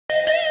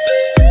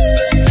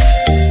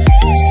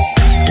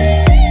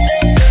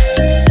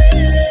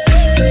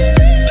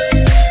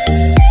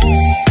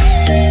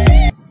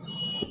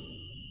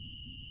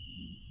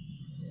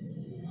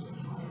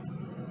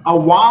A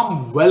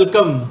warm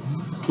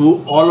welcome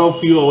to all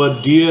of you,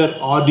 our dear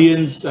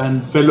audience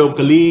and fellow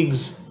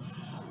colleagues.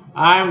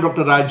 I am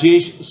Dr.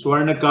 Rajesh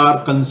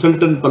Swarnakar,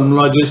 consultant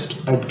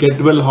pulmonologist at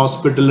Getwell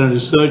Hospital and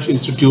Research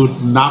Institute,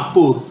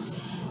 Nagpur,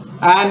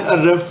 and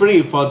a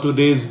referee for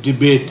today's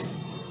debate.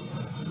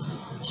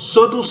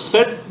 So, to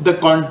set the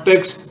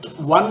context,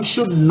 one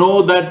should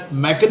know that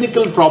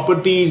mechanical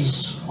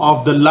properties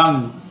of the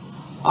lung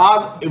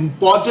are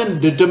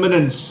important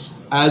determinants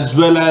as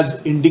well as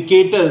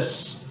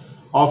indicators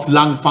of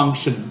lung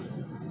function,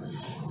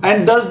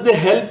 and thus they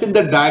help in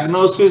the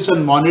diagnosis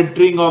and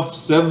monitoring of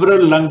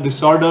several lung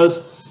disorders.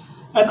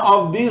 And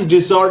of these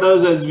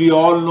disorders, as we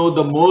all know,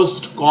 the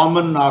most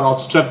common are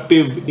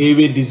obstructive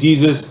airway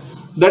diseases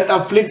that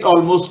afflict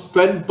almost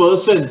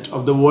 10%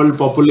 of the world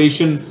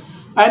population,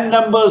 and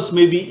numbers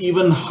may be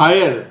even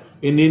higher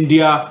in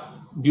India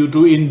due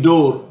to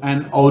indoor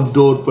and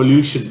outdoor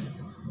pollution.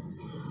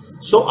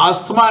 So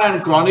asthma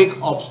and chronic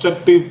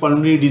obstructive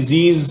pulmonary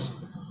disease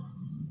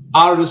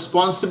are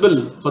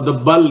responsible for the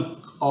bulk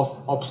of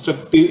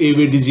obstructive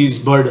airway disease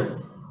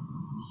burden.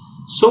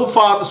 So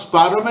far,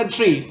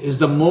 spirometry is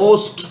the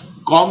most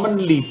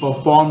commonly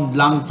performed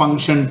lung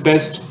function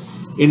test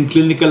in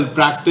clinical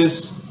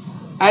practice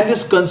and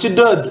is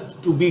considered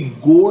to be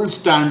gold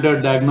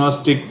standard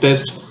diagnostic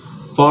test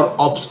for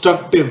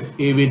obstructive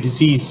airway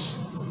disease.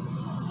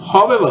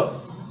 However,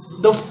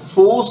 the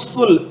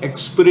forceful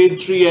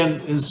expiratory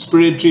and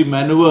inspiratory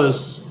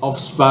maneuvers of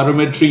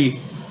spirometry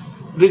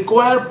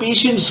require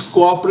patients'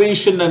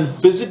 cooperation and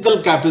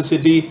physical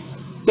capacity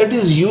that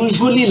is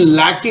usually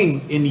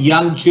lacking in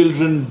young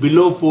children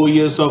below 4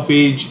 years of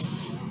age,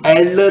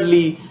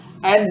 elderly,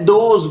 and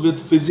those with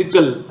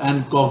physical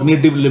and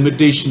cognitive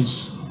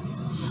limitations.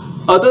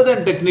 Other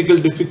than technical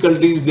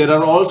difficulties, there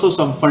are also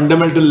some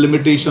fundamental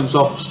limitations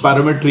of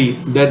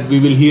spirometry that we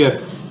will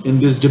hear in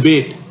this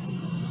debate.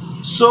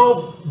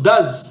 So,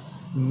 thus,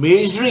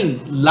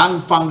 measuring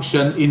lung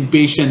function in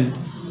patient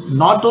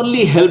not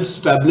only helps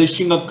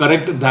establishing a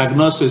correct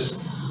diagnosis,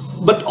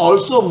 but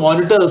also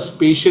monitors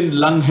patient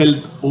lung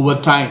health over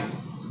time.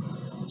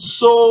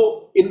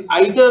 So, in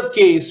either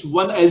case,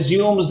 one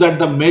assumes that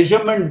the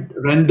measurement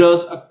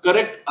renders a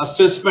correct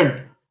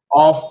assessment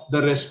of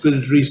the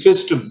respiratory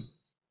system,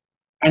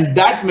 and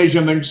that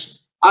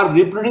measurements are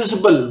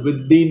reproducible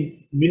with the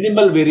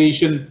minimal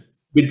variation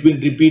between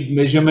repeat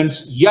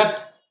measurements,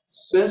 yet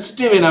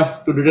sensitive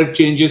enough to detect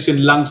changes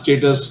in lung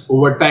status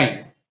over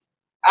time,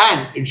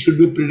 and it should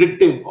be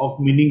predictive of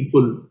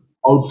meaningful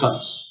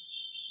outcomes.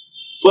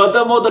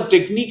 Furthermore, the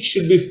technique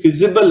should be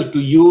feasible to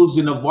use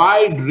in a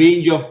wide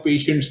range of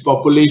patients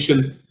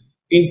population,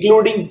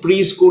 including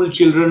preschool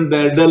children,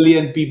 the elderly,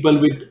 and people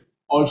with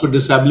also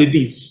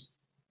disabilities.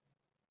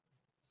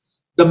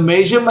 The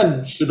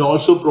measurement should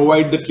also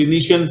provide the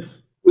clinician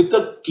with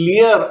a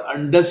clear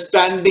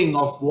understanding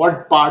of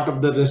what part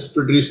of the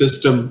respiratory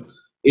system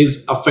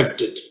is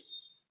affected.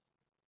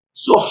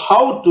 So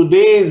how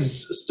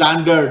today's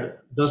standard,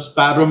 the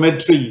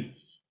spirometry,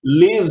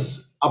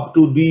 lives up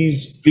to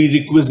these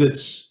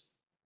prerequisites?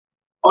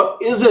 Or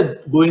is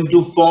it going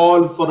to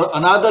fall for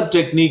another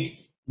technique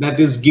that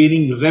is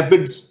gaining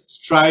rapid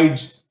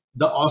strides,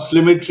 the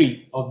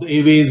oscillometry of the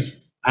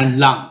airways and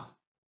lung?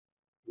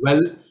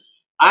 Well,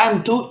 I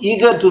am too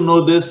eager to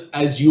know this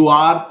as you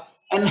are,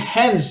 and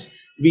hence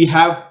we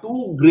have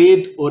two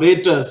great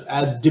orators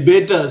as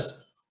debaters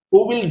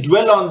who will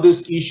dwell on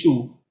this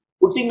issue,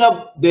 putting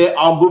up their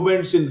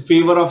arguments in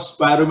favor of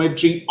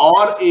spirometry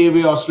or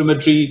airway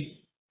oscillometry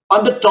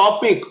on the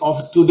topic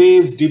of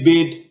today's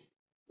debate: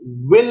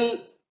 will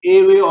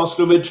airway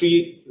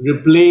oscillometry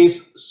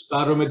replace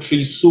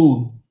spirometry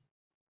soon?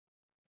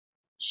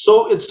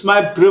 So it's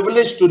my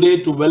privilege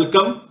today to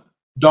welcome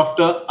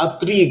Dr.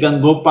 Atri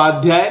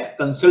Gangopadhyay,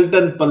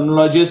 consultant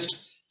pulmonologist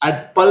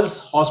at Pulse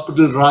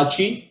Hospital,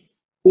 Ranchi,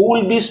 who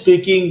will be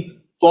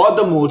speaking for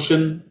the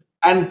motion,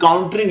 and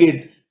countering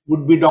it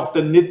would be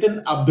Dr.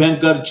 Nitin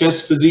Abhyankar,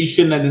 chest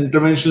physician and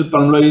interventional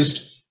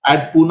pulmonologist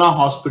at Pune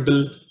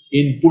Hospital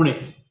in Pune.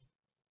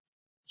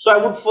 So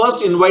I would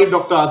first invite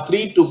Dr.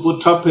 Atri to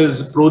put up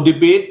his pro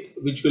debate,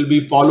 which will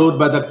be followed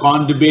by the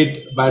con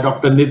debate by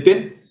Dr.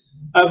 Nitin.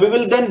 We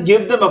will then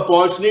give them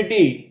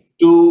opportunity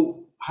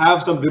to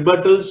have some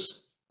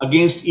rebuttals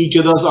against each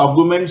other's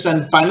arguments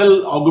and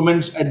final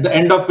arguments, at the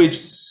end of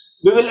which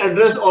we will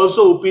address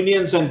also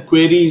opinions and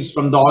queries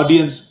from the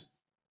audience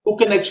who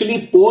can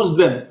actually pose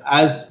them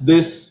as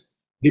this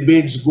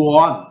debates go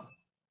on.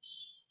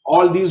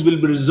 All these will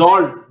be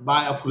resolved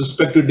by our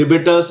respective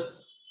debaters,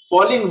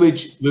 following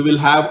which we will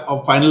have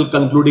a final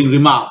concluding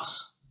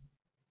remarks.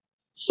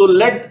 So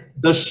let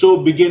the show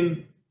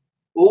begin.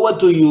 Over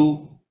to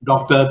you,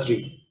 Dr.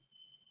 Atri.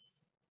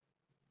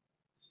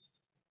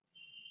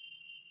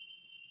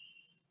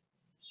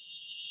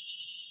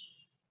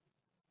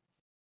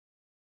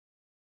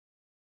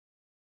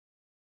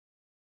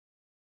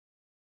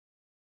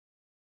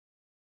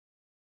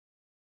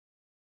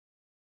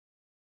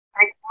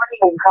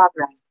 In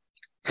progress.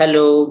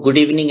 Hello, good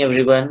evening,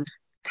 everyone.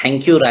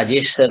 Thank you,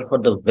 Rajesh sir, for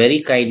the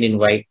very kind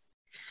invite.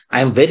 I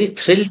am very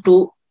thrilled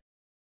to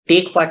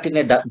take part in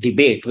a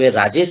debate where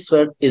Rajesh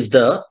sir is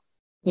the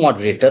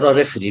moderator or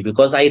referee,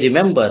 because I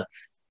remember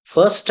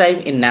first time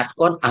in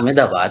NAPCON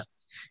Ahmedabad,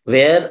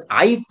 where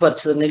I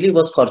personally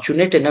was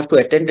fortunate enough to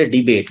attend a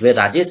debate where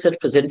Rajesh sir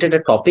presented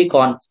a topic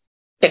on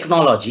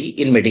technology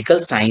in medical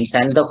science,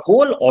 and the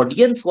whole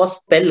audience was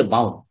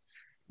spellbound.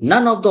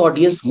 None of the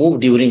audience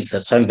moved during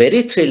sir. So I'm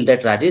very thrilled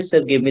that Rajesh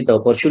sir gave me the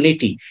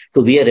opportunity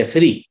to be a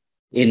referee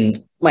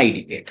in my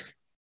debate.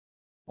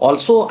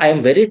 Also, I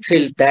am very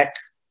thrilled that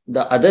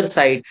the other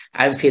side,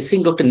 I am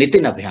facing Dr.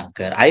 Nitin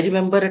Abhyankar. I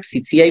remember at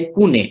CCI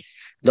Pune,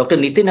 Dr.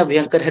 Nitin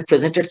Abhyankar had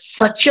presented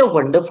such a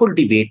wonderful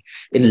debate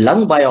in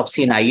lung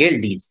biopsy and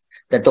ILDs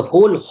that the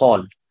whole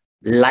hall,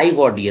 live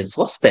audience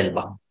was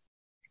spellbound.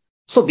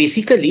 So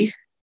basically,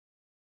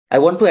 I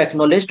want to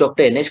acknowledge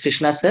Dr. N.S.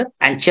 Krishna sir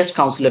and Chest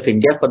Council of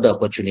India for the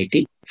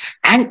opportunity.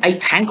 And I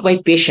thank my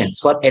patients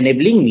for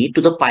enabling me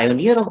to the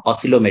pioneer of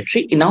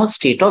oscillometry in our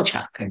state of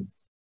Jharkhand.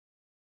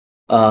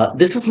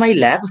 This is my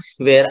lab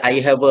where I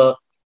have a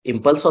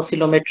impulse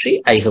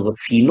oscillometry, I have a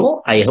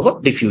pheno, I have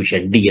a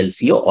diffusion,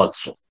 DLCO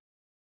also.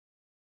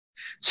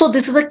 So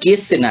this is a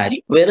case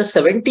scenario where a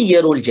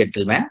 70-year-old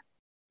gentleman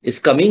is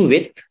coming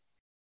with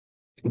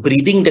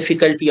breathing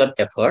difficulty on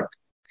effort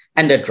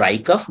and a dry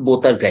cough.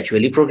 Both are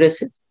gradually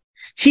progressive.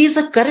 He is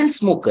a current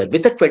smoker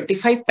with a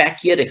 25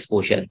 pack year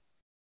exposure.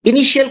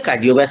 Initial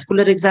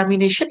cardiovascular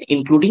examination,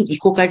 including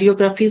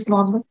echocardiography, is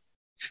normal.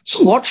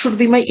 So what should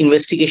be my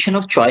investigation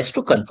of choice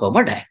to confirm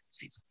a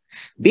diagnosis?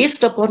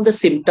 Based upon the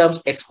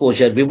symptoms,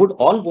 exposure, we would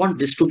all want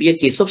this to be a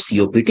case of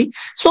COPD.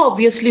 So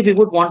obviously we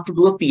would want to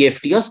do a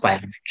PFT or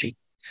spirometry.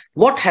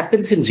 What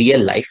happens in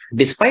real life?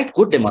 Despite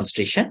good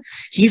demonstration,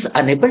 he is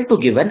unable to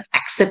give an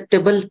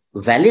acceptable,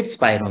 valid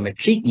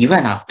spirometry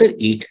even after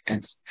 8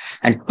 attempts.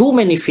 And too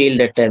many failed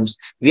attempts,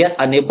 we are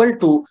unable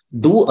to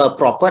do a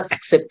proper,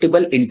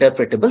 acceptable,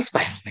 interpretable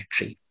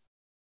spirometry.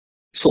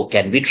 So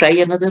can we try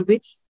another way?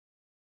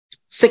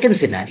 Second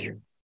scenario.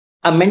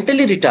 A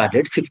mentally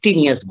retarded 15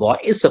 years boy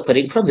is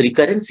suffering from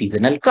recurrent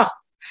seasonal cough.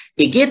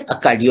 Again, a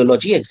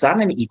cardiology exam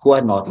and echo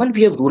are normal.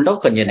 We have ruled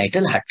out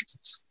congenital heart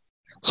disease.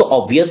 So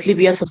obviously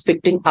we are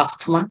suspecting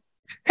asthma,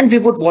 and we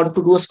would want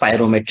to do a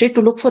spirometry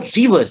to look for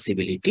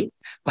reversibility.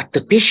 But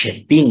the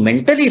patient, being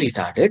mentally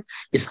retarded,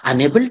 is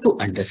unable to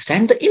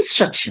understand the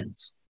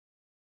instructions.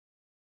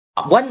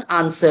 One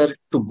answer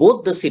to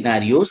both the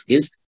scenarios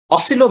is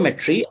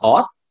oscillometry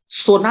or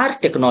sonar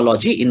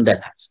technology in the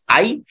lungs.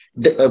 I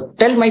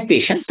tell my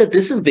patients that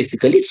this is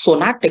basically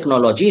sonar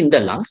technology in the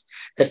lungs,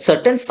 that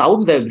certain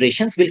sound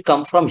vibrations will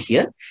come from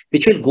here,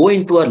 which will go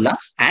into our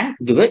lungs and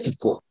give an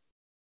echo.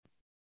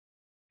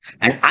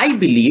 And I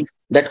believe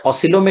that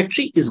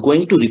oscillometry is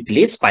going to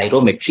replace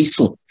spirometry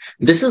soon.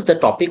 This is the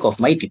topic of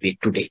my debate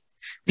today.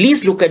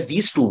 Please look at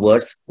these two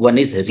words. One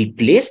is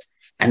replace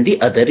and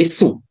the other is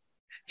soon.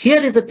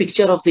 Here is a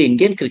picture of the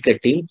Indian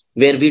cricket team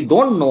where we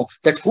don't know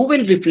that who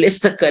will replace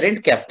the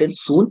current captain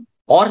soon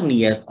or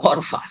near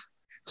or far.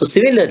 So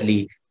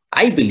similarly,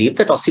 I believe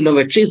that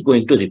oscillometry is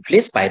going to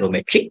replace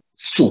spirometry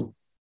soon.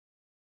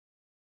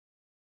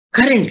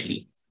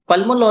 Currently,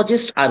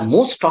 pulmonologists are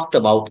most talked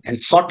about and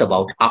sought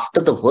about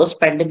after the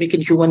worst pandemic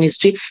in human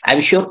history.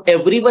 I'm sure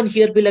everyone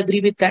here will agree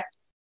with that.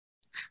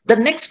 The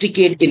next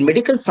decade in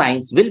medical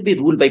science will be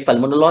ruled by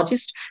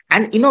pulmonologists,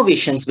 and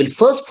innovations will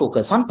first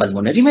focus on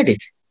pulmonary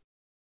medicine.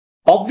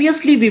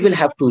 Obviously, we will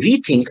have to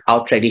rethink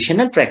our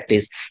traditional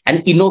practice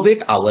and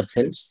innovate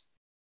ourselves.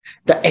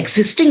 The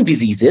existing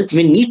diseases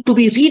will need to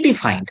be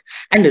redefined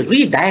and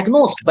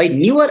re-diagnosed by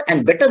newer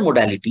and better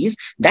modalities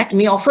that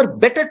may offer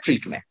better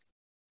treatment.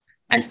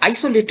 And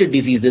isolated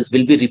diseases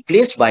will be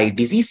replaced by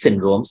disease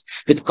syndromes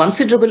with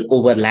considerable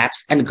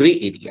overlaps and gray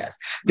areas.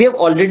 We have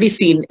already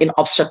seen in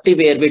obstructive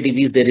airway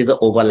disease, there is an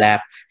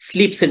overlap.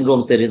 Sleep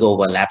syndromes, there is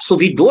overlap. So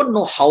we don't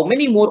know how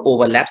many more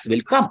overlaps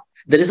will come.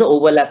 There is an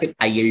overlap in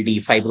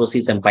ILD,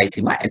 fibrosis,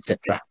 emphysema,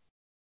 etc.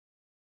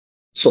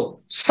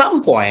 So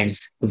some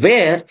points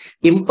where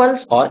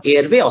impulse or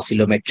airway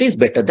oscillometry is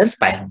better than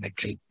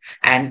spirometry.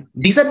 And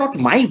these are not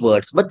my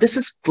words, but this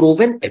is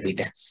proven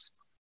evidence.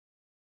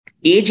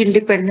 Age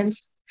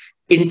independence,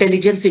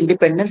 intelligence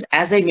independence,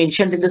 as I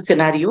mentioned in the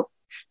scenario,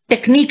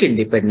 technique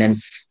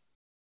independence.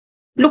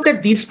 Look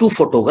at these two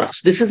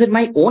photographs. This is in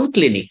my own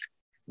clinic.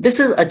 This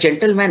is a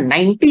gentleman,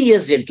 90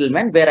 years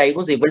gentleman, where I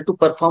was able to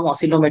perform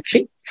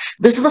oscillometry.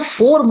 This is a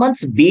 4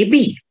 months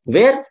baby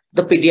where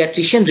the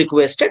pediatrician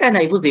requested and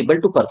I was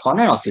able to perform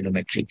an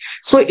oscillometry.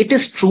 So it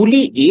is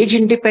truly age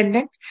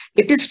independent.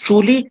 It is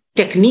truly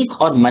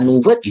technique or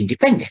maneuver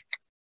independent.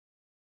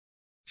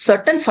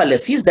 Certain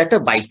fallacies that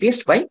are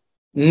bypassed by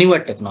newer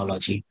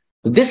technology.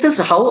 This is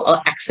how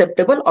an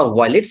acceptable or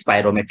valid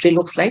spirometry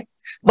looks like.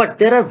 But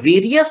there are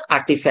various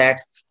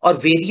artifacts or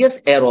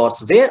various errors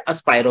where a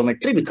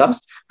spirometry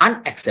becomes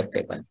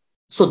unacceptable.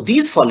 So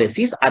these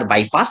fallacies are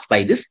bypassed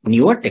by this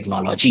newer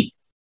technology.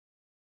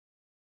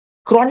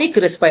 Chronic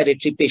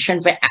respiratory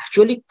patient may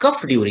actually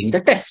cough during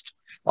the test.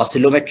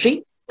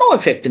 Oscillometry, no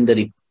effect in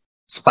the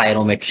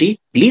spirometry.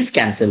 Please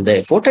cancel the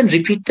effort and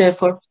repeat the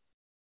effort.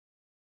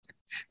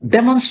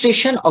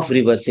 Demonstration of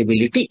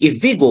reversibility,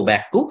 if we go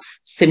back to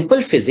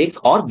simple physics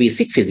or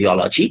basic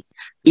physiology,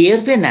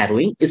 airway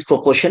narrowing is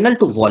proportional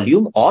to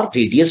volume or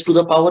radius to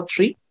the power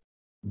 3,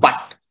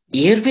 but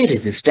airway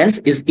resistance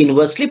is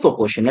inversely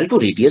proportional to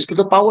radius to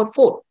the power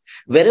 4.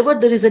 Wherever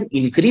there is an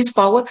increased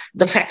power,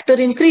 the factor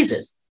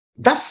increases.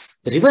 Thus,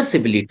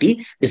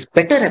 reversibility is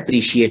better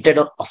appreciated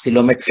on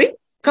oscillometry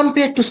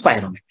compared to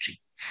spirometry.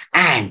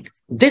 And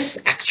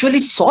this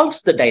actually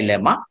solves the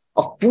dilemma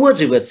of poor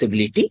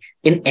reversibility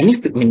in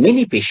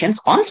many patients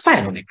on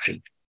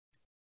spirometry.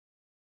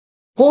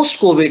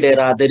 Post-COVID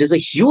era, there is a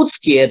huge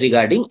scare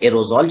regarding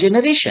aerosol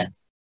generation.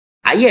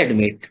 I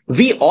admit,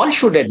 we all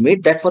should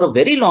admit that for a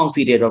very long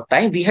period of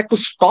time, we had to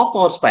stop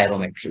our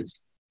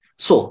spirometries.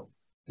 So,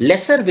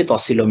 lesser with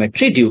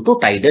oscillometry due to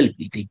tidal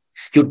breathing.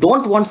 You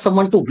don't want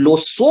someone to blow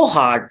so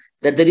hard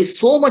that there is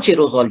so much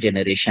aerosol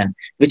generation,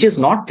 which is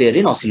not there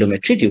in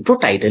oscillometry due to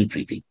tidal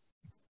breathing.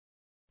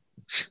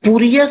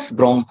 Spurious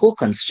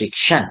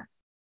bronchoconstriction.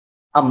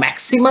 A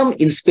maximum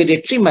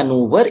inspiratory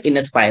maneuver in a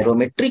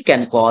spirometry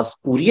can cause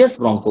spurious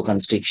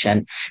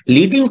bronchoconstriction,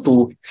 leading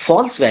to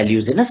false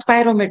values in a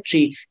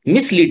spirometry,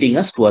 misleading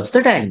us towards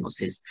the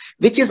diagnosis,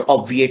 which is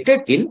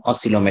obviated in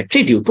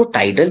oscillometry due to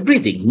tidal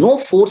breathing, no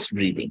forced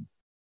breathing.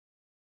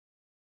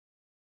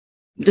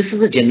 This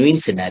is a genuine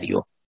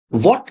scenario.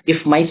 What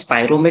if my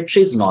spirometry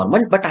is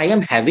normal, but I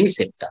am having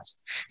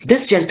symptoms?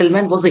 This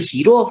gentleman was a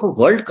hero of a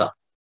World Cup.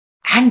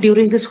 And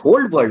during this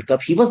whole World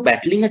Cup, he was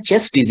battling a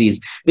chest disease,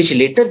 which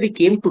later we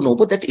came to know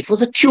that it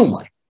was a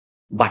tumor.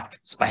 But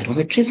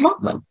spirometry is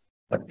normal,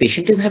 but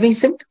patient is having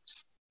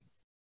symptoms.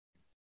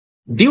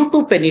 Due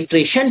to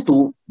penetration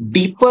to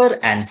deeper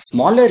and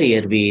smaller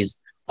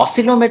airways,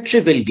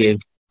 oscillometry will give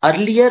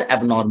earlier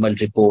abnormal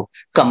report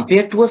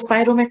compared to a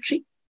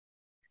spirometry.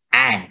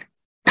 And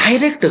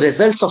direct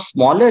results of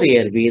smaller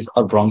airways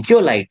or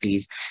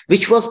bronchiolitis,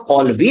 which was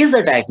always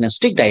a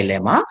diagnostic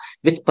dilemma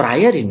with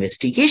prior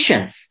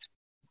investigations.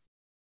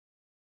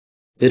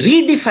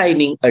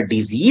 Redefining a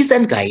disease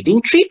and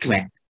guiding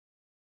treatment.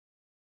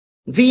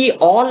 We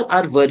all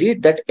are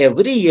worried that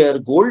every year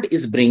Gold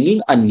is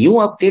bringing a new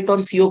update on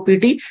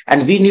COPD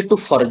and we need to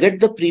forget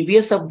the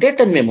previous update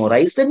and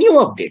memorize the new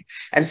update.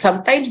 And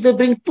sometimes they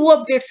bring 2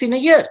 updates in a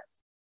year.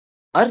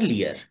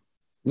 Earlier,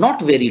 not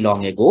very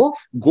long ago,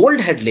 Gold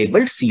had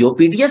labeled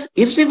COPD as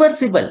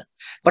irreversible.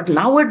 But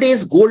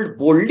nowadays, Gold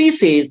boldly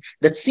says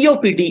that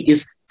COPD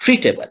is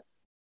treatable.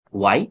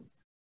 Why?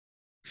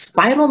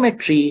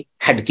 Spirometry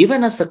had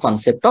given us a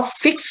concept of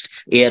fixed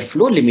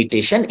airflow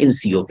limitation in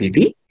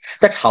COPD,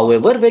 that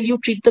however well you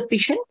treat the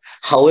patient,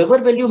 however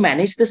well you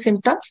manage the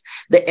symptoms,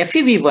 the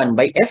FEV1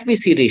 by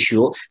FVC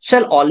ratio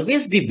shall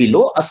always be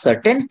below a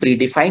certain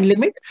predefined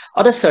limit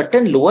or a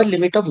certain lower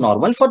limit of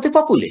normal for the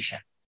population.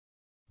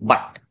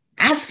 But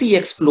as we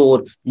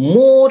explore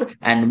more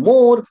and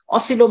more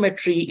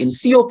oscillometry in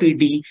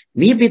COPD,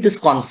 maybe this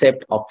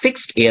concept of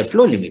fixed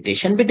airflow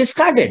limitation be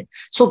discarded.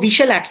 So we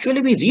shall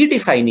actually be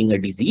redefining a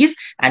disease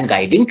and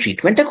guiding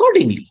treatment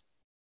accordingly.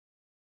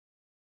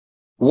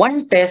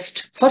 One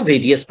test for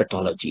various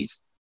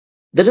pathologies.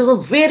 There is a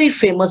very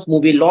famous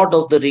movie, Lord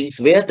of the Rings,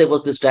 where there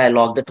was this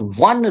dialogue that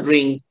one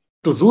ring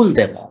to rule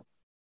them all.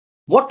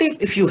 What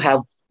if you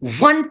have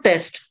one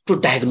test to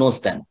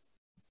diagnose them?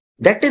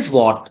 That is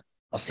what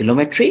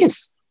oscillometry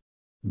is,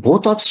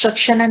 both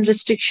obstruction and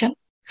restriction.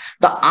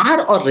 The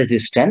R or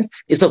resistance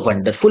is a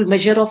wonderful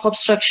measure of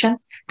obstruction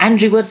and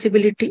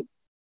reversibility.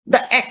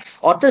 The X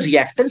or the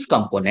reactance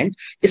component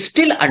is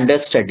still under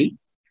study,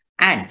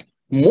 and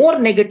more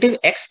negative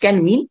X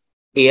can mean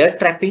air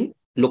trapping.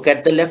 Look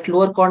at the left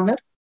lower corner.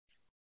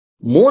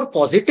 More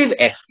positive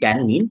X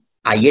can mean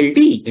ILD,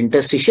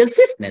 interstitial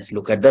stiffness.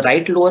 Look at the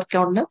right lower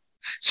corner.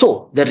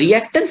 So the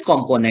reactance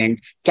component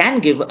can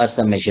give us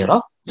a measure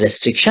of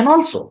restriction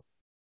also.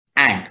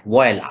 And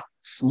voila,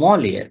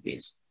 small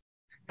airways.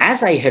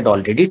 As I had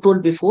already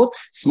told before,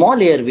 small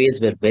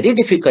airways were very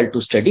difficult to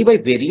study by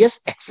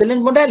various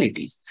excellent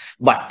modalities.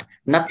 But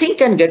nothing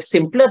can get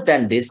simpler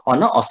than this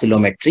on an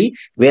oscillometry,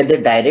 where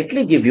they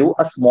directly give you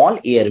a small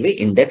airway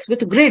index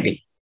with grading.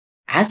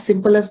 As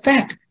simple as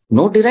that.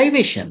 No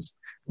derivations,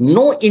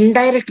 no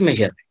indirect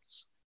measurements.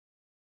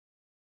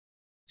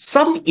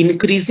 Some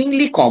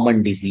increasingly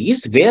common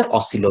disease where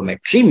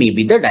oscillometry may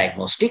be the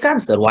diagnostic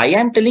answer. Why I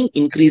am telling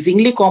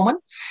increasingly common?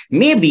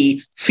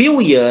 Maybe few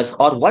years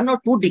or 1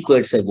 or 2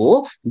 decades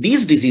ago,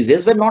 these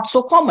diseases were not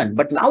so common.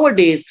 But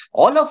nowadays,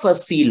 all of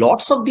us see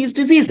lots of these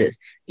diseases.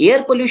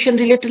 Air pollution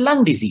related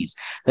lung disease,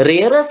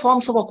 rarer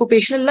forms of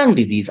occupational lung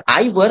disease.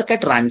 I work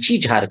at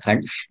Ranchi,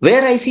 Jharkhand,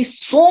 where I see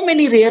so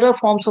many rarer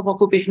forms of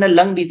occupational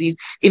lung disease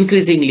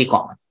increasingly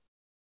common.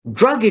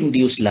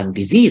 Drug-induced lung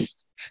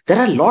disease. There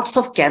are lots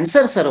of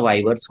cancer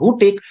survivors who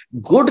take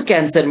good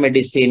cancer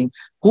medicine,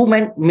 who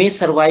may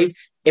survive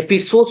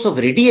episodes of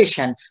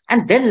radiation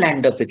and then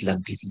land up with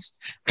lung disease.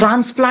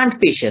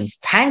 Transplant patients,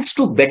 thanks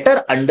to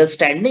better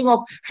understanding of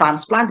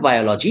transplant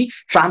biology,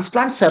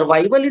 transplant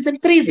survival is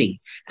increasing.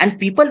 And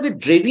people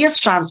with previous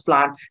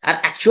transplant are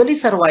actually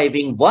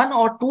surviving 1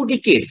 or 2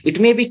 decades. It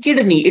may be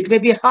kidney, it may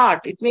be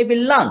heart, it may be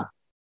lung.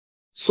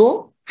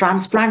 So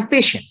transplant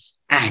patients,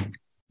 and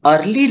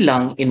early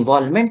lung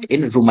involvement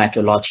in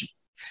rheumatology.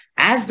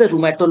 As the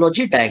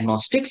rheumatology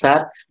diagnostics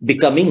are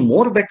becoming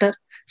more better,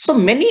 so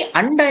many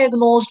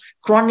undiagnosed,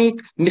 chronic,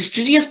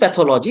 mysterious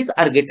pathologies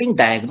are getting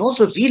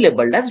diagnosed or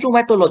relabeled as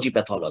rheumatology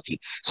pathology.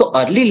 So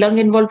early lung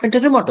involvement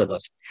in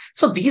rheumatology.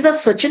 So these are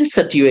certain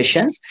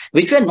situations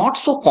which were not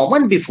so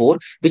common before,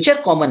 which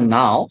are common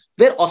now,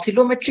 where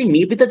oscillometry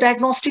may be the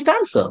diagnostic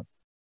answer.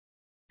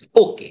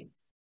 Okay,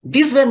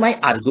 these were my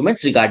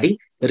arguments regarding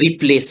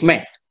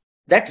replacement.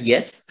 That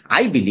yes,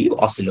 I believe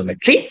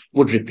oscillometry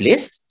would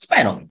replace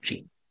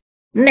spirometry.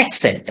 Next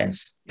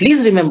sentence.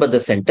 Please remember the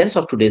sentence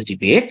of today's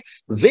debate.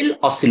 Will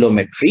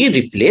oscillometry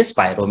replace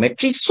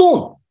spirometry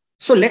soon?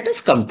 So let us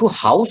come to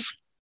how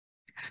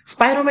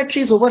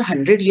spirometry is over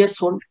 100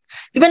 years old.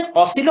 Even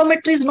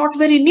oscillometry is not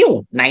very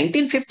new.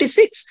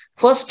 1956,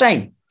 first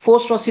time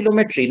forced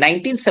oscillometry.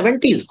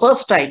 1970s,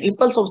 first time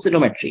impulse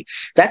oscillometry.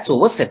 That's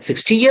over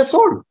 60 years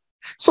old.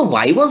 So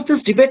why was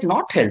this debate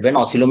not held when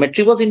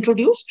oscillometry was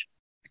introduced?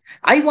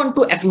 I want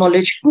to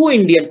acknowledge two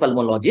Indian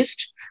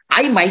pulmonologists.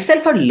 I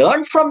myself have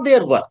learned from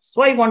their work.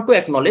 So I want to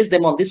acknowledge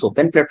them on this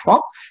open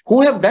platform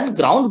who have done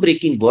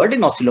groundbreaking work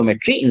in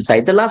oscillometry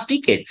inside the last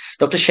decade.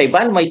 Dr.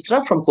 Shaibal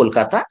Maitra from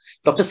Kolkata,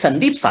 Dr.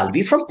 Sandeep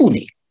Salvi from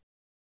Pune.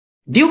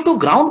 Due to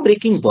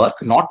groundbreaking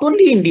work, not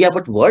only in India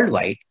but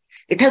worldwide,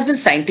 it has been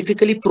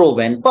scientifically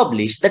proven,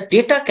 published that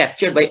data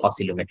captured by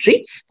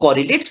oscillometry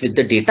correlates with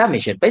the data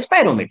measured by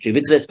spirometry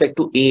with respect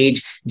to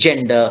age,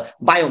 gender,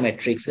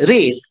 biometrics,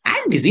 race,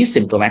 and disease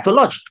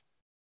symptomatology.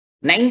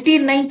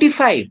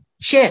 1995,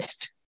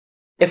 chest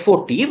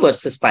FOT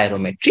versus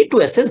spirometry to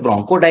assess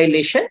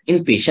bronchodilation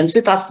in patients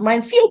with asthma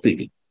and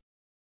COPD.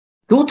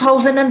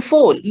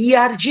 2004,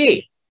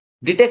 ERJ,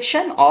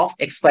 detection of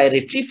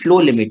expiratory flow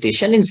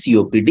limitation in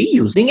COPD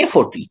using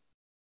FOT.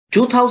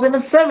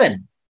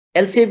 2007,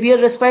 Elsevier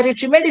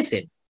respiratory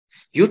medicine,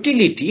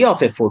 utility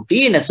of FOT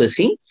in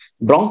assessing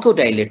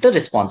bronchodilator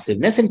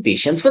responsiveness in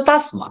patients with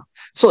asthma.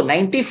 So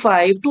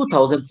 95,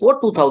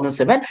 2004,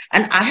 2007,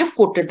 and I have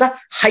quoted the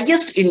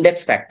highest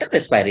index factor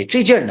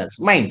respiratory journals,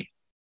 mind you.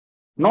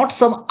 Not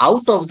some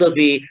out of the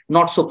way,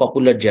 not so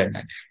popular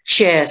journal.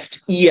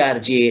 Chest,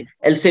 ERJ,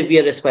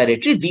 Elsevier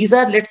respiratory, these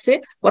are, let's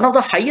say, one of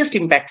the highest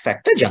impact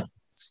factor journals.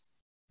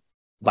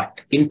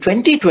 But in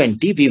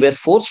 2020, we were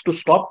forced to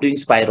stop doing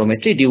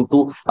spirometry due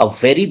to a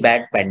very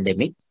bad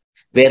pandemic,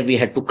 where we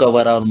had to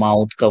cover our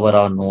mouth, cover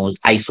our nose,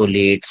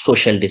 isolate,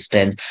 social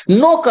distance,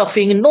 no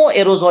coughing, no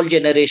aerosol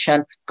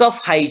generation,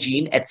 cough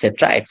hygiene,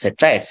 etc.,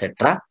 etc.,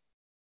 etc.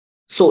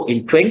 So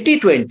in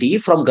 2020,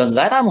 from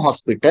Gangaram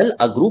Hospital,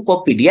 a group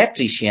of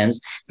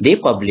pediatricians, they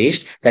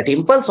published that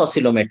impulse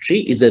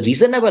oscillometry is a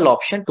reasonable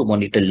option to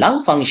monitor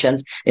lung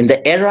functions in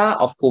the era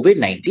of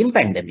COVID-19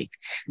 pandemic.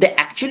 They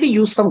actually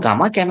used some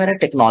gamma camera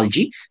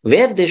technology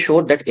where they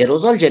showed that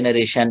aerosol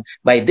generation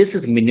by this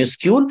is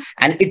minuscule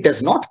and it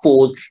does not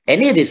pose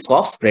any risk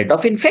of spread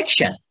of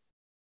infection.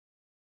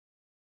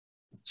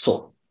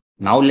 So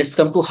now let's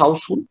come to how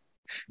soon.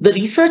 The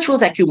research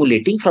was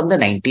accumulating from the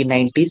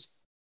 1990s.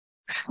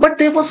 But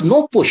there was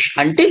no push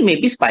until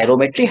maybe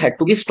spirometry had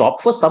to be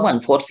stopped for some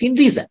unforeseen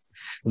reason.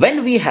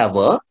 When we have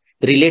a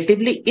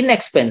relatively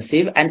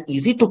inexpensive and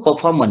easy to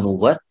perform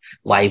maneuver,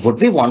 why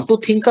would we want to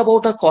think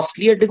about a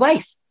costlier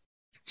device?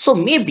 So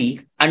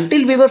maybe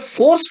until we were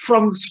forced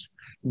from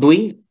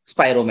doing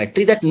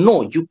spirometry that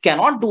no, you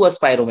cannot do a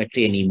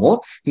spirometry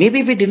anymore,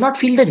 maybe we did not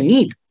feel the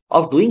need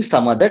of doing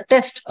some other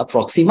test, a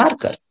proxy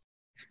marker.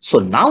 So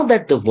now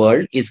that the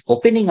world is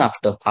opening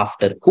after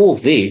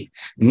COVID,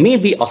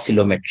 maybe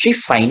oscillometry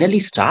finally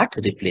start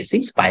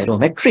replacing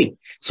spirometry.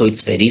 So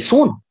it's very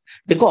soon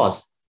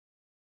because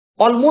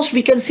almost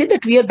we can say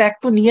that we are back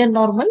to near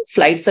normal.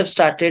 Flights have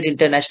started,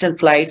 international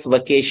flights,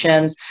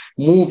 vacations,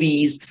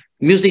 movies,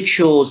 music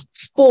shows,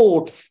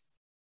 sports,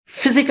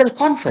 physical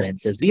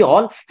conferences. We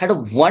all had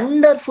a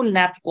wonderful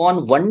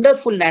NAPCon,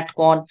 wonderful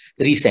NatCon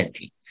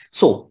recently.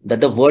 So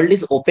that the world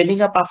is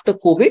opening up after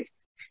COVID,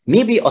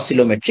 maybe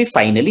oscillometry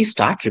finally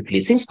start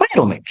replacing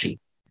spirometry.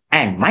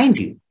 And mind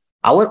you,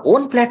 our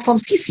own platform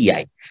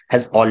CCI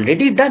has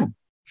already done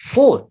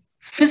 4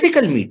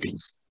 physical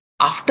meetings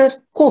after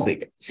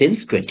COVID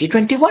since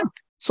 2021.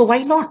 So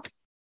why not?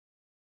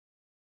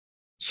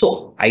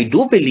 So I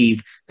do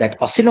believe that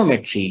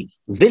oscillometry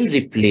will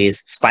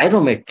replace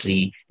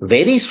spirometry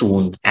very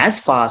soon, as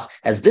fast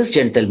as this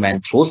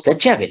gentleman throws the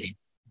javelin.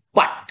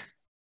 But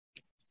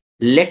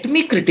let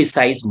me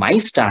criticize my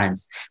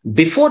stance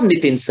before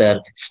Nitin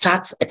sir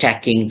starts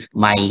attacking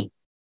my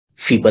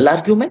feeble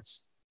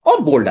arguments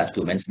or bold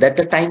arguments that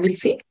the time will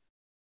say.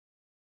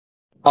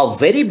 A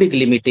very big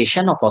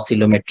limitation of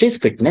oscillometry is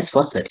fitness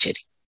for surgery.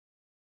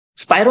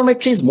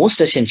 Spirometry is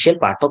most essential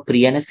part of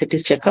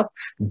pre-anesthetist checkup,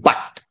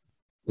 but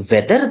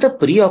whether the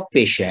pre-op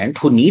patient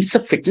who needs a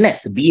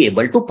fitness be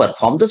able to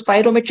perform the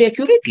spirometry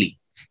accurately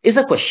is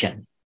a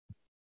question.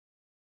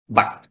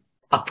 But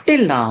up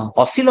till now,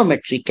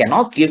 oscillometry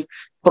cannot give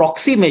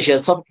proxy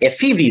measures of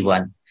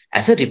FEV1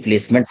 as a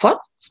replacement for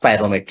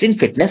spirometry in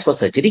fitness for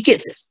surgery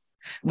cases.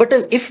 But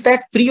if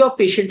that pre-op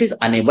patient is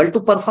unable to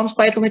perform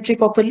spirometry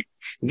properly,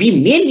 we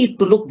may need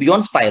to look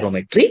beyond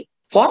spirometry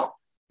for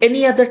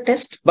any other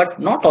test, but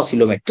not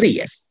oscillometry,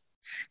 yes.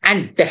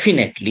 And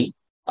definitely,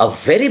 a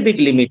very big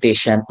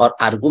limitation or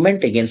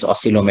argument against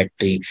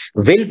oscillometry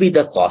will be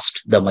the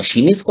cost. The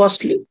machine is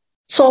costly,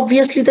 so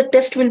obviously the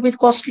test will be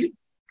costly.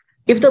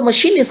 If the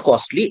machine is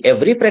costly,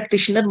 every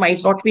practitioner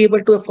might not be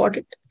able to afford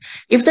it.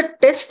 If the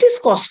test is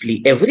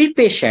costly, every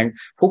patient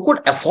who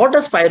could afford a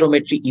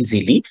spirometry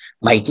easily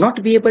might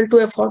not be able to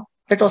afford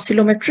that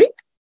oscillometry.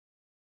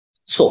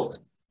 So,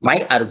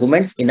 my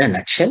arguments in a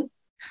nutshell: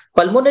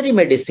 pulmonary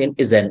medicine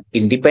is an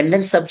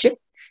independent subject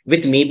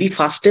with maybe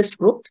fastest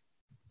growth.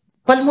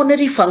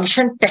 Pulmonary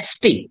function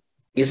testing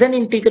is an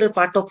integral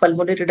part of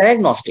pulmonary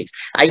diagnostics.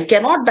 I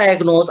cannot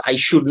diagnose, I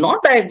should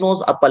not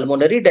diagnose a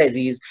pulmonary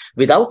disease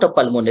without a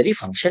pulmonary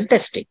function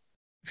testing.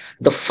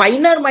 The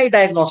finer my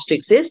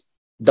diagnostics is,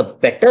 the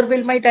better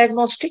will my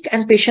diagnostic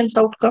and patient's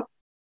outcome.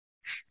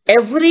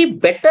 Every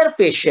better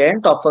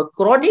patient of a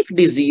chronic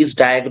disease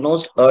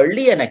diagnosed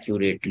early and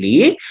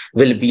accurately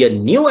will be a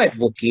new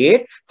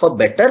advocate for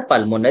better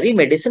pulmonary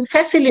medicine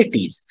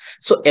facilities.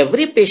 So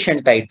every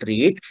patient I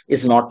treat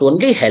is not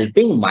only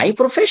helping my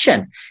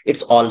profession,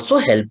 it's also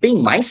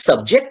helping my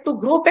subject to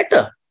grow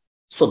better.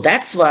 So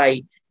that's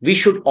why we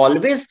should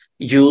always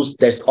use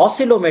this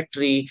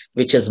oscillometry,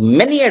 which has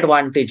many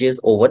advantages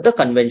over the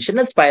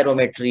conventional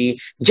spirometry,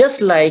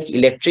 just like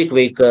electric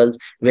vehicles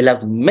will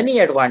have many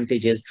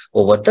advantages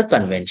over the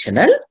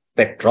conventional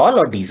petrol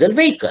or diesel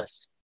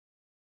vehicles.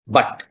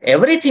 But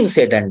everything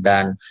said and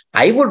done,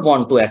 I would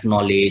want to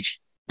acknowledge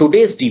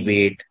today's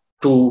debate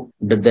to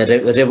the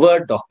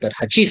revered Dr.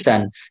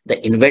 Hutchison,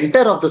 the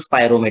inventor of the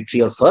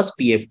spirometry or first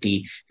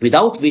PFT,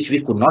 without which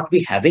we could not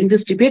be having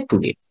this debate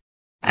today.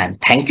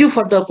 And thank you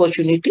for the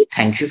opportunity.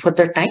 Thank you for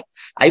the time.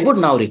 I would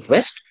now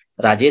request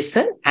Rajesh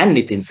sir and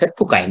Nitin sir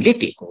to kindly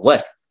take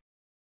over.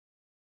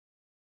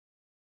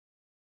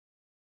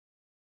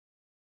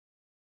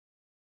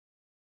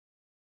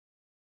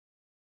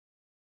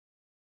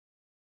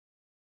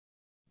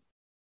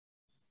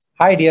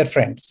 Hi, dear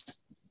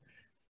friends.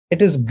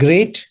 It is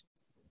great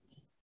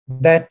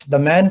that the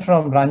man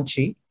from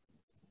Ranchi,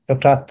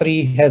 Dr.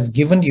 Atri, has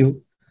given you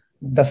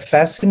the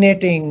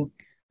fascinating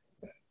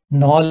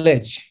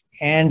knowledge,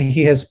 and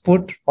he has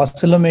put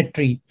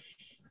oscillometry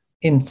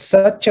in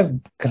such a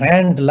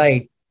grand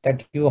light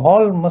that you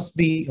all must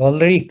be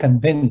already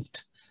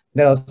convinced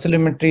that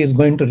oscillometry is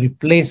going to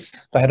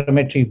replace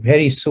spirometry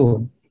very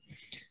soon.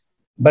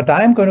 But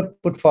I'm going to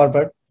put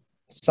forward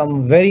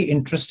some very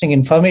interesting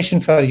information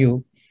for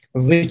you,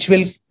 which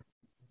will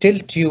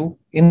tilt you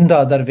in the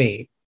other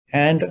way.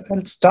 And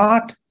I'll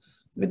start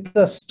with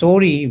the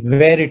story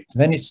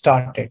when it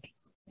started.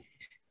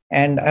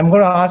 And I'm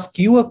going to ask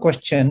you a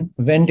question: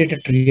 when did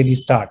it really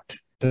start?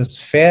 It was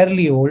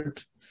fairly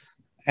old.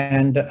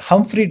 And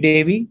Humphrey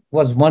Davy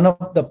was one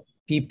of the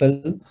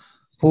people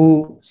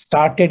who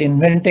started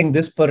inventing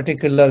this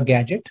particular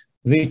gadget,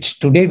 which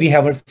today we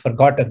have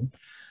forgotten.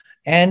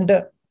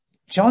 And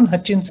John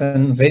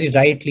Hutchinson, very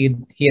rightly,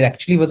 he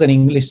actually was an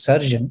English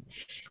surgeon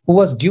who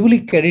was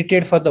duly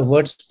credited for the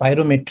words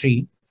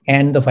spirometry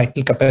and the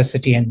vital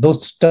capacity. And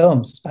those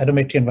terms,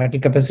 spirometry and vital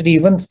capacity,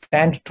 even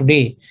stand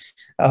today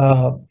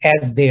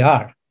as they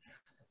are.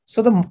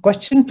 So the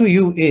question to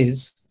you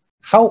is,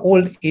 how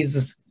old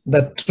is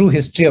the true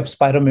history of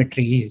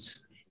spirometry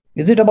is?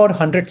 Is it about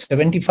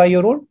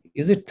 175-year-old?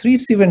 Is it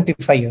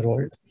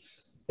 375-year-old?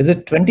 Is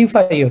it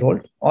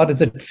 25-year-old? Or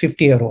is it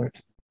 50-year-old?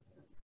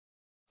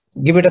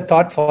 Give it a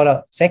thought for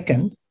a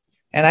second,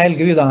 and I'll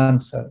give you the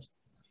answer.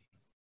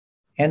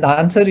 And the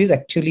answer is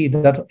actually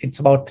that it's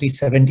about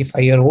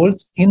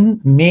 375-year-olds in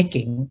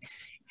making.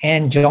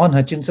 And John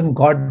Hutchinson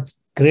got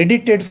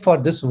credited for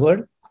this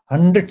word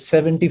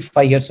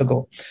 175 years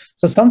ago.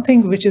 So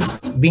something which has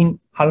been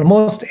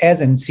almost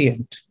as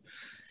ancient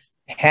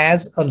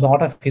has a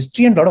lot of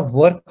history and a lot of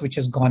work which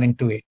has gone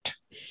into it.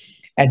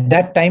 At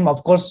that time,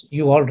 of course,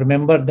 you all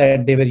remember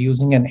that they were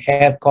using an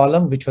air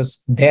column, which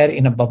was there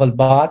in a bubble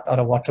bath or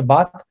a water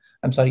bath.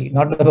 I'm sorry,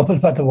 not a bubble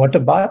bath, a water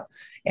bath.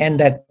 And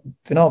that,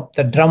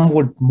 the drum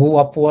would move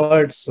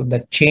upwards, so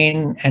the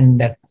chain, and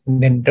that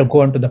then to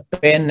go into the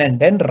pen and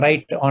then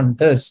write on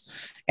this.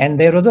 And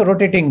there was a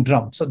rotating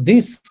drum. So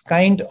this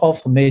kind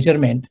of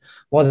measurement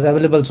was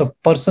available. So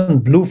person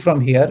blew from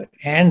here,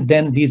 and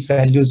then these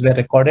values were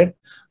recorded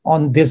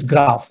on this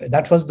graph.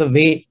 That was the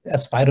way a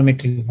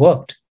spirometry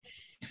worked.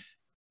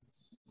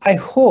 I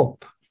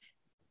hope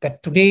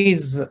that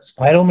today's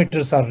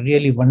spirometers are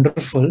really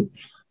wonderful,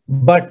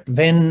 but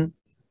when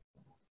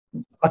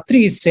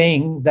Atri is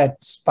saying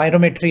that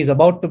spirometry is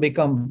about to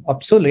become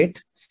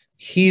obsolete,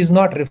 he is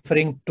not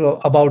referring to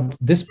about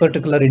this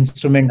particular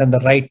instrument on the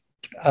right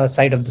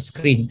side of the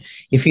screen.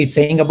 If he's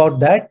saying about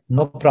that,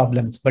 no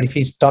problems. But if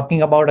he's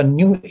talking about a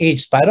new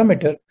age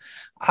spirometer,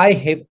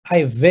 I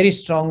very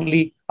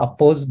strongly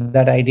oppose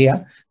that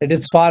idea that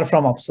it's far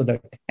from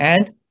obsolete.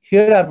 And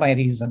here are my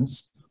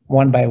reasons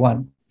one by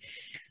one.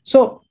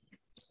 So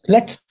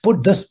let's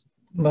put this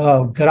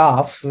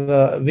graph,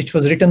 which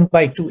was written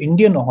by two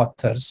Indian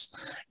authors,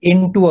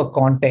 into a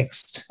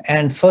context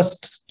and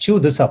first chew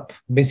this up.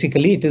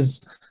 Basically, it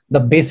is the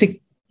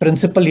basic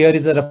principle here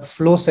is a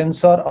flow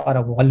sensor or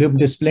a volume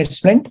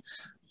displacement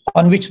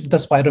on which the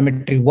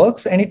spirometry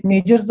works, and it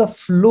measures the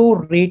flow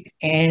rate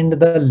and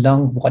the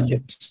lung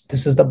volumes.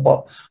 This is the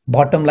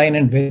bottom line,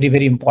 and very,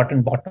 very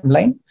important bottom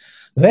line.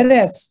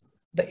 Whereas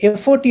the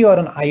FOT or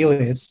an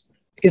iOS,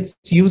 it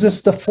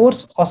uses the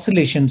force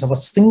oscillations of a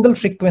single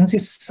frequency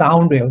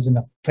sound waves in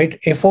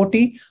a FOT,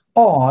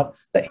 or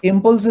the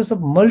impulses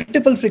of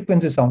multiple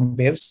frequency sound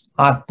waves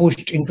are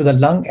pushed into the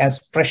lung as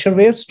pressure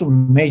waves to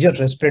measure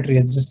respiratory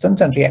resistance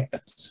and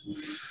reactance.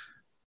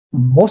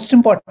 Most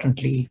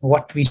importantly,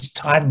 what we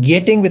start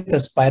getting with the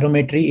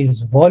spirometry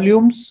is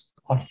volumes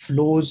or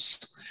flows,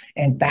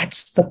 and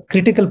that's the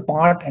critical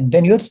part. And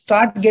then you'll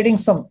start getting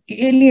some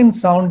alien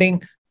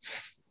sounding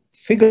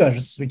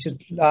figures, which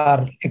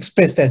are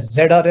expressed as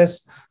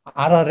ZRS,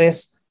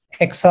 RRS,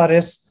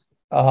 XRS,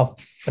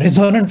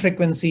 resonant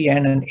frequency,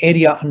 and an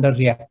area under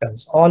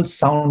reactance. All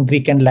sound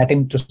Greek and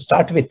Latin to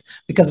start with,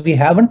 because we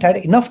haven't had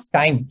enough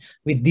time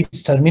with these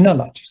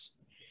terminologies.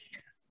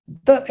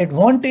 The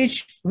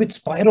advantage with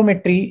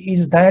spirometry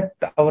is that,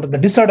 or the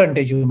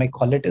disadvantage you might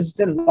call it, is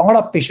there a lot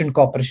of patient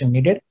cooperation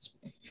needed.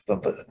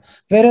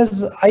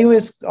 Whereas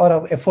iOS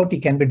or a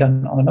FOT can be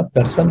done on a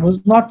person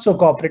who's not so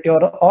cooperative,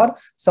 or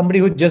somebody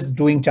who's just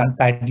doing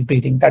tidal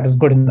breathing. That is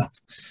good enough.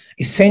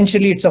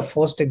 Essentially, it's a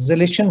forced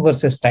exhalation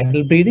versus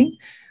tidal breathing.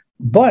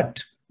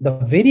 But the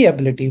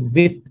variability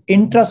with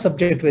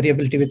intra-subject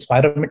variability with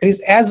spirometry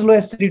is as low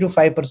as 3 to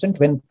 5%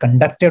 when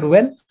conducted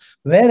well,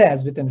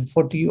 whereas with an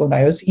FOT on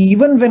iOS,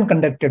 even when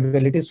conducted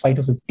well, it is 5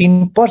 to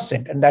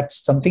 15%, and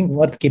that's something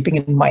worth keeping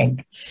in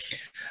mind.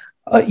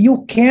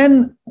 You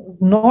can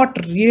not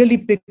really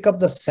pick up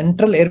the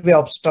central airway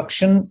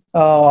obstruction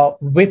you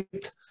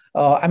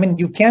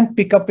can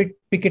pick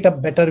it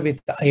up better with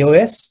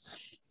iOS,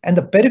 and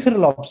the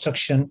peripheral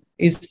obstruction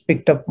is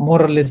picked up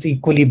more or less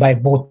equally by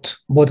both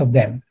of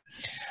them.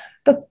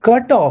 The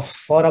cutoff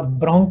for a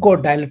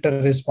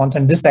bronchodilator response,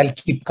 and this I'll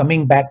keep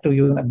coming back to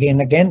you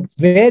again,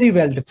 very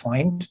well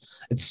defined.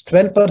 It's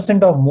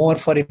 12% or more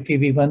for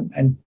FEV1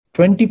 and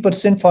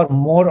 20% for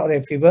more or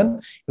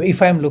FEV1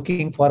 if I'm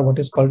looking for what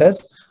is called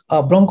as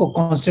a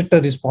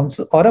bronchoconstrictor response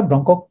or a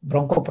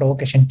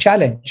bronchoprovocation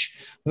challenge.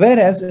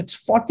 Whereas it's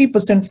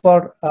 40%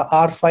 for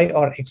R5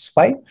 or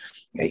X5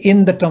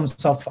 in the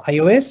terms of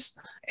iOS,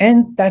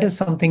 and that is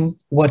something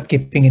worth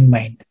keeping in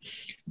mind.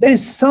 There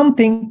is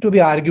something to be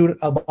argued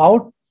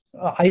about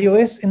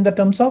iOS in the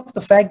terms of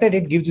the fact that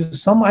it gives you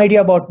some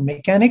idea about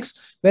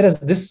mechanics, whereas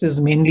this is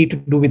mainly to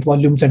do with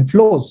volumes and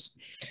flows.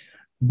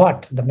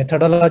 But the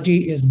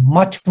methodology is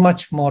much,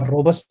 much more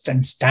robust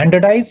and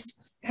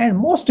standardized. And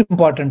most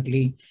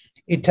importantly,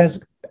 it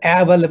has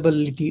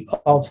abundant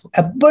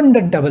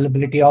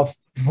availability of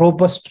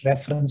robust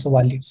reference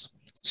values.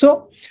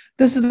 So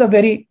this is a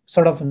very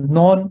sort of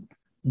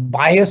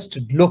non-biased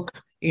look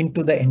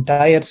into the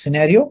entire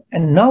scenario.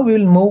 And now we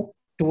will move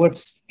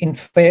towards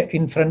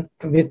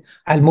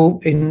I'll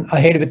move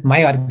ahead with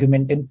my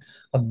argument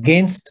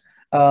against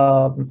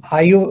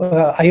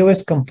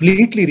iOS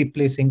completely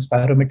replacing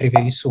spirometry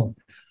very soon,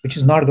 which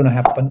is not going to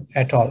happen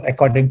at all,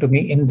 according to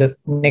me, in the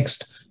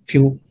next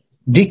few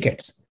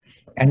decades.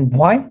 And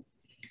why?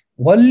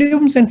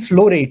 Volumes and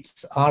flow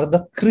rates are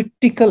the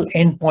critical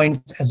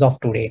endpoints as of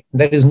today.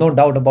 There is no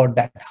doubt about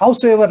that.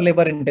 Howsoever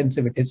labor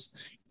intensive it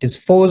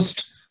is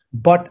forced,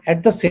 but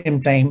at the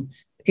same time,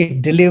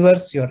 it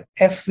delivers your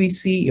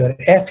FVC, your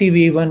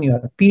FEV1,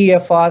 your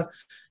PFR.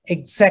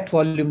 Exact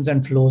volumes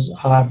and flows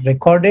are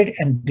recorded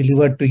and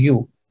delivered to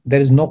you. There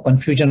is no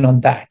confusion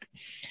on that.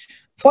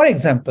 For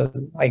example,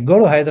 I go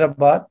to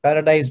Hyderabad,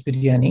 Paradise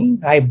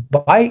Biryani, I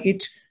buy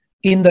it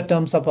in the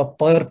terms of a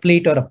per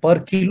plate or a per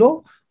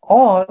kilo,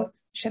 or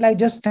shall I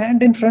just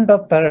stand in front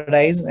of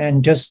Paradise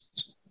and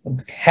just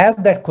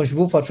have that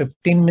khushbu for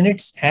 15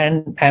 minutes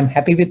and I'm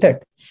happy with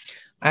it?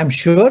 I'm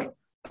sure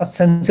a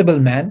sensible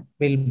man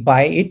will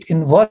buy it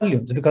in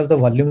volumes because the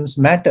volumes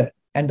matter,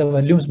 and the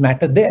volumes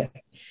matter there.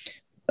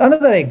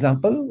 Another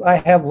example, I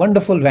have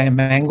wonderful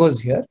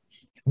mangoes here.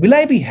 Will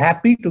I be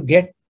happy to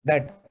get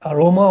that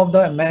aroma of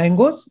the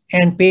mangoes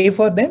and pay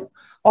for them?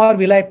 Or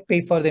will I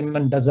pay for them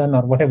in a dozen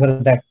or whatever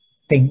that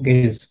thing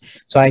is?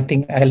 So I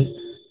think I'll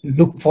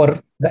look for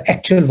the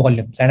actual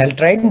volumes, and I'll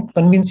try and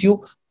convince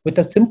you with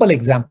a simple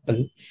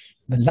example.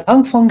 The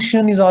lung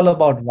function is all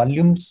about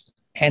volumes,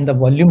 and the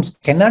volumes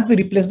cannot be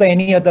replaced by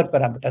any other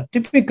parameter.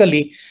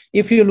 Typically,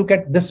 if you look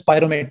at this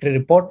spirometry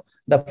report,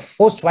 the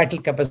forced vital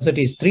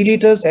capacity is 3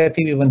 liters,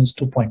 FEV1 is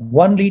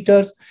 2.1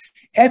 liters.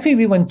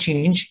 FEV1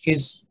 change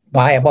is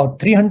by about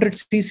 300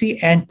 cc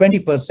and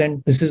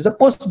 20%. This is the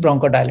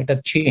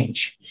post-bronchodilator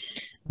change.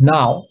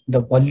 Now, the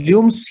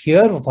volumes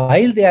here,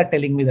 while they are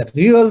telling me the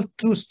real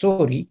true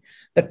story,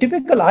 the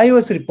typical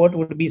iOS report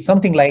would be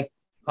something like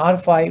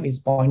R5 is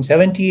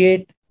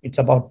 0.78. It's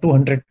about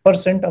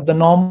 200% of the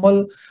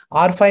normal.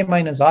 R5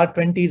 minus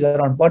R20 is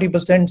around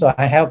 40%. So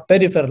I have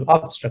peripheral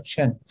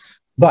obstruction.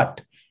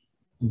 But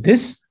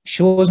this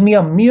shows me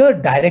a mere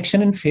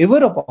direction in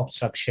favor of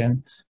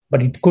obstruction,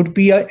 but it could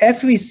be a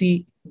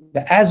FVC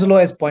as low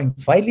as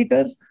 0.5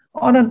 liters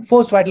on a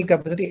forced vital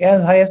capacity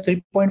as high as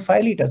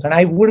 3.5 liters. And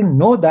I wouldn't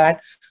know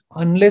that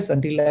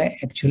until I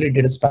actually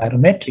did a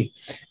spirometry.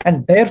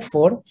 And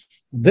therefore,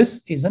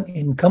 this is an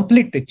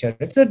incomplete picture.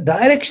 It's a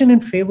direction in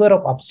favor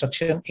of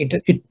obstruction.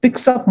 It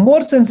picks up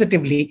more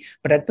sensitively,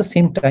 but at the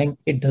same time,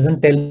 it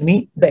doesn't tell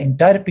me the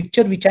entire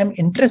picture which I'm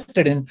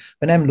interested in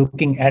when I'm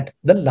looking at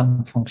the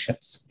lung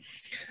functions.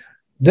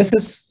 This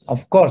is,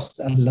 of course,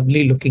 a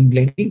lovely looking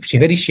lady,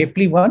 very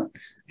shapely one.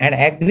 And I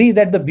agree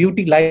that the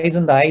beauty lies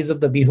in the eyes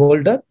of the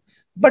beholder.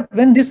 But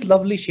when this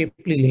lovely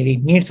shapely lady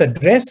needs a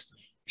dress,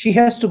 she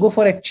has to go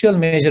for actual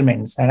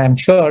measurements. And I'm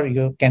sure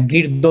you can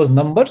read those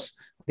numbers.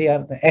 They are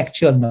the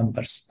actual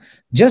numbers.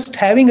 Just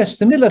having a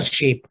similar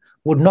shape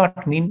would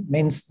not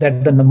means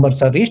that the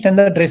numbers are reached and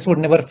the dress would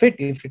never fit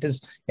if it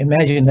is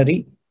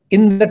imaginary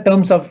in the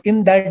terms of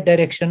in that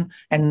direction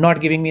and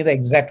not giving me the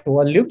exact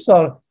volumes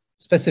or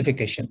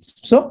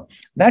specifications. So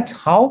that's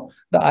how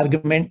the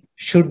argument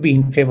should be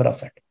in favor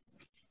of it.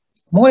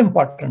 More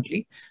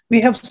importantly,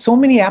 we have so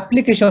many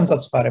applications of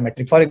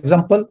spirometry. For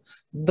example,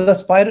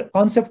 the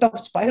concept of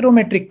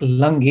spirometric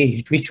lung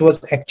gauge, which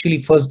was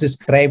actually first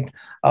described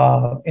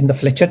in the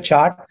Fletcher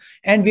chart.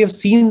 And we have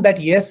seen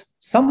that, yes,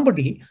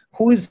 somebody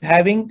who is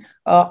having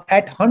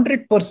at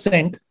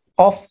 100%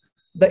 of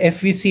the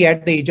FVC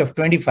at the age of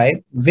 25,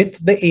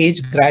 with the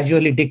age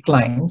gradually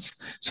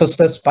declines. So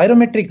the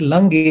spirometric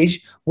lung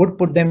gauge would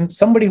put them,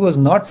 somebody who is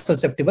not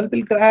susceptible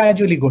will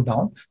gradually go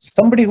down.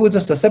 Somebody who is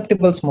a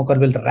susceptible smoker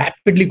will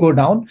rapidly go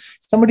down.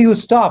 Somebody who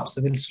stops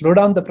will slow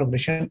down the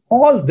progression.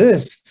 All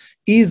this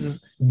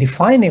is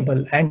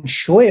definable and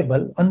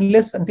showable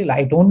until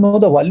I don't know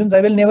the volumes,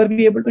 I will never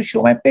be able to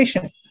show my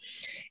patient.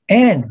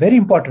 And very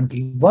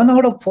importantly, 1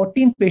 out of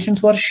 14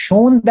 patients who are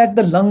shown that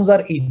the lungs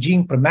are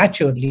aging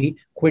prematurely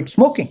quit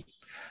smoking.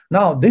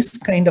 Now, this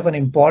kind of an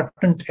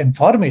important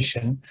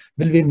information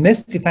will be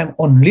missed if I'm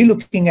only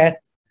looking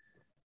at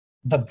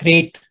the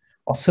great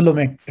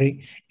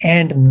oscillometry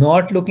and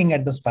not looking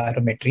at the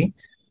spirometry.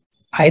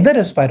 Either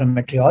a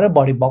spirometry or a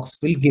body box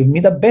will give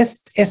me the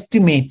best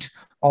estimate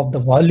of the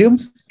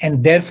volumes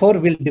and therefore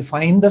will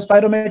define the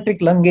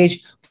spirometric lung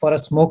gauge for a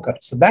smoker.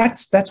 So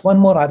that's one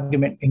more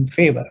argument in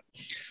favor.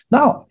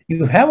 Now,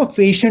 you have a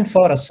patient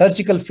for a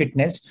surgical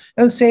fitness,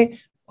 you'll say,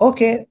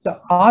 okay, the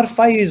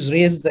R5 is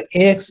raised, the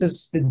AX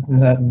is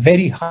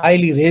very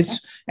highly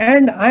raised,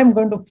 and I'm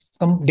going to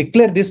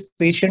declare this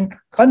patient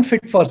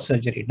unfit for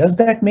surgery. Does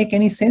that make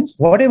any sense?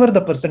 Whatever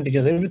the percentage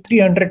is,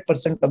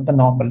 300% of the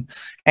normal,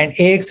 and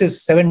AX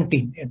is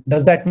 17.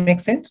 Does that make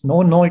sense?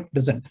 No, it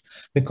doesn't.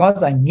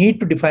 Because I need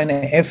to define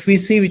a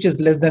FVC, which is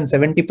less than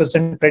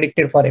 70%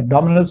 predicted for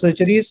abdominal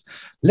surgeries,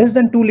 less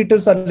than 2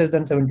 liters or less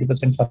than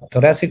 70% for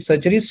thoracic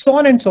surgeries, so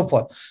on and so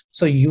forth.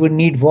 So you would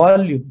need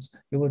volumes.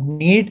 You would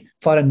need,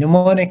 for a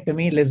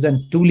pneumonectomy, less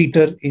than 2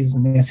 liter is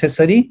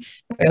necessary,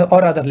 or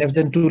rather less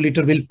than 2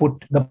 liter will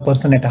put the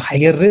person at a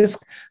higher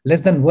risk.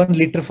 Less than 1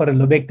 liter for a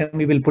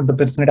lobectomy will put the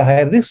person at a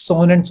higher risk, so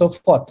on and so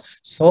forth.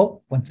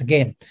 So once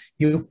again,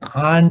 you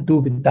can't do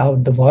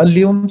without the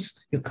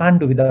volumes. You can't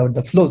do without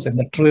the flows in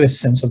the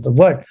truest sense of the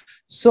word.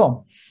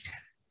 So,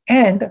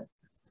 and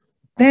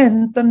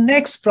then the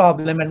next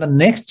problem and the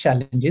next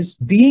challenge is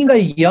being a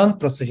young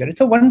procedure.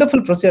 It's a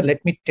wonderful procedure.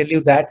 Let me tell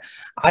you that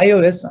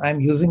iOS I'm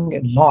using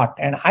a lot,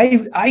 and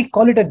I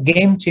call it a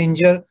game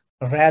changer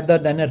rather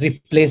than a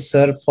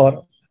replacer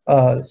for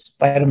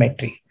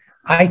spirometry.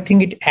 I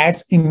think it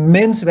adds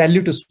immense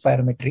value to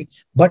spirometry,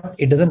 but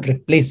it doesn't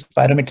replace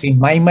spirometry in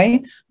my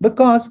mind,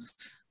 because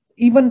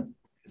even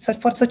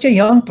for such a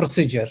young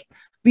procedure,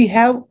 we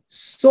have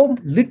so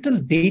little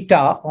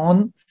data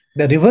on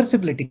the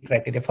reversibility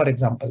criteria, for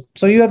example.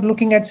 So you are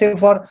looking at, say,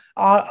 for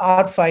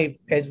R5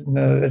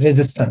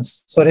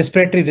 resistance, so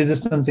respiratory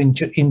resistance in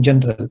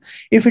general.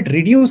 If it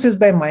reduces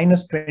by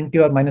 -20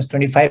 or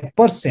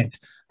 -25%,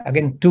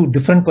 again, two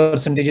different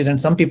percentages, and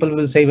some people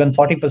will say even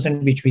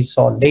 40%, which we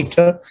saw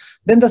later,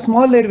 then the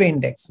small airway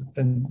index,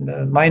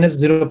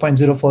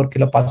 -0.04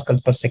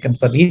 kilopascals per second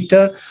per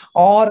liter,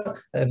 or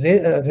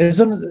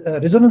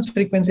resonance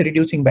frequency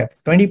reducing by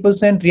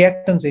 20%,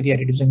 reactance area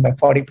reducing by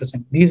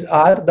 40%. These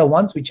are the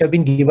ones which have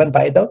been given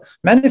by the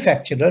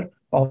manufacturer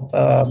of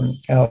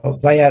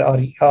Wire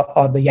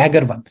or the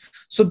Jaeger one.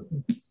 So,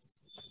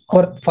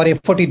 or for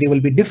F40, they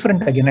will be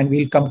different again, and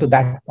we'll come to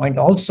that point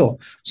also.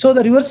 So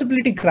the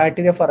reversibility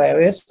criteria for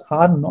iOS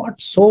are not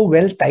so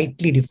well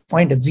tightly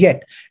defined as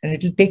yet, and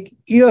it will take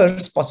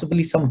years,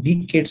 possibly some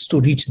decades,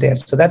 to reach there.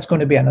 So that's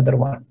going to be another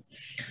one.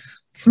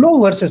 Flow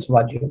versus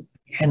volume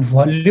and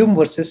volume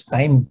versus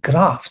time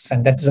graphs.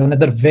 And that's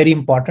another very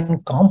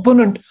important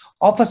component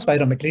of a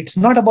spirometry. It's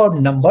not about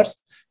numbers,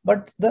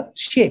 but the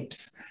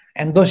shapes.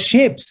 And those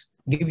shapes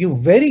give you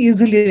very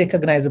easily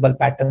recognizable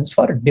patterns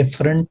for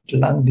different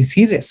lung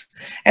diseases.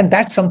 And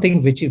that's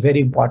something which is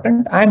very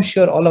important. I'm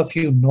sure all of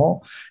you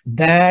know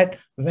that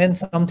when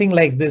something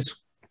like this,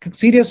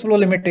 serious flow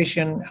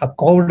limitation, a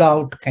code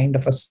out kind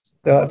of a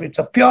It's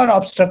a pure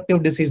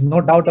obstructive disease,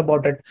 no doubt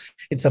about it.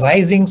 It's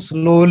rising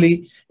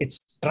slowly.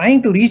 It's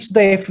trying to reach the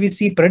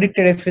FVC,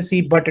 predicted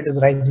FVC, but it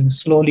is rising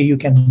slowly. You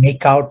can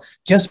make out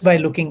just by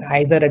looking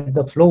either at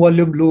the flow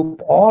volume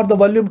loop or the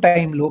volume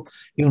time loop,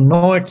 you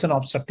know it's an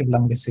obstructive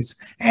lung disease.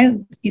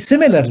 And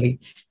similarly,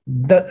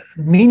 the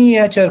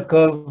miniature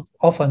curve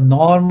of a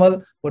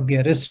normal would be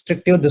a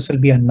restrictive. This will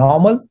be a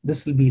normal.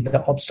 This will be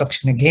the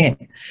obstruction again.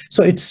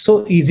 So it's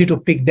so easy to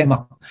pick them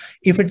up.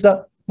 If it's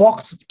a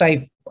box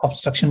type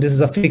obstruction, this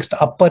is a fixed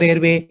upper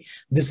airway.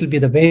 This will be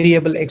the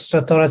variable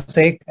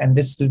extrathoracic, and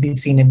this will be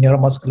seen in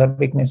neuromuscular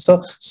weakness.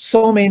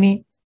 So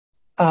many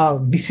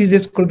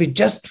diseases could be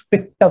just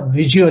picked up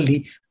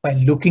visually by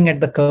looking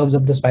at the curves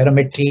of the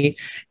spirometry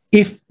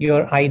if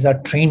your eyes are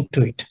trained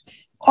to it.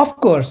 Of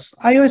course,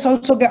 iOS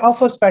also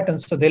offers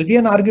patterns, so there'll be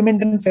an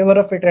argument in favor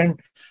of it, and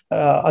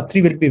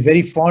Atri will be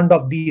very fond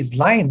of these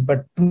lines,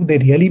 but do they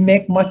really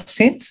make much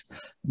sense?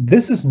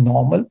 This is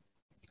normal.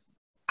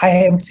 I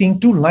am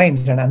seeing two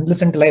lines, and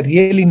unless until I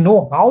really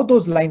know how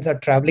those lines are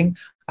traveling,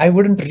 I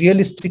wouldn't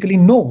realistically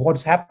know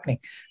what's happening.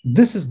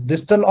 This is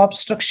distal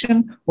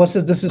obstruction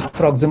versus this is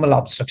proximal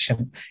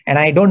obstruction. And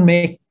I don't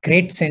make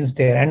great sense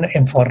there.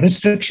 And for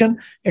restriction,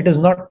 it is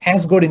not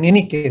as good in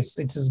any case.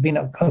 It has been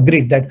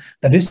agreed that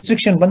the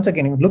restriction, once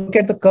again, if you look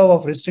at the curve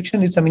of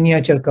restriction, it's a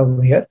miniature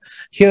curve here.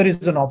 Here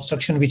is an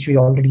obstruction, which we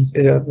already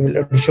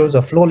shows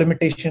a flow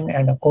limitation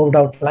and a curved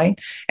out line.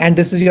 And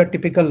this is your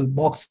typical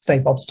box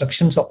type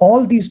obstruction. So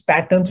all these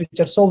patterns, which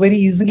are so very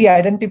easily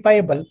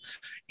identifiable,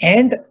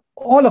 and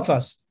all of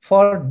us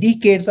for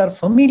decades are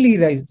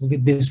familiarized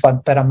with these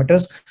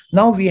parameters.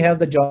 Now we have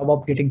the job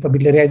of getting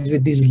familiarized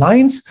with these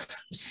lines.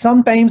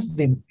 Sometimes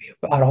they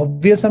are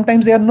obvious,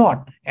 sometimes they are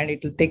not, and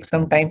it will take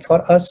some time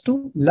for us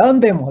to learn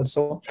them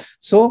also.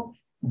 So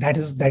that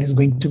is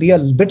going to be a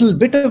bit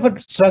of a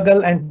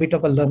struggle and bit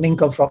of a learning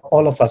curve for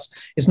all of us.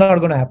 It's not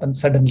going to happen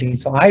suddenly.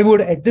 So I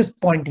would, at this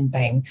point in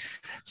time,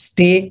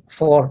 stay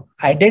for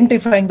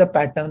identifying the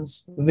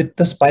patterns with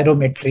the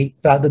spirometry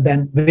rather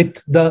than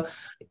with the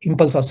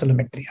impulse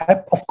oscillometry.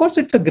 Of course,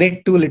 it's a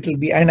great tool. It will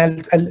be, and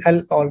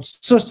I'll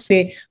also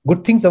say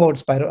good things about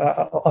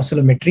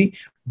oscillometry,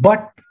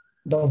 but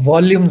the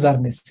volumes are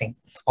missing.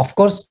 Of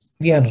course,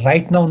 we are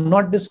right now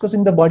not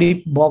discussing the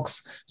body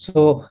box.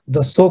 So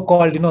the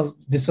so-called,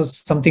 this was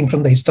something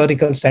from the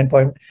historical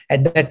standpoint.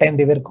 At that time,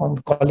 they were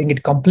calling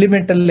it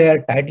complemental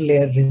layer, tidal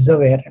layer, reserve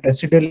layer,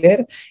 residual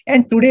layer.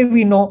 And today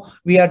we know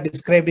we are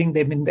describing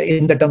them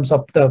in the terms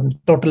of the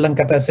total lung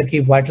capacity,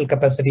 vital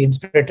capacity,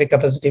 inspiratory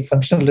capacity,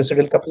 functional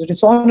residual capacity,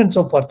 so on and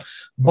so forth.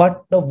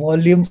 But the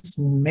volumes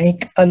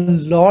make a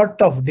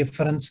lot of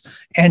difference,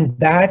 and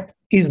that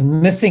is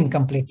missing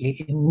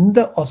completely in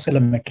the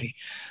oscillometry.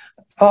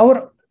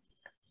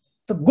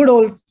 The good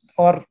old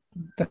or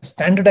the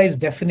standardized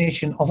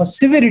definition of a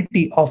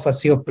severity of a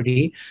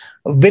COPD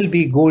will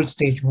be gold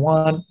stage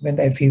 1 when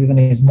the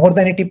FEV1 is more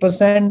than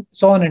 80%,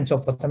 so on and so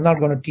forth. I'm not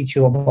going to teach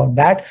you about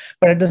that,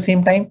 but at the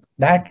same time,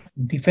 that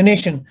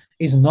definition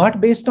is not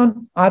based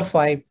on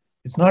R5.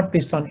 It's not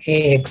based on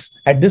AX.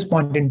 At this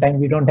point in time,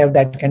 we don't have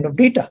that kind of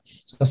data.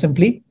 So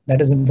simply,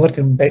 that is worth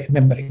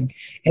remembering.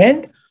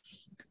 And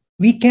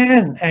we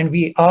can and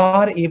we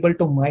are able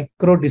to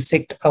micro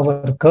dissect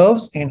our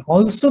curves, and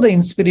also the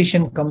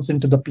inspiration comes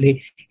into the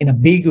play in a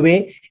big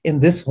way in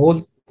this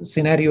whole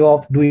scenario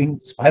of doing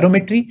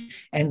spirometry,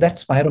 and that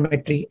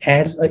spirometry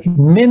adds an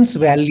immense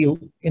value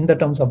in the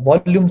terms of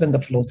volumes and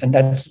the flows, and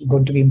that's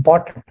going to be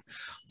important.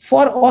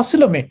 For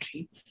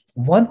oscillometry,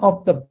 one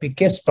of the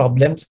biggest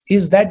problems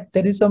is that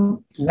there is a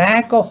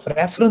lack of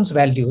reference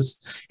values,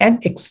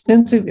 and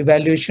extensive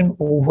evaluation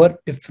over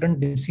different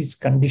disease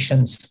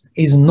conditions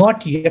is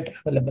not yet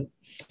available.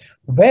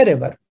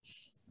 Wherever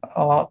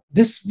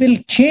this will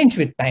change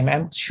with time,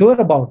 I'm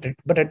sure about it,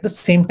 but at the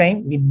same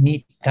time, we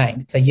need time.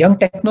 It's a young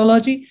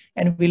technology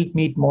and we'll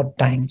need more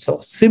time. So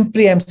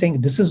simply I'm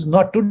saying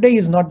today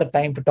is not the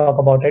time to talk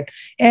about it.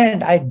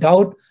 And I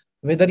doubt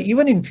whether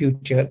even in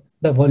future,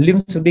 the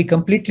volumes will be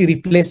completely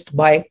replaced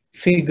by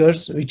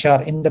figures which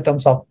are in the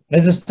terms of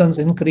resistance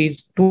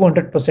increase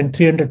 200%,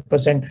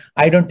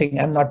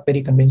 300%. I'm not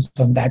very convinced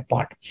on that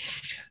part.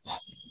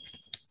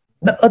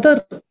 The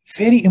other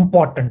very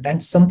important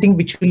and something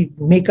which will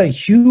make a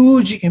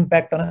huge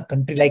impact on a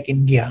country like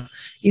India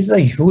is a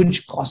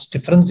huge cost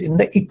difference in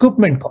the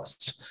equipment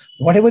cost.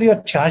 Whatever you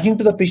are charging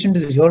to the patient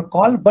is your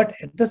call, but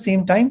at the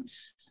same time,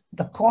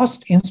 the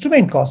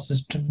instrument cost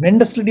is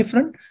tremendously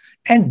different.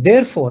 And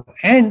therefore,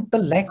 and the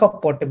lack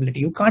of portability,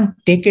 you can't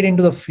take it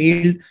into the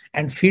field,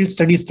 and field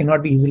studies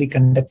cannot be easily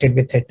conducted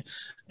with it.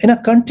 In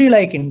a country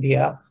like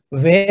India,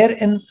 where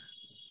in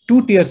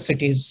two-tier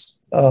cities,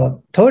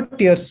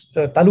 third-tier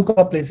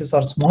taluka places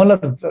or smaller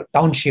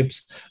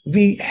townships,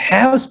 we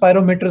have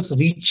spirometers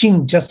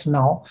reaching just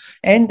now,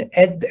 and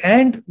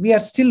we are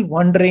still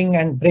wondering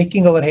and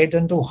breaking our heads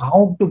into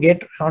how to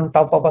get on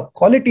top of a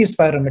quality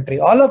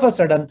spirometry. All of a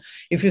sudden,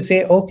 if you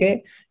say,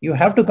 okay, you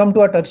have to come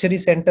to a tertiary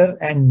center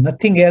and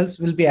nothing else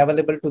will be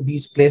available to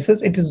these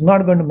places, it is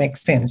not going to make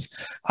sense.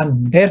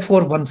 And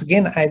therefore, once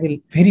again, I will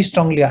very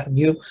strongly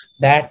argue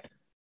that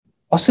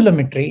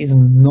oscillometry is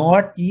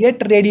not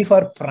yet ready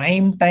for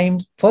prime time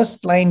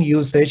first line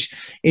usage.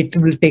 It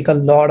will take a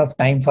lot of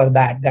time for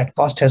that. That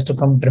cost has to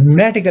come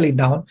dramatically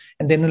down,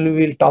 and then we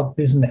will talk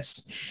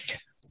business.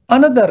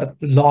 Another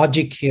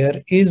logic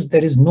here is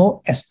there is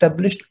no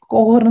established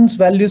coherence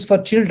values for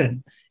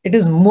children. It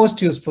is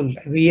most useful.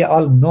 We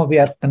all know, we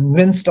are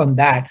convinced on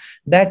that.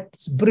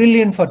 That's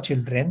brilliant for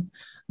children.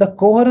 The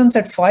coherence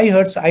at 5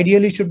 Hertz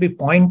ideally should be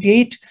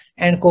 0.8,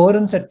 and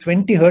coherence at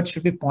 20 Hertz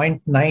should be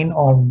 0.9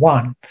 or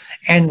 1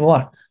 and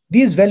 1.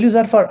 These values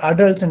are for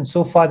adults, and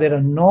so far there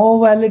are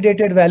no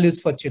validated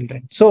values for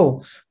children.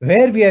 So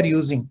where we are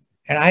using,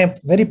 and I am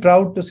very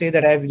proud to say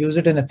that I have used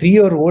it in a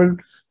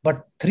 3-year-old,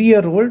 but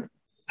 3-year-old,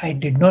 I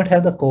did not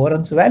have the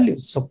coherence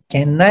values. So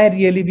can I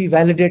really be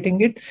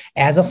validating it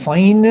as a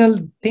final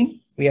thing?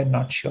 We are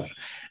not sure.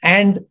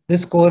 And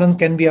this coherence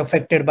can be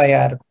affected by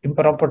our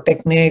improper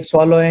technique,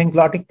 swallowing,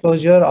 glottic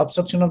closure,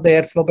 obstruction of the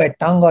airflow by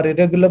tongue, or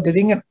irregular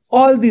breathing. And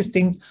all these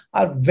things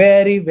are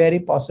very, very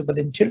possible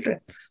in children.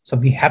 So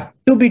we have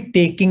to be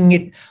taking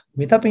it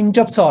with a pinch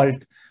of salt.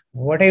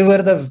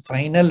 Whatever the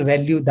final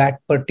value that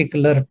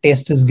particular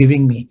test is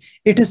giving me,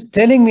 it is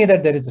telling me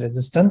that there is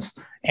resistance,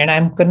 and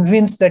I'm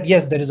convinced that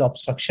yes, there is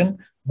obstruction,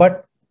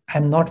 but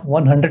I'm not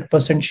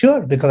 100%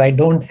 sure because I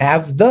don't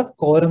have the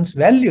coherence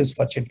values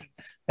for children.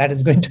 That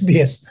is going to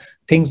be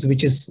things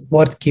which is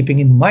worth keeping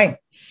in mind.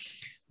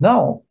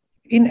 Now,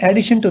 in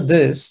addition to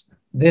this,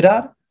 there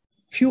are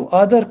few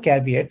other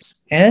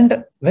caveats,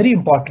 and very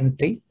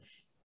importantly,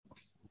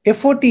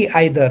 FOT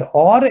either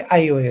or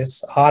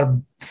iOS are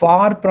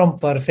far from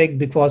perfect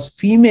because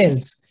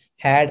females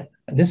had,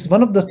 this is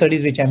one of the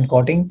studies which I'm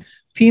quoting,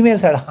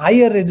 females had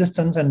higher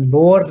resistance and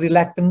lower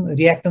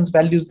reactance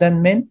values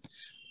than men.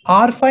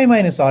 R5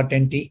 minus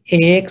R20,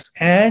 AX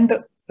and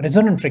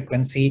resonant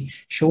frequency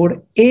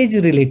showed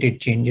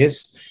age-related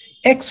changes.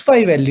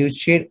 X5 values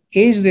showed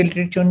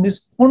age-related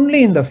changes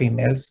only in the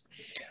females.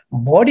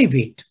 Body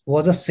weight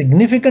was a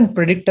significant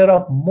predictor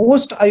of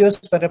most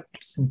iOS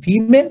parameters in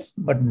females,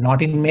 but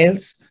not in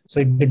males. So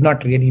it did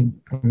not really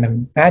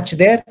match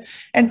there.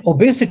 And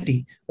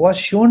obesity was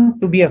shown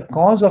to be a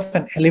cause of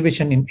an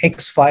elevation in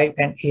X5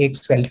 and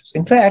AX values.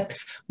 In fact,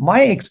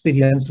 my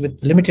experience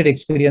with limited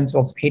experience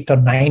of 8 or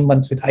 9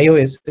 months with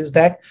iOS is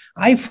that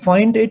I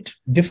find it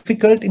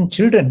difficult in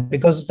children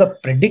because the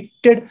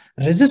predicted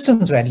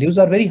resistance values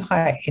are very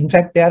high. In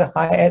fact, they are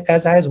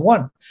as high as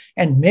 1.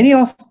 And many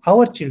of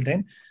our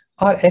children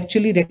are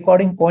actually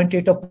recording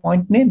 0.8 or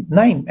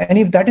 0.9. And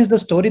if that is the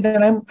story,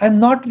 then I'm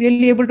not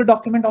really able to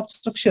document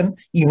obstruction,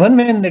 even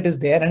when it is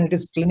there and it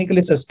is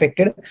clinically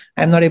suspected,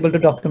 I'm not able to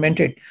document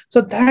it.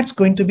 So that's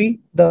going to be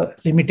the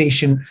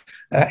limitation.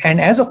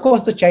 And as of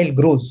course the child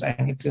grows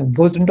and it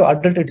goes into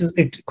adult,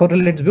 it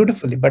correlates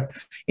beautifully, but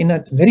in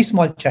a very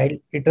small child,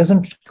 it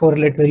doesn't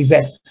correlate very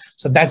well.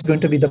 So that's going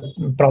to be the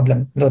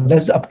problem.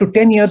 There's up to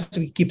 10 years,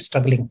 we keep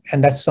struggling.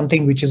 And that's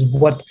something which is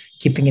worth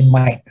keeping in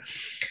mind.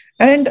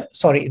 And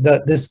sorry,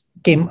 this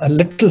came a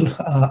little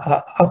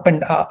up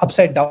and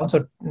upside down.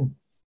 So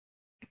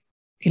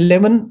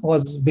 11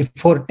 was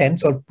before 10,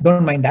 so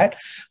don't mind that.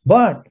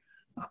 But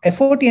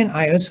FOT and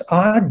iOS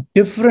are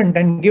different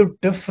and give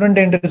different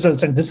end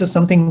results. And this is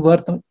something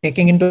worth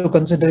taking into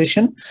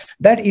consideration,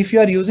 that if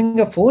you are using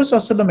a force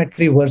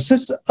oscillometry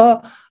versus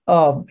a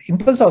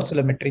impulse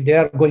oscillometry, they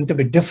are going to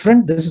be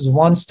different. This is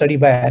one study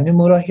by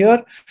Animura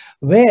here,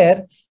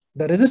 where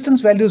the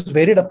resistance values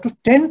varied up to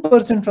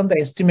 10% from the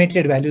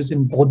estimated values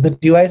in both the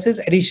devices.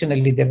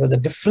 Additionally, there was a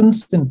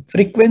difference in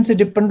frequency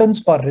dependence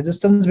for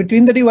resistance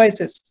between the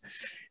devices.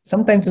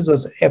 Sometimes it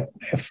was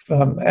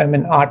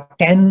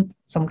R10,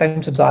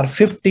 sometimes it was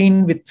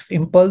R15 with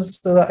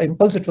impulse.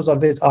 Impulse, it was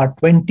always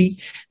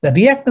R20. The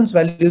reactance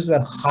values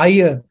were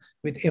higher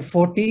with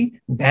FOT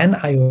than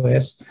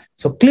iOS.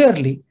 So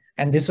clearly,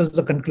 and this was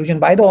the conclusion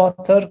by the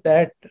author,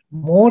 that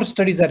more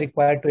studies are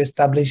required to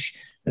establish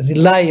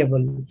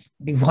reliable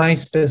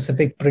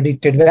device-specific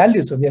predicted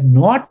values. So we are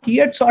not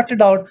yet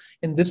sorted out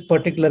in this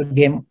particular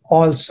game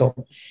also.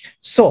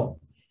 So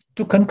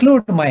to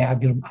conclude my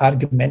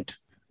argument,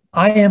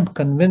 I am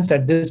convinced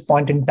at this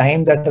point in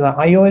time that the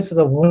iOS is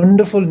a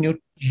wonderful new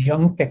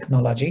young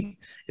technology.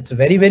 It's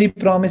very, very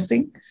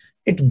promising.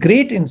 It's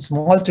great in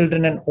small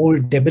children and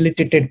old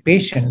debilitated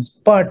patients,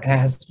 but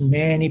has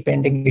many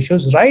pending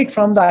issues, right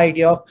from the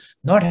idea of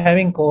not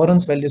having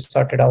coherence values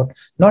sorted out,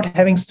 not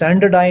having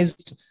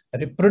standardized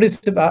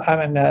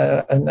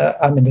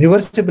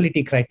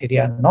reversibility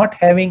criteria, not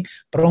having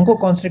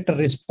bronchoconstrictor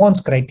response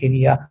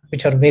criteria,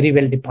 which are very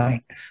well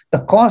defined.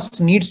 The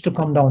cost needs to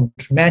come down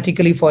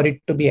dramatically for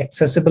it to be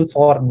accessible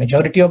for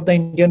majority of the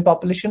Indian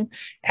population.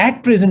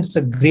 At present, it's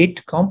a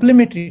great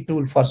complementary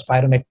tool for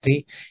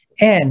spirometry.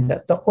 And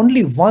the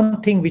only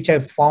one thing which I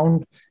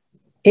found,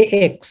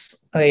 AX,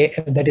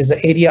 that is the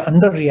area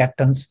under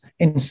reactance,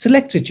 in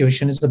select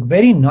situation is a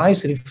very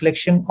nice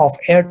reflection of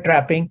air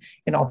trapping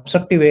in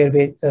obstructive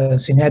airway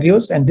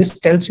scenarios. And this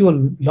tells you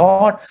a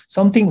lot,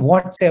 something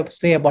what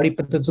say a body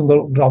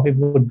pathogenography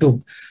would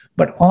do.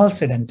 But all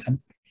said and done,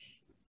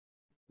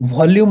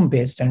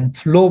 volume-based and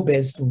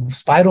flow-based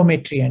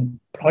spirometry and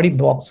body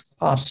box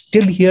are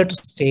still here to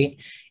stay,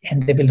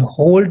 and they will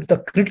hold the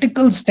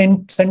critical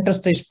center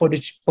stage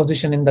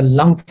position in the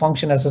lung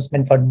function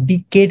assessment for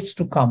decades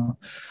to come.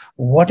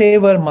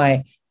 Whatever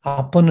my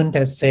opponent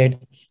has said,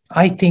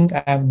 I think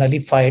I have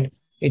nullified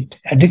it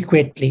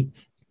adequately.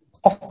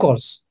 Of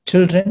course,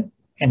 children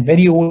and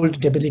very old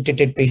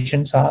debilitated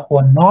patients who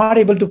are not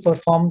able to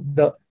perform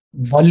the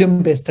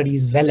volume-based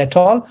studies well at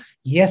all.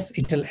 Yes,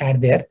 it will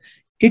add there.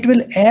 It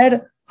will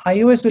add,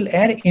 iOS will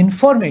add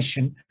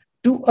information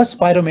to a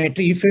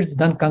spirometry if it's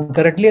done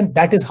concurrently, and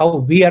that is how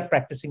we are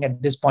practicing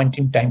at this point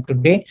in time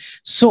today.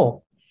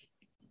 So,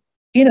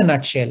 in a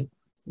nutshell,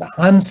 the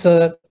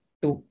answer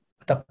to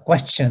the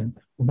question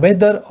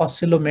whether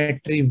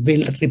oscillometry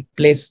will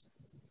replace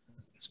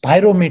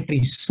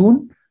spirometry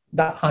soon,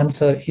 the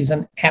answer is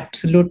an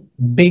absolute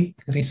big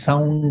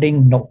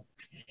resounding no.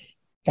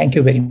 Thank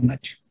you very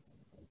much.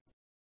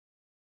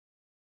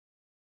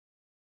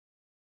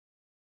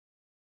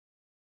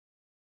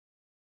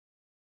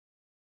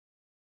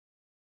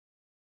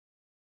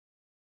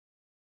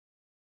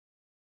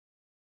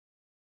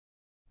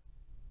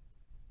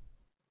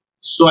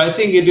 So I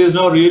think it is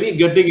now really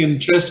getting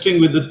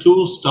interesting with the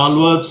two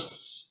stalwarts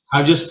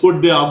have just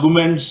put their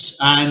arguments,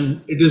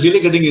 and it is really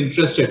getting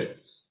interested.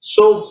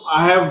 So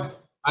I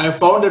have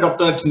found that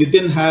Dr.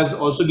 Nitin has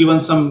also given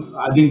some,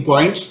 I think,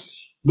 points,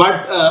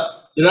 but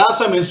there are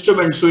some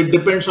instruments, so it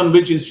depends on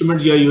which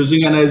instruments you are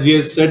using. And as he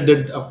has said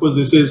that, of course,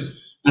 this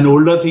is an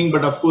older thing,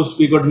 but of course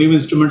we got new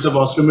instruments of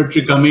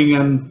oscillometry coming,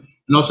 and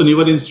also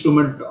newer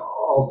instrument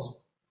of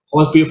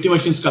PFT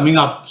machines coming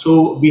up.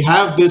 So we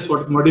have this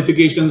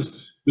modifications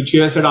which he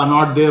has said are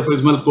not there, for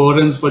example,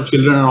 coherence for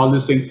children and all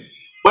these things.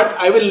 But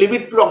I will leave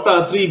it to Dr.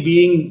 Atri,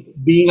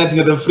 being I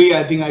think a referee.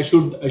 I think I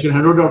should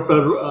hand over to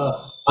Dr.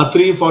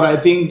 Atri for, I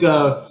think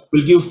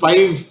we'll give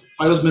five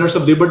minutes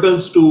of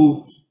rebuttals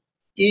to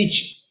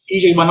each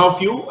one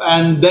of you,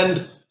 and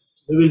then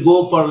we will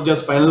go for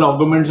just final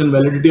arguments and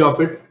validity of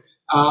it.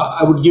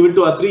 I would give it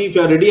to Atri if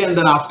you are ready, and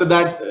then after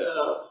that,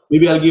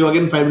 maybe I'll give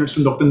again 5 minutes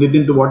to Dr.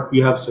 Nitin to what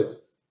you have said.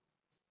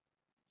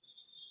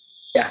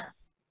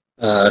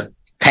 Yeah.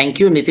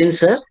 Thank you, Nitin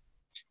sir.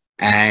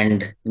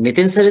 And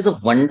Nitin sir is a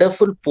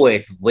wonderful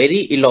poet,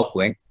 very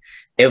eloquent.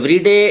 Every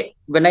day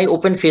when I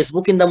open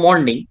Facebook in the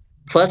morning,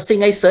 first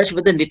thing I search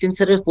whether Nitin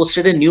sir has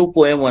posted a new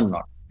poem or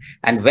not.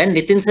 And when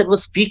Nitin sir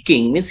was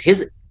speaking,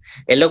 his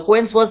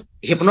eloquence was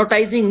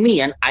hypnotizing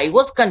me, and I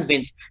was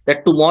convinced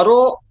that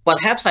tomorrow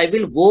perhaps I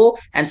will go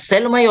and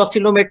sell my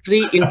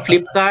oscillometry in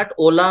Flipkart,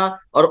 Ola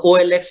or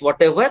OLX,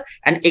 whatever,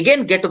 and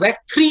again get back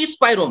 3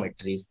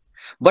 spirometries.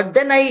 But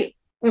then I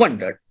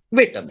wondered,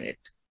 wait a minute,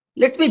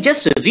 let me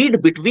just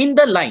read between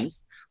the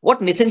lines what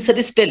Nitin sir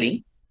is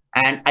telling,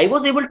 and I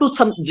was able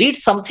to read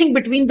something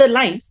between the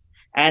lines,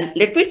 and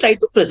let me try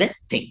to present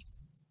thing.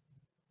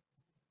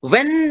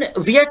 When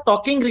we are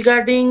talking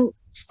regarding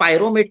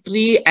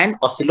spirometry and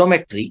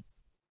oscillometry,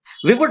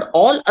 we would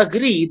all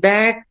agree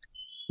that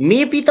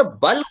maybe the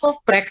bulk of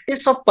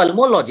practice of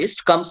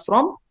pulmonologist comes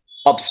from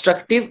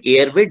obstructive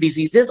airway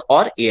diseases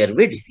or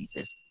airway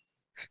diseases.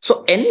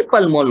 So any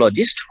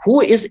pulmonologist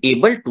who is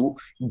able to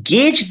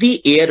gauge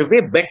the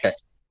airway better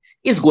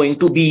is going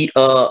to be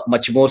a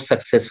much more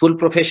successful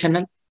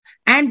professional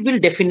and will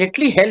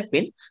definitely help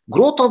in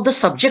growth of the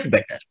subject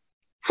better.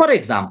 For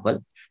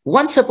example,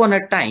 once upon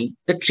a time,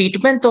 the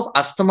treatment of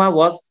asthma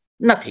was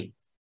nothing.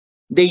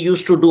 They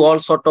used to do all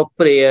sort of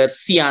prayers,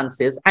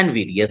 seances, and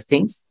various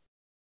things.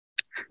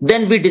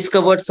 Then we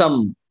discovered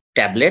some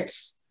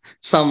tablets,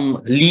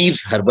 some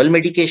leaves herbal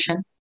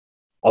medication,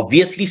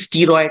 obviously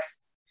steroids.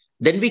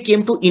 Then we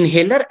came to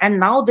inhaler, and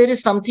now there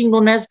is something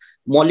known as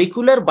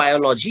molecular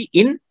biology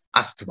in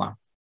asthma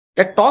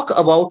that talk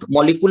about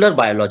molecular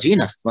biology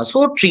in asthma.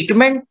 So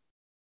treatment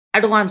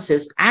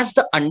advances as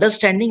the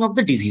understanding of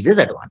the diseases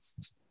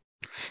advances.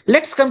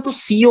 Let's come to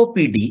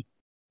COPD.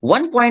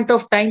 One point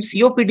of time,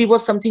 COPD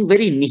was something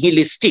very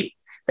nihilistic,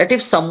 that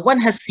if someone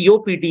has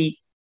COPD,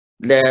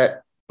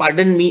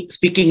 pardon me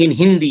speaking in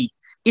Hindi,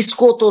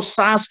 इसको तो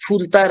सांस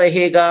फूलता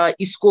रहेगा,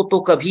 इसको तो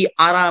कभी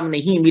आराम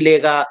नहीं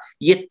मिलेगा,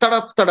 ये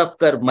तड़प तड़प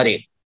कर मरे.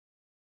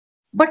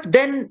 But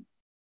then,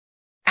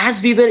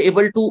 as we were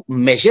able to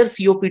measure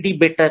COPD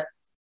better,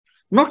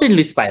 not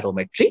only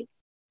spirometry,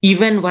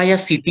 even via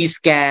CT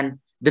scan,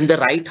 then the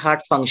right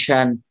heart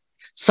function,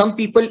 some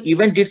people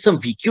even did some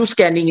VQ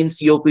scanning in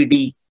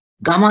COPD,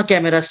 gamma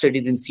camera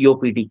studies in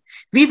COPD.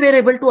 We were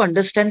able to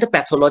understand the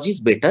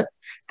pathologies better,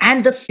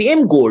 and the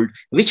same Gold,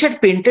 which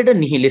had painted a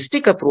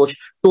nihilistic approach,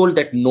 told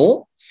that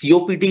no,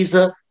 COPD is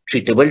a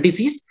treatable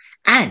disease.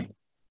 And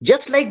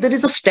just like there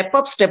is a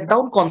step-up,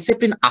 step-down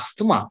concept in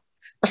asthma,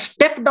 a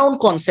step-down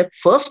concept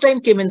first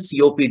time came in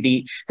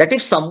COPD, that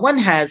if someone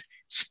has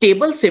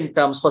stable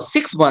symptoms for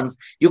 6 months,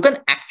 you can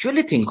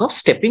actually think of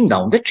stepping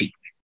down the treatment.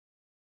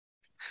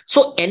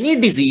 So any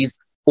disease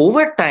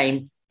over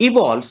time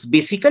evolves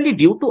basically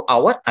due to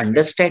our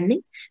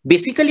understanding,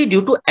 basically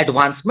due to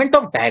advancement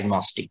of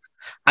diagnostic.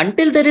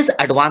 Until there is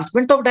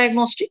advancement of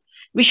diagnostic,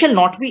 we shall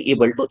not be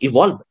able to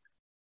evolve.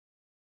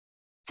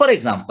 For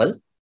example,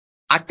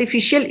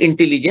 artificial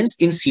intelligence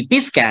in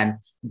CT scan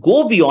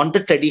go beyond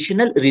the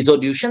traditional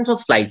resolutions of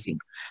slicing.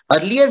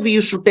 Earlier, we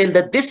used to tell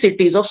that this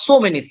city is of so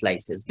many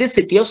slices, this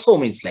city of so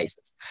many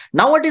slices.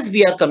 Nowadays,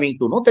 we are coming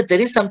to know that there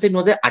is something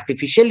known as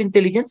artificial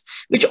intelligence,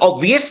 which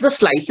obviates the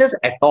slices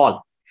at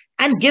all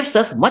and gives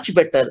us much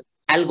better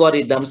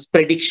algorithms,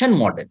 prediction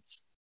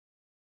models.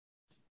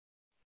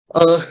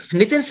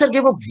 Nitin sir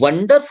gave a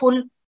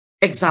wonderful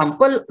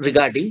example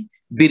regarding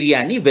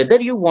biryani,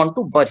 whether you want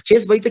to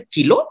purchase by the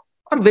kilo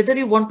or whether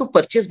you want to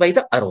purchase by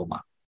the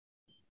aroma.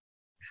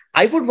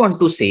 I would want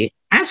to say,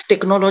 as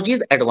technology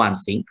is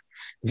advancing,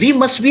 we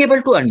must be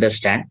able to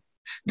understand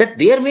that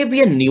there may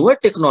be a newer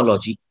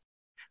technology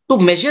to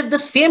measure the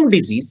same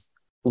disease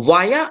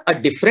via a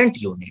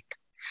different unit.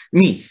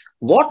 Means,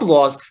 what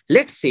was,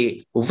 let's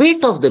say,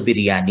 weight of the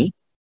biryani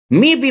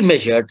may be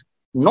measured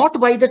not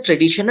by the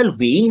traditional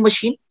weighing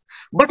machine,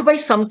 but by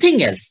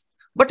something else,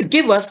 but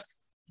give us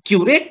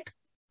accurate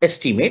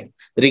estimate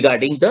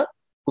regarding the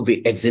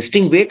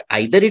existing weight,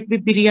 either it be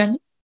biryani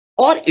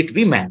or it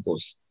be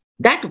mangoes.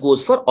 That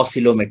goes for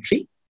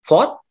oscillometry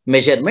for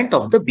measurement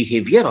of the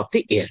behavior of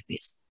the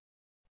airways.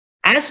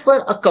 As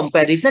per a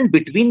comparison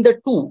between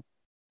the two,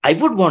 I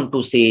would want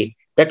to say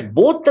that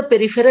both the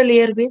peripheral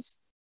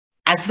airways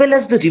as well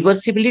as the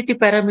reversibility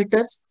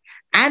parameters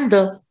and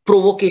the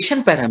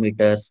provocation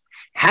parameters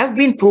have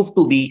been proved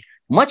to be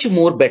much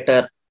more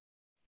better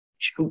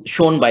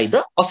shown by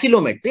the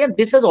oscillometry, and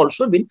this has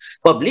also been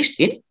published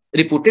in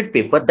reputed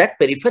paper that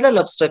peripheral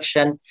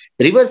obstruction,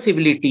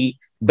 reversibility,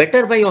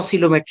 better by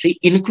oscillometry,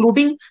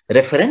 including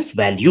reference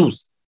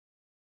values.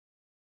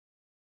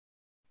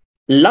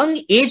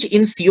 Lung age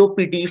in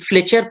COPD,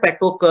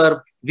 Fletcher-Pato curve,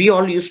 we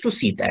all used to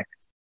see that.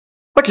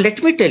 But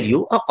let me tell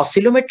you, a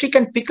oscillometry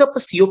can pick up a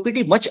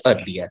COPD much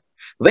earlier,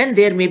 when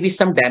there may be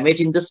some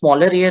damage in the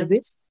smaller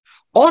airways,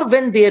 or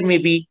when there may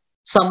be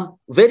some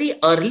very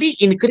early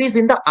increase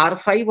in the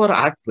R5 or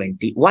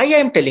R20. Why I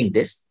am telling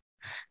this?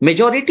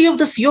 Majority of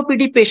the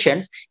COPD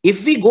patients,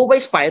 if we go by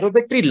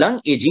spirometry lung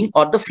aging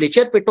or the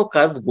Fletcher-Pato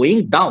curve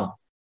going down,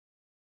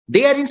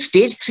 they are in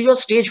stage 3 or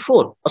stage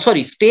 4.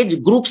 Sorry,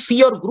 stage group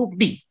C or group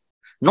D,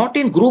 not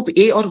in group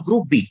A or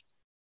group B.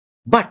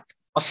 But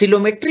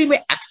oscillometry may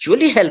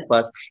actually help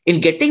us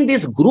in getting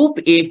this group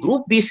A,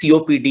 group B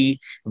COPD,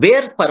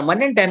 where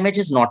permanent damage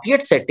is not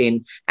yet set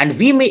in, and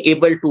we may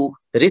able to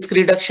risk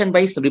reduction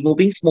by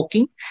removing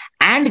smoking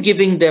and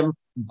giving them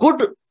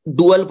good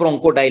dual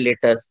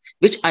bronchodilators,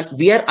 which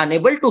we are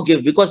unable to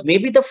give because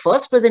maybe the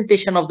first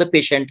presentation of the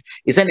patient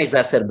is an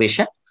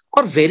exacerbation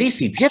or very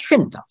severe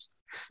symptoms.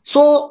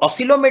 So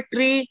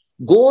oscillometry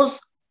goes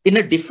in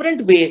a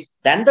different way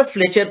than the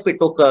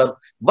Fletcher-Pato curve,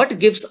 but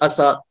gives us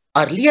a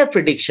earlier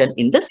prediction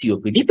in the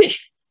COPD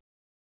patient.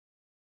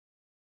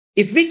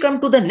 If we come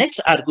to the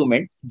next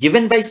argument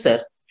given by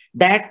sir,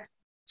 that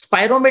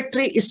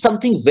spirometry is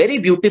something very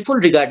beautiful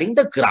regarding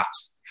the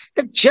graphs.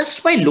 That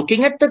just by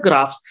looking at the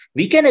graphs,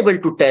 we can able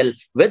to tell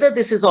whether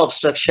this is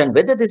obstruction,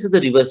 whether this is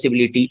a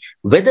reversibility,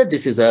 whether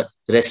this is a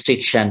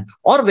restriction,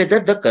 or whether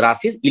the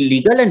graph is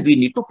illegal and we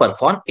need to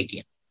perform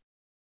again.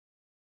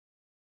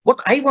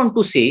 What I want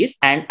to say is,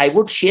 and I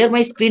would share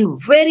my screen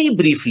very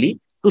briefly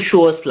to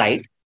show a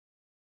slide.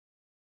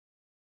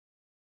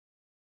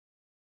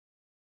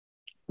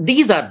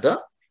 These are the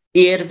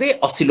airway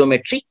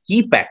oscillometry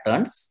key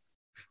patterns.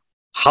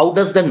 How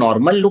does the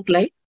normal look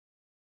like?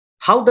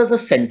 How does a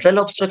central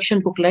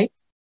obstruction look like?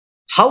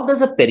 How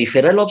does a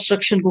peripheral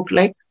obstruction look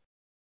like?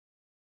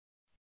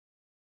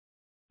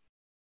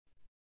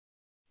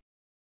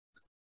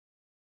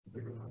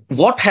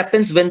 What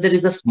happens when there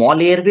is a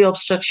small airway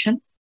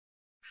obstruction?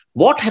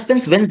 What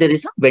happens when there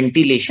is a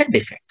ventilation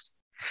defects?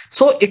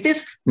 So it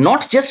is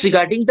not just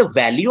regarding the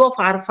value of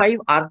R5,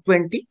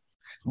 R20,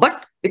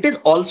 but it is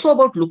also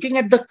about looking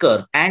at the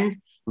curve. And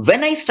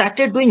when I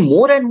started doing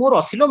more and more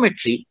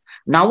oscillometry,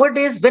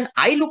 nowadays, when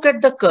I look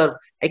at the curve,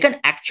 I can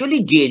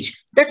actually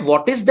gauge that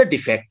what is the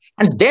defect.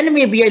 And then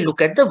maybe I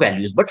look at the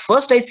values. But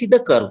first I see the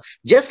curve,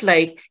 just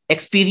like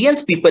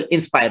experienced people in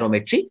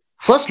spirometry,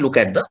 first look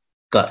at the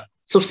curve.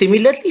 So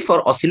similarly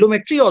for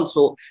oscillometry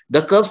also,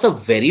 the curves are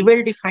very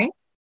well defined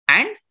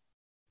and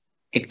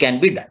it can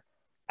be done.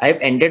 I have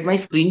ended my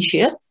screen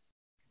share.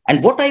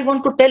 And what I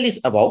want to tell is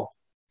about,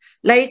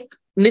 like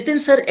Nitin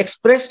sir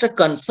expressed a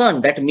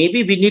concern that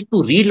maybe we need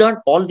to relearn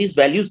all these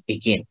values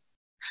again.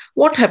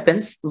 What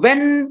happens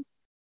when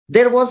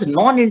there was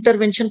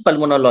non-intervention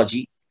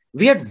pulmonology?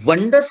 We had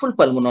wonderful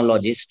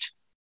pulmonologists,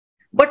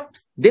 but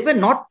they were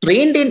not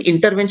trained in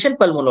intervention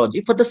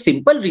pulmonology for the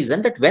simple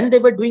reason that when they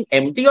were doing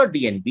MD or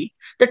DNB,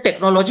 the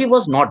technology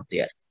was not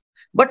there.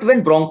 But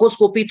when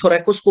bronchoscopy,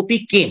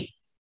 thoracoscopy came,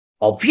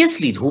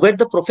 obviously, who were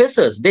the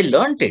professors? They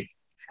learned it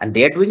and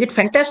they are doing it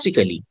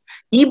fantastically.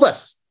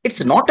 EBUS.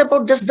 It's not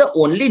about just the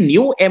only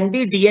new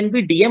MD,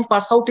 DNB, DM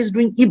pass out is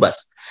doing EBUS.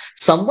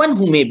 Someone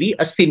who may be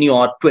a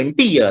senior,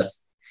 20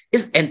 years,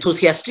 is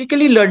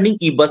enthusiastically learning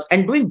EBUS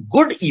and doing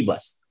good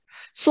EBUS.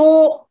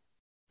 So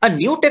a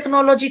new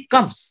technology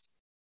comes.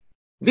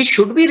 We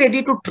should be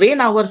ready to train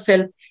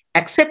ourselves,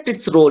 accept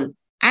its role,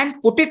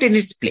 and put it in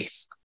its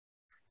place.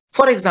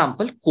 For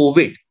example,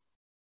 COVID.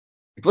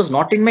 It was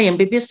not in my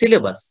MBBS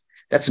syllabus.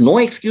 That's no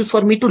excuse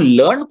for me to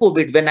learn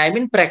COVID when I'm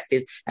in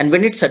practice and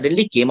when it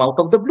suddenly came out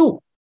of the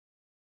blue.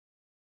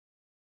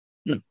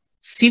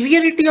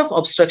 Severity of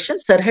obstruction,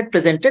 sir had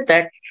presented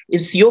that in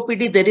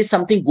COPD, there is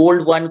something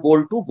gold 1,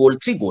 gold 2,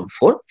 gold 3, gold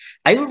 4.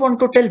 I would want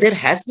to tell there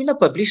has been a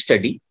published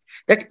study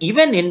that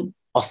even in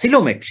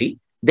oscillometry,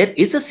 there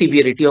is a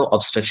severity of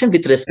obstruction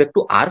with respect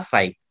to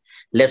R5,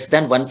 less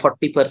than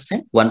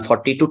 140%,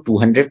 140 to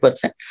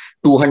 200%,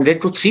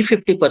 200 to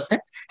 350%,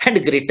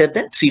 and greater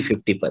than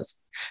 350%.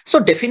 So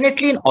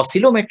definitely in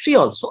oscillometry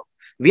also,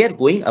 we are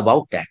going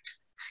about that.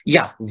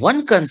 Yeah,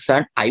 one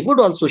concern I would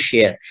also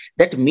share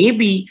that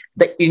maybe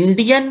the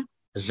Indian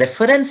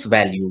reference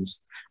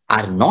values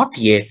are not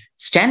yet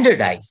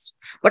standardized,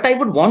 but I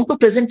would want to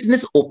present in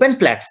this open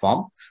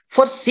platform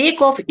for sake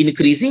of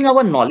increasing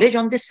our knowledge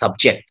on this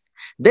subject.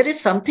 There is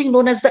something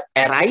known as the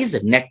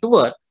ARISE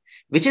network,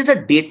 which is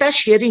a data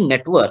sharing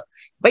network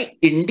by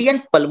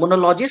Indian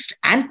pulmonologists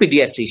and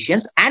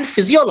pediatricians and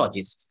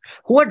physiologists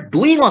who are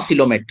doing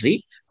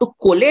oscillometry to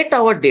collate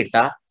our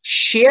data,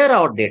 share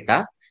our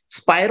data,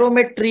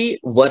 spirometry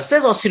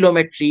versus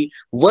oscillometry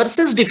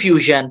versus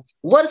diffusion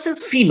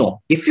versus pheno,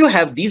 if you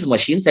have these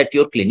machines at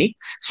your clinic,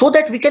 so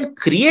that we can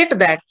create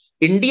that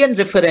Indian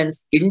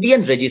reference,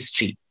 Indian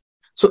registry.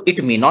 So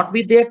it may not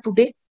be there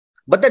today,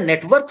 but the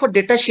network for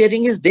data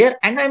sharing is there.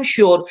 And I'm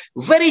sure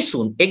very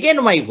soon,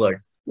 again my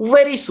word,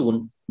 very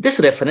soon, this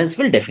reference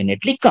will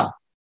definitely come.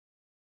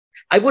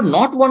 I would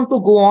not want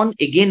to go on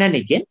again and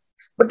again,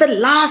 but the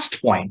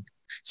last point,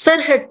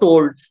 sir had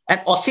told an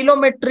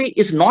oscillometry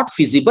is not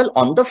feasible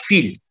on the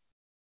field.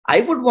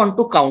 I would want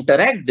to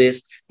counteract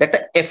this,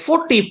 that a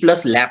FOT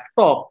plus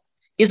laptop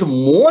is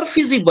more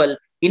feasible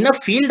in a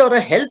field or a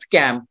health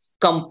camp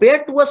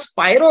compared to a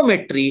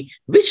spirometry,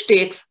 which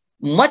takes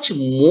much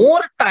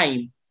more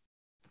time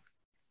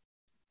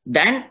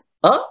than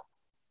a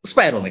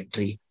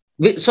spirometry.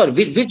 Which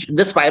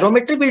the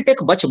spirometry will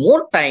take much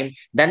more time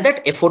than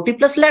that FOT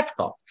plus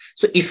laptop.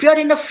 So if you are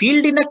in a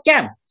field in a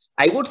camp,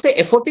 I would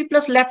say FOT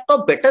plus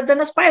laptop better than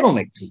a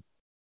spirometry.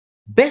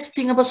 Best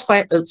thing about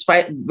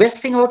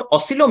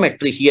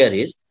oscillometry here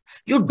is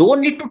you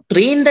don't need to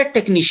train that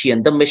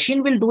technician. The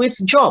machine will do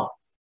its job.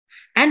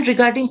 And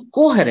regarding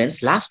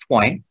coherence, last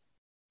point,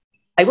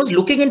 I was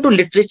looking into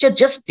literature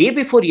just day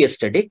before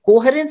yesterday.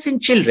 Coherence in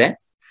children,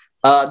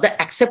 the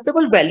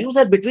acceptable values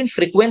are between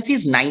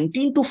frequencies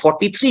 19 to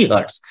 43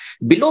 hertz.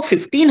 Below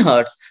 15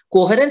 hertz,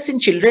 coherence in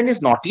children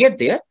is not yet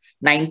there.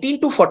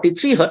 19 to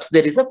 43 hertz,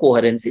 there is a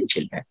coherence in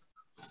children.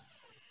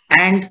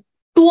 And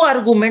two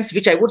arguments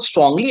which I would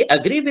strongly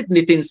agree with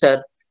Nitin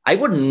sir. I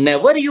would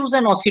never use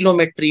an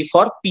oscillometry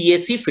for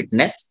PAC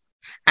fitness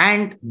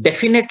and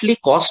definitely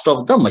cost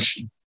of the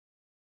machine.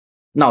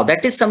 Now,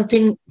 that is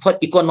something for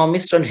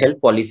economists and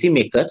health policy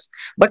makers,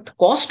 but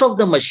cost of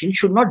the machine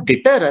should not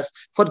deter us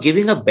for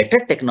giving a better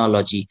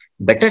technology,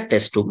 better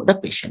test to the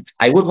patient.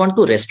 I would want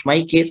to rest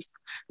my case.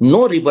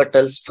 No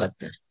rebuttals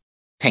further.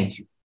 Thank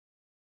you.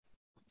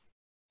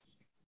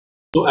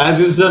 So as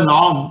is the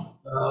norm,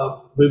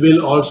 we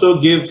will also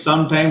give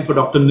some time for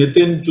Dr.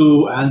 Nitin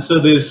to answer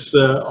this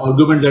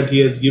argument that he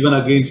has given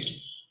against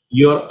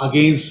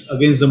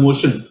the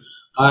motion.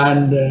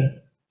 And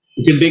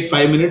you can take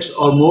 5 minutes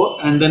or more,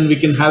 and then we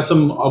can have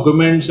some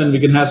arguments and we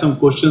can have some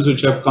questions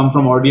which have come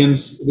from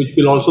audience, which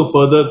will also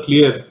further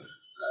clear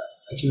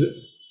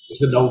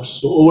the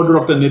doubts. So over to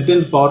Dr.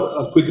 Nitin for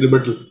a quick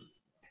rebuttal.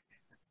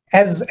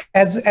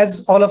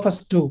 As all of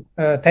us do,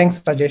 thanks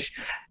Rajesh.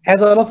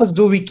 As all of us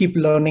do, we keep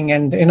learning,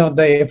 and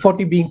the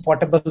FOT being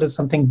portable is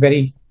something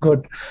very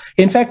good.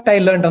 In fact, I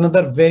learned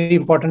another very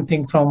important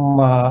thing from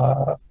my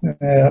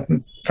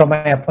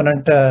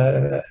opponent,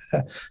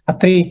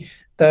 Atri,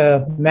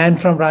 the man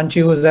from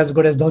Ranchi who is as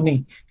good as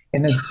Dhoni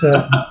in his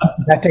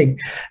batting.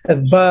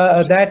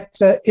 But that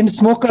in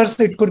smokers,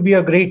 it could be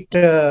a great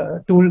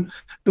tool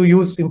to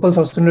use impulse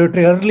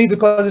oscillometry early,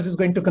 because it is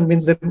going to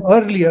convince them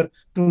earlier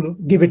to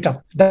give it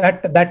up.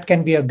 That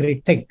can be a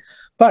great thing.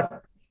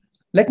 But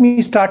let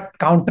me start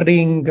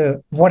countering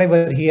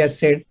whatever he has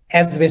said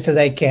as best as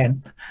I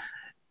can.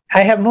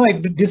 I have no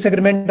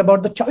disagreement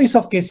about the choice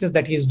of cases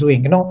that he is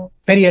doing,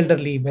 very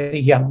elderly, very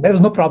young. There is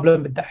no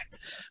problem with that.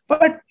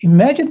 But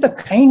imagine the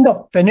kind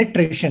of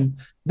penetration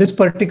this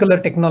particular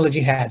technology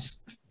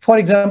has. For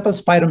example,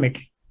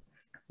 spirometry.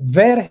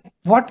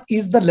 What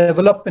is the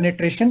level of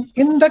penetration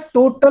in the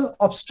total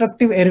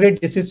obstructive airway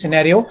disease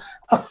scenario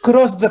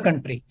across the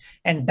country?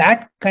 And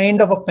that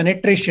kind of a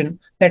penetration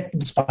that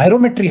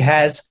spirometry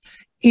has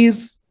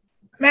is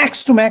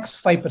max to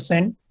max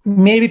 5%,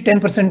 maybe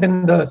 10%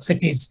 in the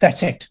cities.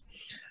 That's it.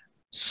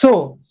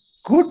 So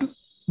good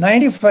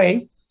 90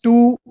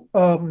 to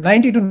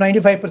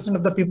 95%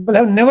 of the people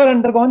have never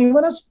undergone even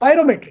a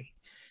spirometry.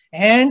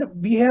 And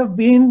we have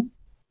been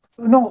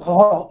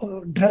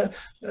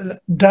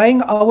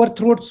drying our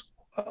throats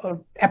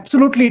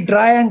absolutely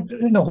dry, and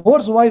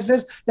hoarse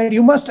voices that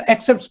you must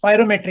accept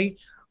spirometry.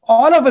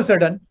 All of a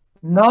sudden,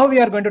 now we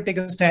are going to take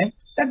a stand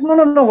that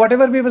no,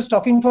 whatever we was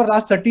talking for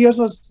last 30 years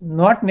was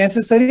not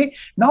necessary.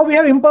 Now we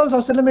have impulse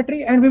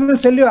oscillometry and we will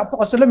sell you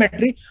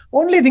oscillometry.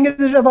 Only thing is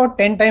it's about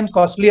 10 times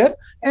costlier,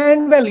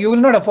 and well, you will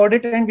not afford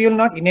it, and we will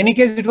not, in any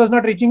case, it was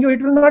not reaching you,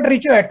 it will not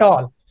reach you at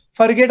all.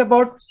 Forget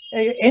about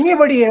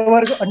anybody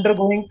ever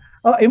undergoing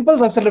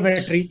impulse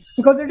oscillometry,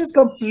 because it is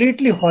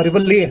completely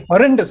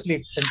horrendously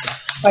expensive.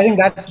 I think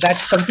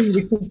that's something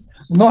which is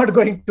not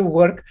going to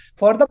work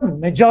for the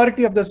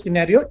majority of the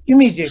scenario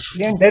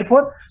immediately, and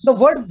therefore the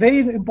word very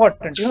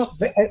important. You know,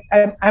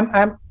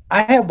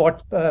 I have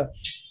bought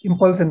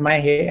impulse in my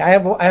head. I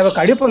have a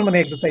cardiopulmonary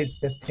exercise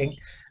testing.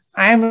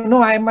 My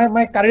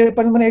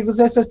cardiopulmonary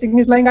exercise testing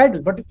is lying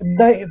idle, but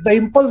the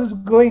impulse is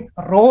going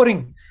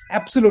roaring.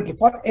 Absolutely.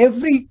 For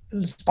every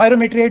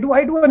spirometry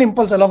I do an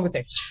impulse along with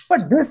it.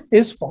 But this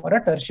is for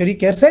a tertiary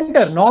care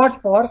center, not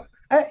for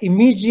an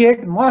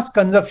immediate mass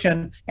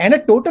consumption and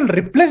a total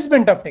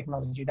replacement of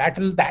technology.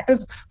 That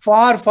is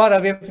far, far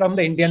away from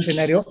the Indian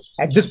scenario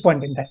at this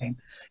point in time.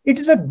 It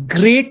is a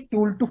great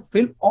tool to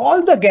fill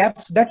all the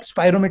gaps that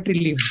spirometry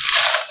leaves.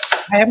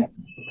 I am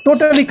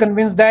totally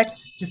convinced that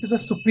this is a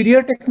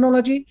superior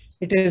technology.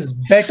 It is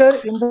better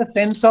in the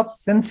sense of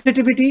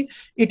sensitivity.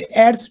 It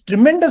adds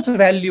tremendous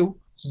value.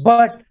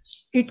 But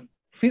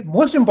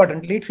most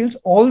importantly, it fills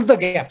all the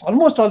gaps,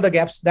 almost all the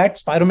gaps that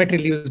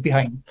spirometry leaves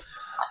behind.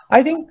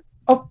 I think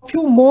a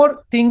few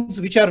more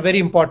things which are very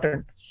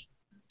important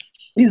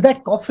is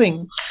that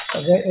coughing.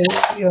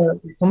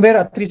 Somewhere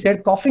Atri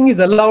said coughing is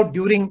allowed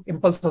during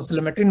impulse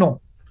oscillometry.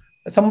 No,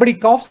 somebody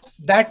coughs,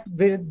 that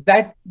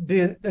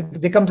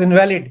becomes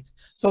invalid.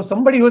 So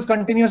somebody who is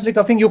continuously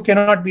coughing, you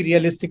cannot be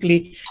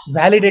realistically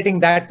validating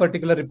that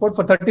particular report.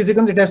 For 30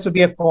 seconds, it has to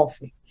be a cough.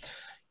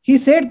 He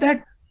said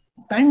that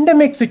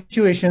pandemic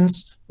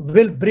situations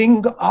will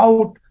bring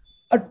out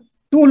a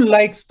tool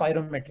like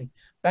spirometry.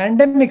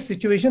 Pandemic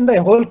situation,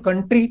 the whole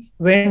country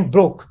went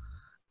broke.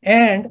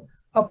 And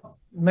a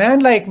man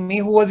like me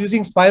who was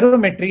using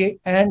spirometry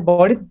and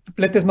body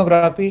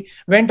plethysmography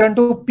went on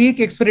to peak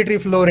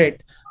expiratory flow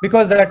rate,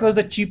 because that was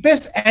the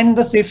cheapest and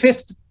the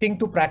safest thing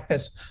to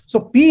practice.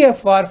 So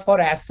PFR for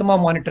asthma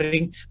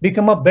monitoring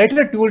became a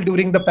better tool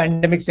during the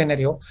pandemic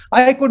scenario.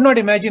 I could not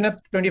imagine a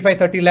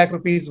 25-30 lakh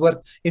rupees worth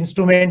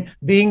instrument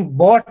being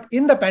bought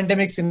in the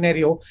pandemic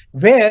scenario,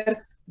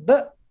 where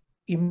the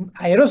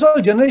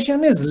aerosol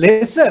generation is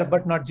lesser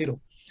but not zero.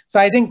 So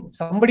I think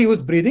somebody who's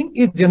breathing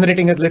is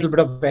generating a little bit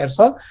of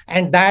aerosol,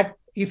 and that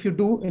if you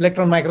do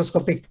electron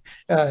microscopic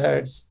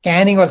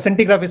scanning or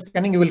scintigraphy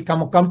scanning, you will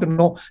come to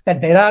know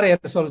that there are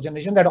aerosol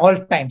generations at all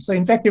times. So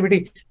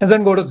infectivity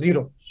doesn't go to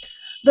zero.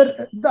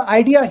 The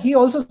idea, he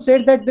also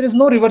said that there is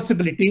no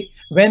reversibility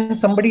when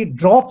somebody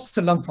drops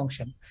lung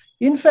function.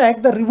 In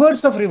fact, the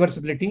reverse of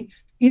reversibility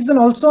is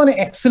also an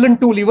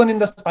excellent tool, even in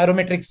the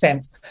spirometric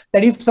sense,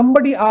 that if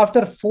somebody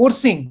after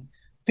forcing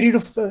 3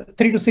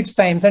 to 6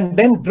 times and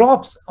then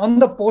drops on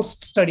the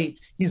post study,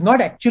 he's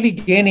not actually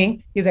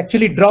gaining, he's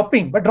actually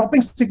dropping, but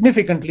dropping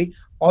significantly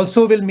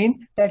also will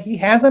mean that he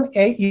has an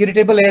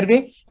irritable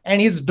airway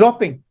and he's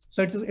dropping.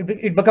 So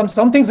it becomes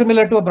something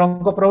similar to a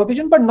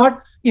bronchoprovocation, but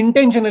not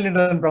intentionally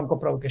done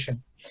bronchoprovocation.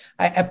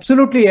 I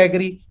absolutely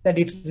agree that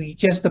it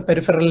reaches the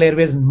peripheral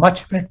airways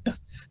much better.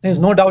 There's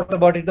no doubt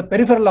about it. The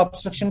peripheral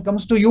obstruction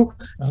comes to you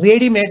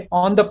ready-made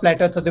on the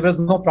platter, so there was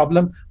no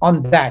problem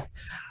on that.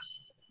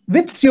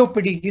 With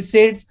COPD, he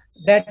said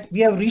that we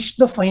have reached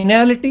the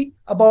finality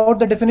about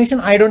the definition.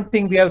 I don't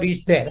think we have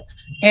reached there.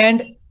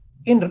 And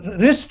in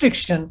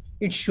restriction,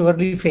 it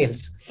surely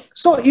fails.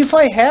 So if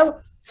I have,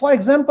 for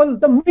example,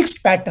 the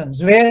mixed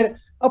patterns where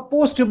a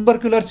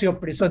post-tubercular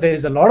COPD, so there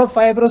is a lot of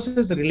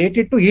fibrosis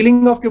related to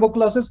healing of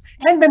tuberculosis,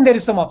 and then there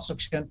is some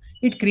obstruction.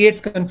 It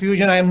creates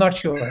confusion. I am not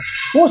sure.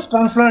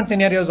 Post-transplant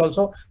scenarios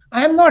also,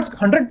 I am not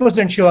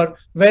 100% sure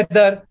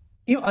whether,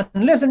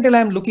 unless until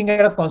I'm looking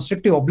at a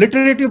constrictive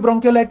obliterative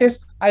bronchiolitis,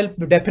 I'll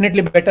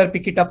definitely better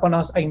pick it up on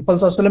an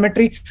impulse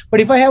oscillometry.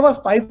 But if I have a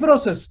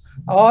fibrosis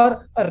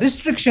or a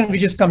restriction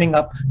which is coming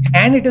up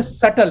and it is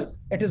subtle,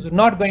 it is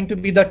not going to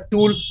be the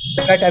tool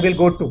that I will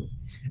go to.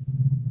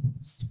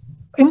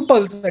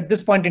 Impulse at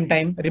this point in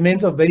time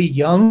remains a very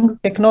young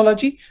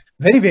technology,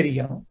 very, very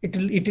young.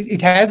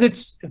 It has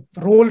its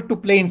role to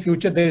play in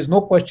future. There is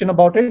no question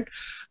about it.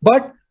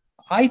 But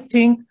I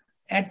think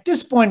at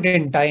this point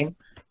in time,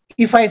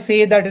 if I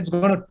say that it's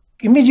going to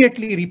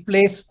immediately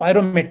replace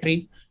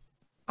spirometry,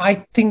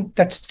 I think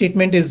that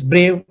statement is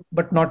brave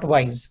but not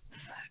wise.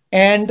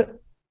 And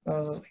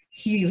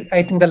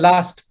I think the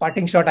last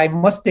parting shot, I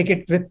must take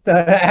it with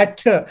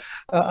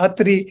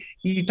Atri.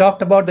 He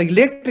talked about the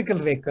electrical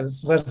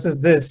vehicles versus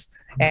this.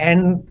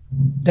 And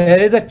there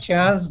is a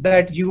chance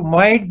that you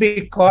might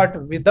be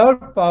caught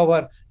without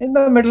power in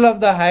the middle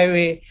of the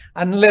highway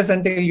unless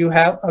until you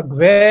have a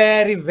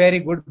very, very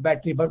good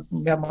battery. But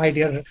my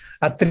dear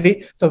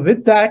Atri, so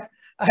with that,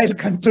 I'll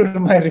conclude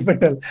my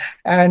rebuttal.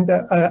 And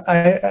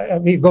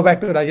we go back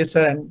to Rajesh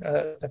sir and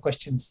the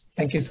questions.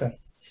 Thank you, sir.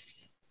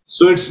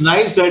 So it's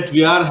nice that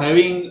we are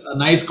having a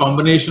nice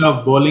combination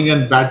of bowling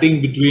and batting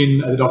between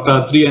Dr.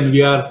 Atri, and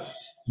we are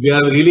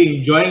really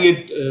enjoying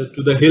it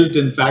to the hilt,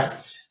 in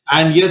fact.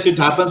 And yes, it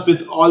happens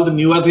with all the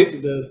newer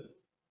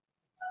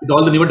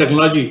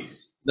technology,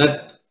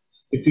 that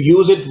if you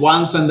use it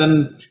once and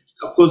then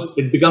of course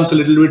it becomes a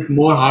little bit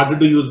more harder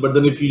to use. But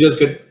then if you just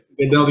get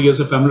down the years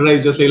of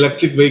familiarized, just like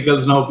electric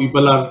vehicles now,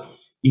 people are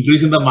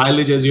increasing the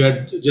mileage, as you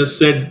had just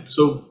said.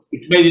 So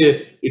it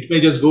may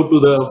just go to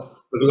the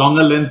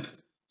longer length.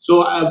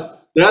 So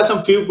there are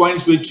some few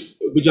points which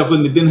of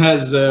course Nitin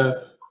has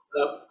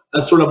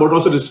told about,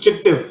 also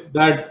restrictive,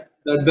 that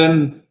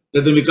then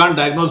we can't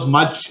diagnose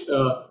much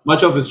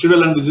of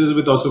residual lung disease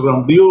with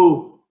oscillogram. Do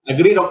you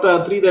agree, Dr.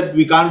 Atri, that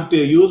we can't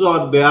use,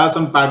 or there are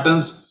some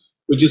patterns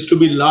which is to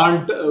be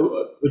learned,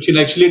 which can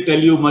actually tell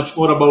you much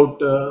more about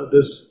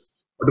this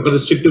particular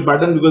restrictive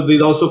pattern? Because there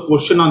is also a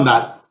question on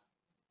that.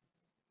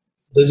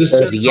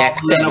 Resistance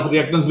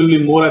reactance will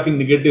be more, I think,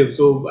 negative.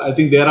 So I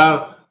think there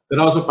are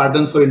also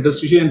patterns for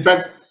interstitial. In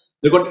fact,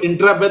 they got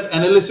intra-breath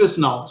analysis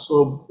now.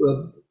 So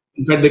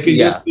in fact, they can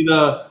just see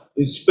the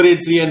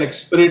inspiratory and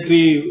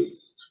expiratory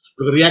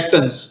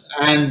reactants,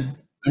 and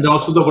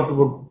also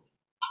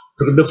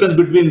the difference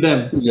between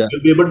them. Yeah.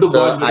 You'll be able to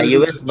the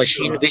iOS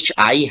machine which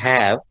I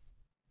have,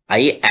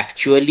 I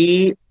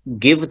actually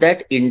give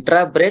that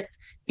intra-breath,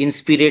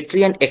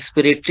 inspiratory and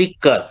expiratory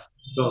curve.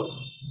 So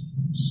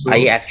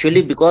I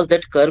actually, because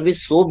that curve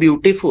is so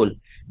beautiful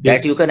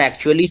that you can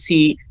actually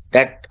see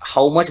that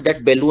how much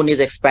that balloon is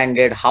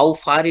expanded, how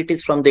far it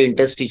is from the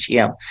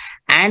interstitium,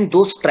 and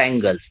those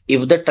triangles.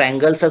 If the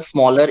triangles are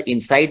smaller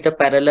inside the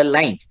parallel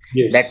lines,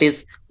 that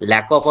is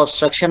lack of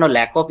obstruction or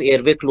lack of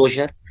airway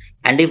closure.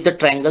 And if the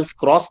triangles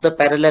cross the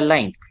parallel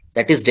lines,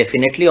 that is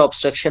definitely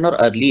obstruction or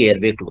early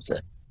airway closure.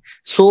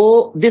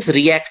 So this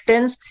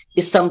reactance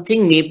is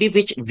something maybe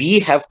which we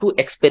have to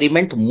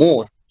experiment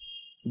more.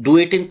 Do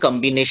it in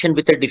combination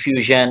with a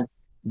diffusion,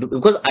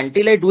 because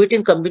until I do it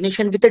in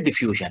combination with a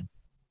diffusion,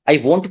 I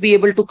won't be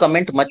able to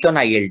comment much on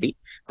ILD.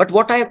 But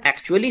what I have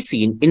actually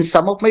seen in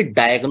some of my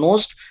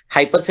diagnosed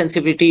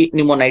hypersensitivity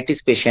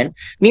pneumonitis patient,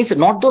 means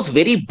not those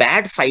very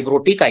bad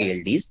fibrotic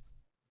ILDs,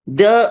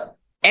 the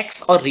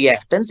X or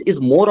reactance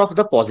is more of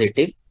the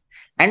positive.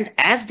 And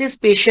as these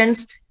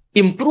patients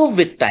improve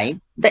with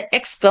time, the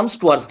X comes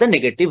towards the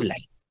negative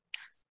line.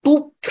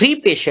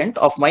 2-3 patients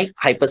of my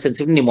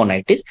hypersensitive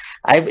pneumonitis,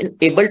 I've been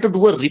able to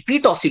do a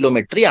repeat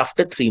oscillometry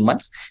after 3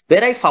 months,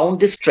 where I found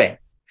this trend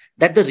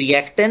that the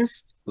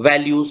reactance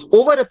values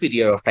over a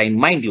period of time,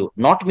 mind you,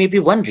 not maybe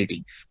one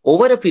reading,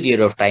 over a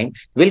period of time,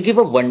 will give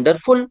a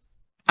wonderful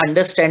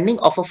understanding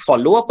of a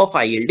follow-up of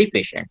ILD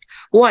patient.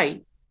 Why?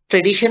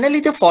 Traditionally,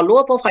 the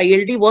follow-up of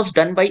ILD was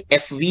done by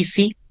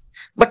FVC.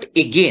 But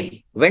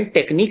again, when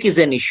technique is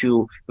an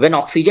issue, when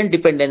oxygen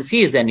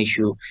dependency is an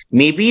issue,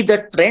 maybe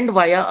the trend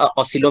via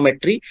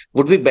oscillometry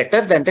would be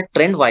better than the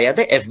trend via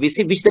the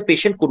FVC, which the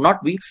patient could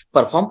not be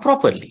performed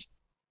properly.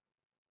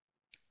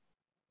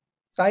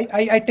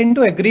 I tend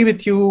to agree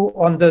with you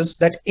on this,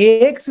 that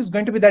AX is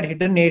going to be that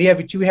hidden area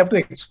which we have to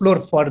explore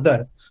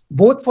further,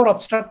 both for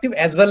obstructive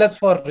as well as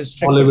for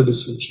restrictive.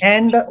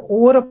 And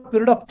over a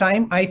period of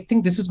time, I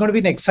think this is going to be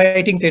an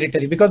exciting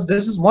territory, because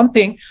this is one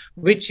thing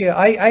which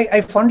I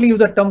fondly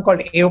use a term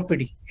called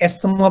AOPD,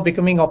 asthma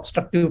becoming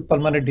obstructive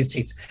pulmonary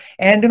disease.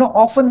 And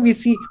often we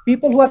see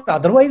people who are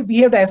otherwise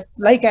behaved as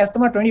like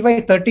asthma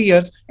 25-30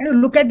 years, and you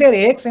look at their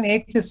AX, and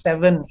AX is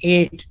 7,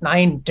 8,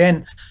 9,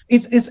 10.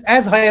 It's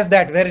as high as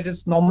that, where it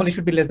is normally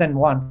should be less than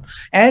 1.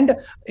 And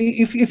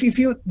if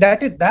you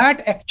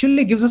that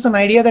actually gives us an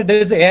idea that there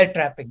is air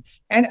trapping.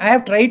 And I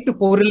have tried to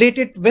correlate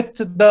it with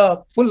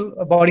the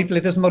full body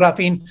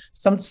plethysmography in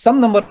some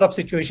number of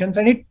situations,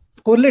 and it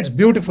correlates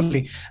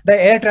beautifully. The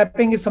air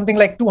trapping is something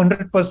like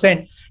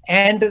 200%,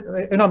 and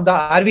the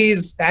RV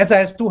is as high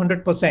as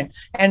 200%,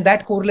 and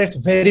that correlates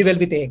very well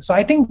with AX. So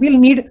I think we'll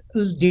need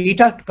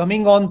data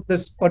coming on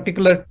this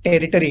particular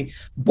territory,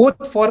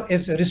 both for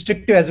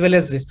restrictive as well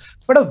as this.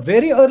 But a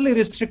very early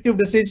restrictive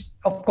disease,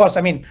 of course,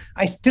 I mean,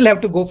 I still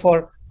have to go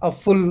for a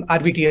full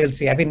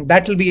RVTLC. I mean,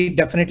 that will be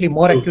definitely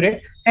more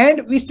accurate,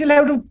 and we still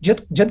have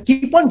to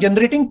keep on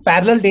generating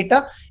parallel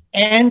data.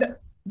 And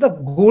the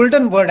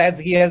golden word, as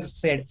he has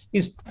said,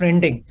 is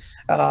trending.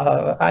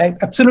 I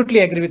absolutely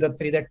agree with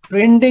Atri that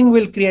trending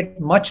will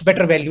create much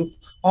better value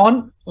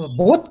on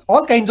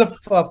all kinds of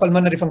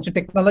pulmonary function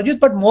technologies,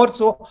 but more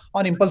so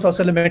on impulse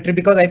oscillometry,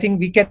 because I think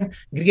we can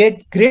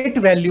create great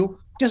value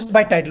just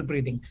by tidal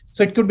breathing.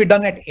 So it could be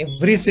done at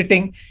every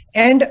sitting,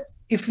 and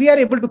if we are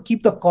able to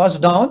keep the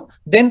cost down,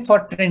 then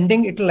for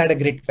trending, it will add a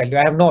great value.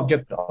 I have no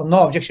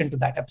objection to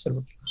that,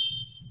 absolutely.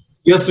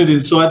 Yes,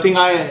 Nitin. So I think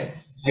I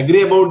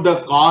agree about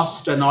the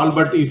cost and all,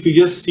 but if you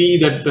just see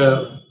that,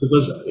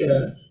 because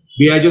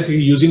we are just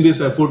using this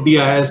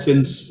FOTIS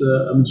since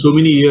so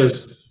many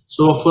years.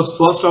 So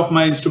first of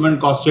my instrument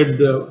costed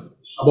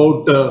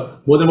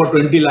about more than about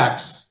 20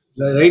 lakhs,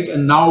 right?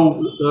 And now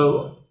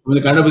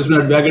the kind of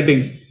instrument we are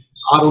getting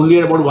are only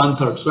at about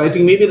 1/3. So I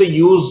think maybe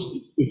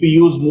if we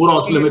use more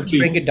oscillometry,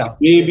 bring it down.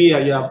 Maybe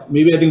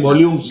maybe I think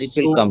volumes. It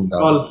will come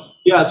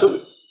down.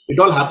 So it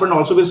all happened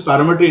also with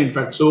spirometry, in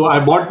fact. So I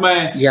bought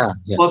my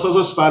first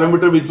also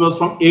spirometer, which was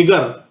from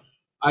Agar.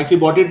 I actually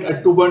bought it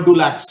at 2.2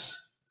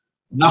 lakhs.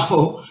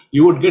 Now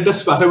you would get a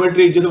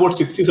spirometry just about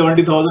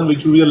 60-70,000,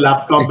 which would be a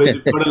laptop. If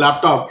you've got a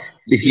laptop,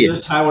 you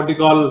just have what you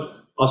call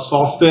a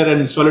software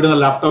and install it on a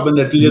laptop, and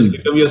that will just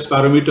become your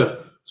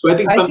spirometer. So I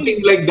think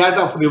something like that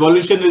of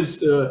revolution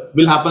is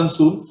will happen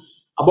soon.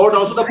 About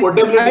also the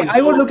portability. I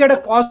would look at a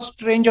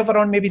cost range of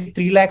around maybe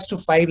 3 lakhs to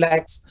 5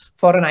 lakhs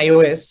for an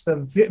iOS,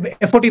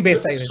 FOT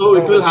based iOS. So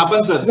it will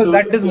happen, sir. Because so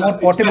that is more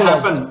portable. It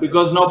will happen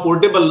because now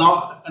portable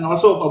now, and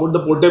also about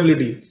the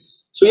portability.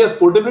 So yes,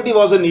 portability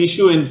was an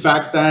issue in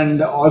fact,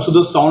 and also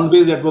the sound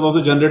waves that was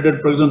also generated.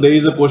 For example, there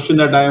is a question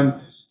that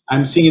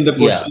I'm seeing in the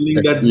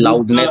questioning that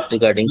loudness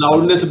regarding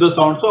loudness of the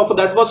sound. So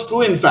that was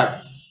true in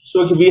fact.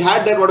 So we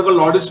had that what I call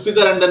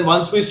loudspeaker, and then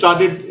once we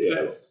started,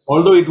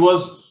 although it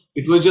was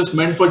just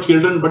meant for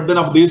children, but then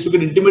they used to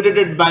get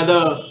intimidated by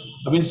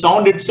the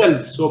sound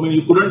itself. So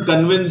you couldn't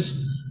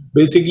convince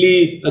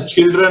basically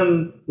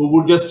children who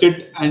would just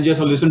sit and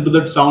just listen to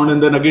that sound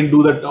and then again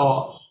do that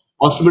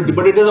oscillometry.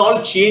 But it has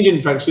all changed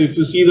in fact. So if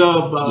you see the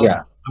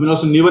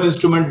also newer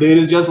instrument, there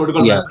is just what you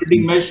call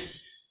vibrating mesh,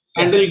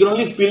 and then you can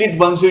only feel it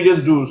once you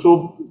just do.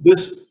 So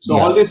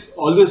all this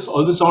sound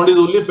is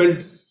only felt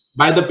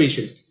by the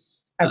patient.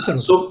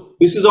 Absolutely. So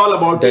this is all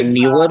about the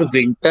newer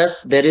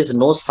Winters. There is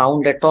no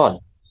sound at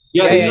all.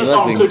 Yeah, there is no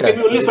sound. So it can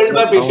be only felt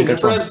by patient.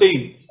 That's what I'm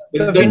saying.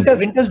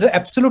 Winters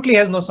absolutely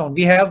has no sound.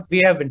 We have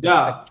Winters.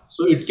 Yeah.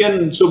 So it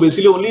can. So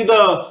basically, only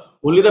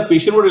the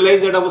patient would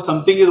realize that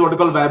something is what you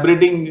call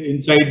vibrating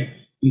inside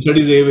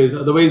his airways.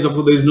 Otherwise, of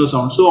course, there is no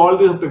sound. So all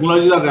these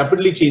technologies are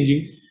rapidly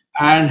changing,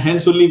 and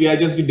hence only we are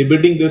just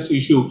debating this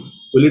issue.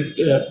 Will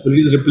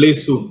it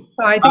replace soon?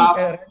 I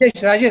think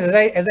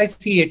Rajesh, as I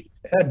see it,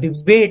 a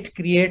debate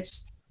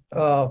creates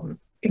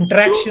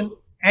interaction.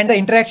 And the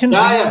interaction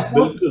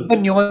brings the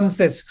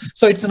nuances.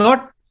 So it's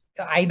not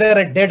either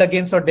a dead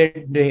against or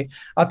dead day.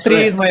 Atri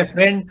is my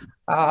friend.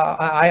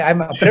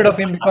 I'm afraid of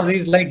him because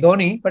he's like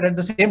Dhoni, but at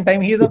the same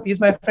time, he's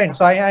my friend.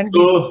 So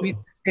we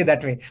say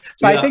that way.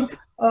 So I think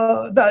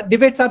the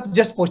debates are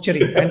just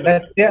posturing, and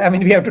that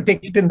we have to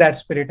take it in that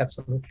spirit.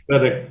 Absolutely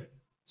correct.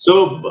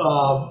 So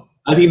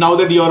I think now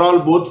that you're all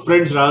both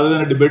friends rather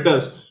than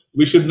debaters,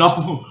 we should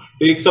now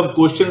take some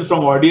questions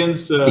from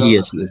audience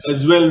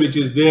as well, which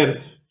is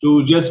there,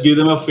 to just give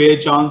them a fair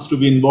chance to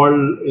be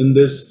involved in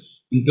this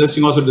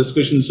interesting also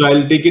discussion. So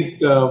I'll take it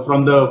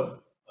from the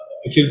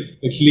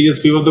actually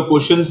just few of the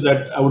questions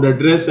that I would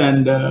address,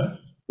 and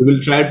we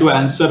will try to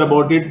answer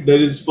about it. There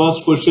is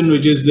first question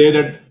which is there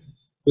that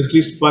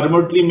basically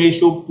spirometry may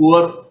show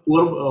poor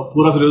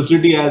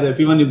resolution as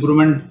FE1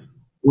 improvement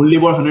only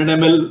about 100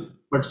 ml,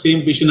 but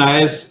same patient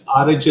IS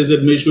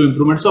RHS may show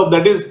improvement. So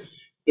it is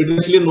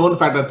actually a known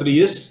factor 3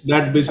 years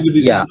that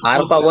basically this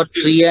R power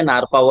 3 and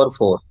R power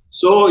 4.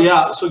 So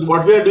so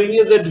what we are doing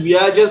is that we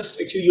are just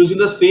actually using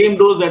the same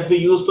dose that we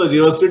use for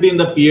reversibility in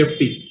the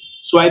PFT.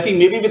 So I think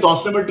maybe with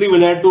oscillometry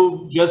we'll have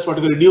to just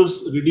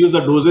reduce the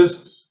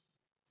doses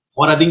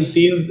for seeing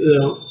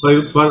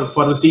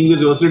for seeing the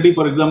reversibility.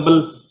 For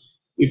example,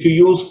 if you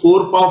use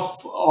 4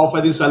 puff of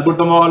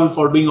salbutamol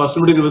for doing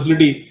oscillometry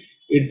reversibility,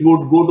 it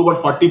would go to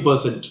about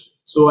 40%.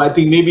 So I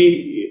think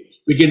maybe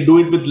we can do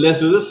it with less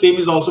doses. Same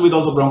is also with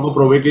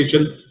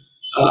bronchoprovocation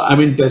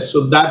test.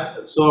 So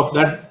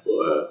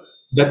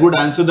that would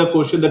answer the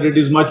question that it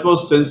is much more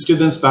sensitive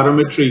than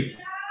spirometry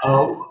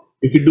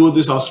if you do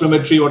this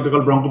oscillometry, what we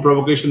call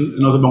bronchoprovocation,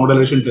 the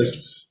bronchodilation test,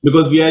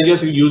 because we are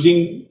just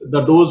using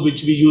the dose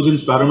which we use in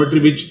spirometry,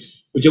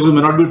 whichever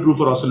may not be true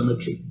for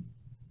oscillometry.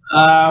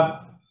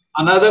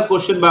 Another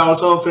question by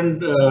also our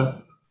friend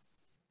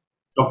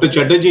Dr.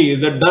 Chatterjee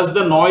is that does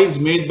the noise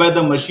made by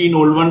the machine,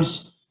 old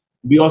ones,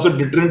 be also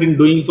deterrent in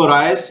doing for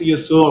IS?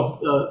 Yes. So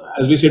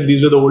as we said,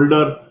 these were the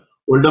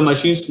older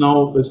machines.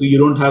 Now basically you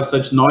don't have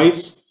such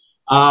noise.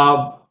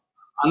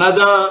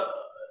 Another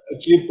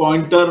actually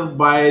pointer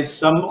by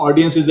some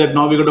audience is that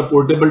now we got a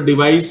portable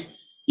device.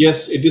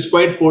 Yes, it is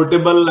quite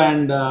portable,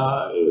 and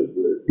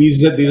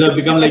these have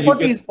become like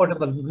FOT is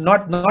portable,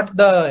 not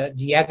the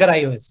Jagger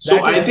iOS.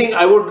 So I think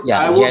I would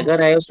Jagger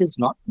iOS is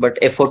not, but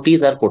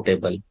FOTs are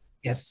portable.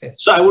 Yes.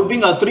 So I would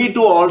bring Atri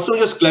to also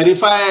just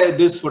clarify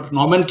this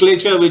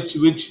nomenclature, which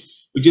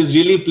is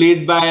really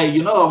played by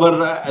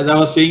our, as I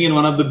was saying in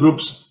one of the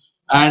groups,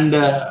 and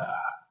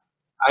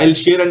I'll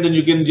share, and then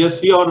you can just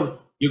see, or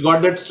you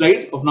got that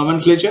slide of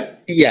nomenclature?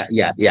 Yeah.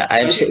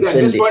 I'll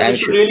send it. You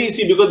should really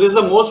see, because this is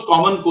the most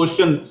common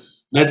question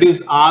that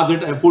is asked,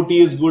 that FOT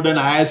is good and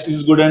IS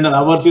is good, and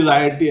ours is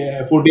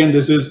FOT, and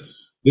this is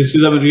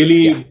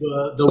really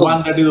the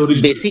one that is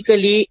original.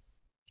 Basically,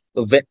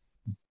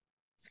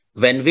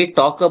 when we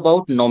talk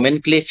about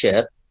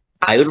nomenclature,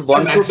 I would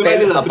want to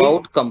tell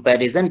about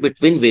comparison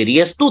between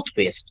various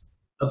toothpaste.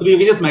 Atri, you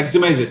can just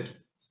maximize it.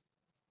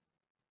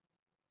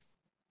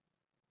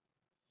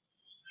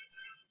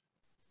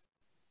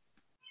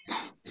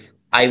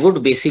 I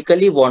would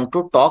basically want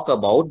to talk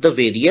about the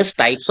various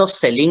types of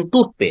selling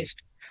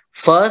toothpaste.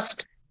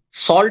 First,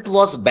 salt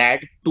was bad,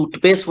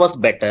 toothpaste was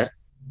better.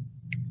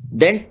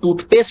 Then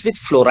toothpaste with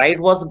fluoride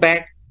was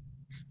bad.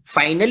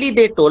 Finally,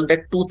 they told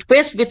that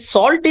toothpaste with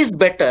salt is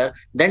better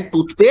than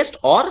toothpaste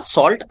or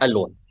salt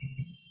alone.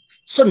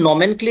 So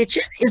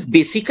nomenclature is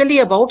basically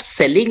about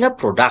selling a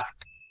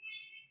product.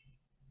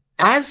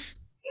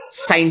 As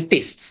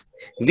scientists,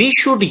 we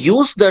should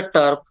use the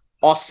term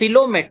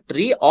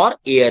oscillometry or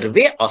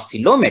airway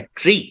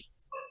oscillometry.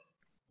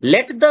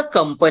 Let the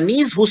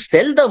companies who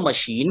sell the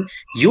machine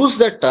use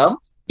the term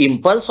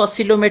impulse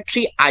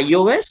oscillometry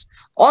IOS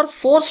or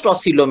forced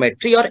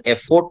oscillometry or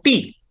FOT.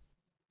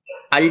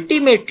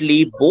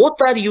 Ultimately,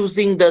 both are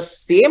using the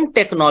same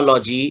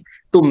technology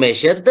to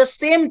measure the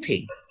same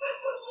thing.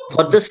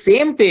 For the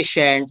same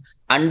patient,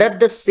 under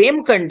the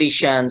same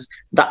conditions,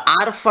 the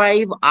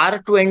R5,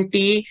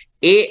 R20,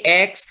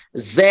 AX,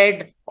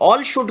 Z,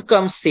 all should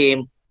come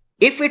same.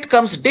 If it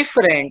comes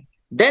different,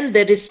 then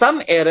there is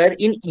some error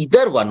in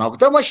either one of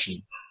the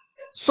machine.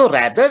 So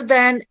rather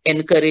than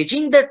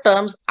encouraging the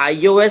terms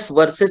IOS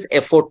versus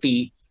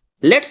FOT,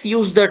 let's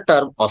use the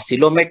term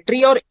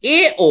oscillometry or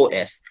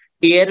AOS,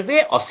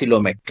 airway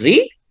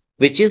oscillometry,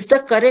 which is the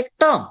correct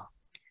term.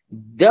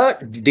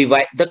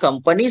 The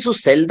companies who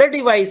sell the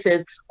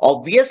devices,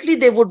 obviously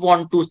they would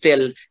want to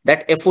tell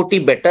that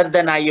FOT better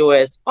than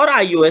iOS or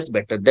iOS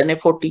better than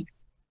FOT.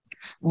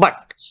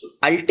 But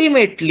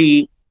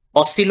ultimately,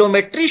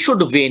 oscillometry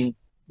should win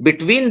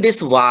between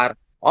this war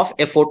of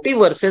FOT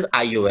versus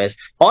iOS,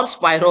 or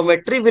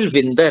spirometry will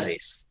win the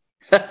race.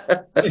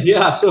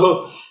 Yeah,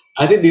 so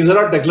I think these are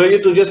our technology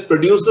to just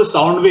produce the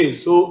sound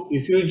waves. So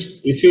if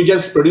you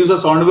just produce a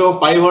sound wave of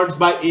 5 hertz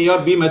by A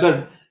or B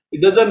method,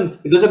 it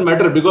doesn't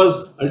matter,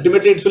 because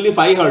ultimately it's only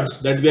 5 hertz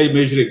that we are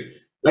measuring,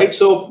 right?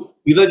 So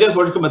these are just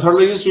what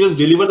methodologies to just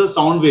deliver the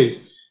sound waves,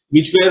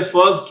 which were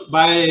first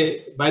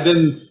by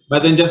then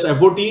just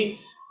FOT.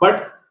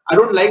 But I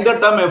don't like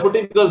the term FOT,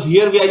 because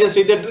here we are just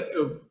saying that,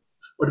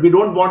 but we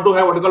don't want to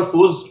have what we call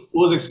forced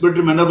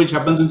expiratory manner, which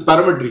happens in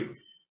spirometry.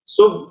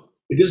 So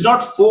it is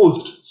not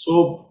forced.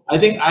 So I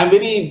think I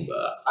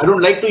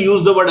don't like to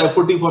use the word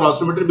FOT for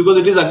oscillometry, because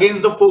it is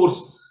against the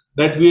force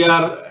that we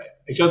are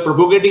actually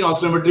propagating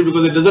oscillometry,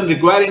 because it doesn't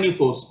require any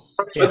force.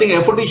 So I think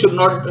FOT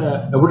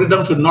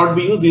term should not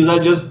be used. These are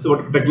just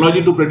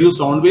technology to produce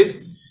sound waves,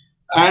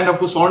 and of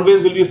course sound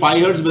waves will be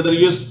 5 hertz.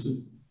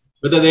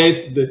 Whether there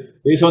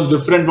sounds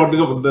different,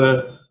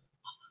 the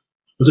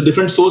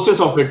different sources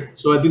of it.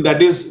 So I think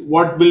that is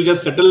what will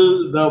just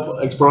settle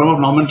the problem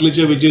of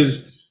nomenclature, which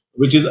is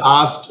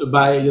asked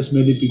by just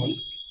many people.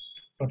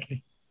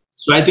 Okay.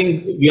 So I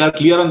think we are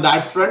clear on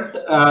that front,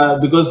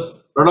 because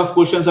a lot of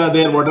questions are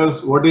there. What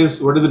is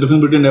the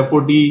difference between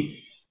FOT,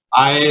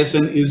 IIS,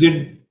 and is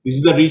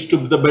the reach to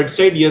the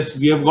bedside? Yes,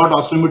 we have got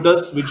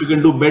oscillometers which you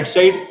can do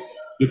bedside,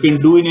 you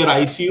can do in your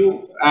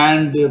ICU,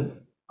 and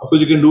of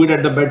course you can do it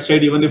at the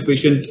bedside even if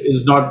patient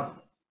is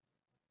not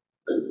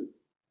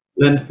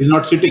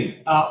sitting.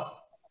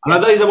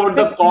 Another is about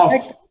the cough.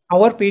 In fact,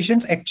 our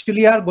patients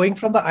actually are going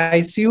from the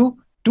ICU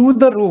to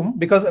the room,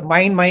 because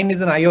mine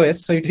is an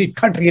iOS, so it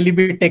can't really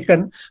be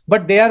taken,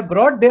 but they are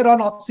brought there on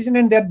oxygen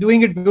and they're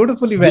doing it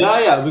beautifully well.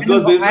 Yeah,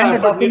 because and the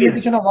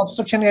documentation of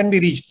obstruction can be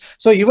reached.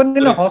 So even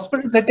in a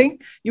hospital setting,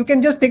 you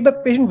can just take the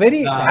patient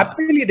very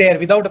happily there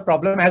without a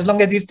problem, as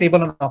long as he's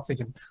stable on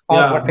oxygen.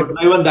 But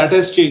even that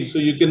has changed. So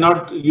you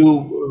cannot,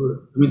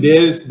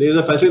 there is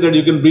a facility that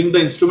you can bring the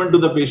instrument to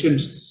the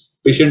patient's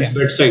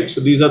bedside.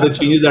 So these are the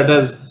changes that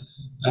has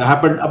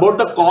happened. About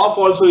the cough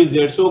also is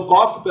there. So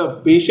cough, the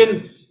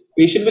patient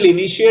will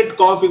initiate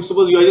cough if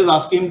suppose you are just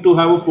asking him to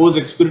have a forced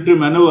expiratory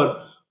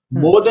maneuver,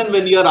 more than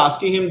when you are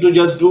asking him to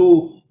just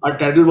do a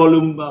tidal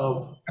volume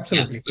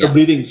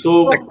breathing.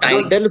 So but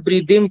tidal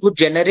breathing would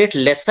generate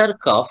lesser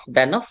cough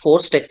than a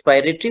forced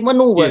expiratory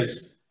maneuver.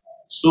 Yes.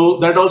 So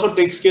that also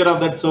takes care of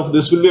that. So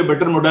this will be a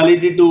better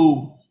modality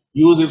to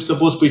use if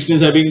suppose patient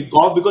is having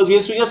cough, because he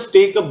has to just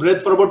take a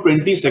breath for about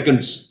 20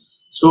 seconds.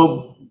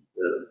 So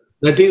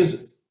that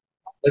is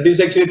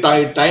actually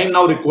time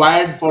now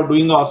required for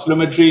doing the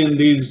oscillometry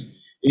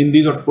in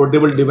these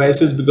portable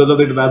devices, because of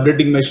the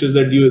vibrating meshes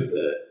that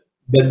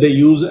they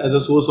use as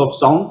a source of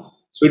sound.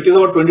 So it is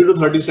about 20 to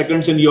 30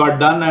 seconds and you are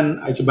done,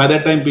 and actually by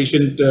that time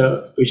patient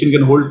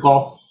can hold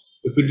cough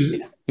if it is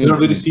not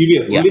very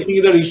severe. Only thing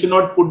is that he should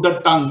not put the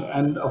tongue,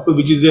 and of course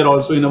which is there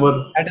also in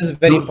our, that is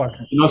very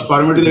important.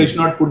 Spirometry, that he should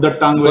not put the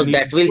tongue, because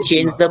that will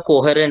change the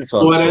coherence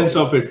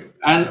of it.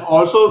 And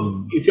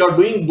also if you are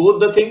doing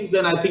both the things,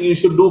 then I think you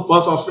should do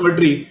first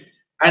oscillometry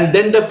and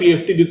then the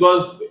PFT,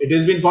 because it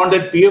has been found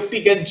that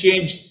PFT can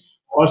change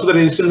also the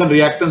resistance and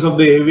reactance of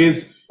the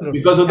airways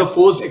because of the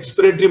forced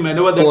expiratory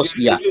maneuver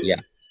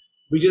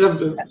which is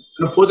a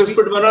forced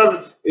expiratory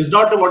maneuver is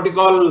not what we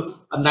call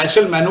a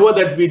natural maneuver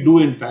that we do,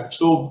 in fact.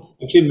 So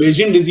actually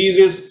measuring disease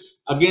is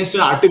against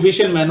an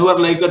artificial maneuver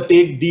like a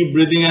take deep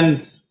breathing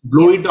and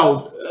blow it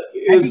out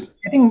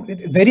I think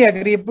very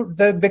agreeable.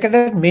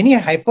 Because many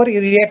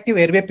hyper-reactive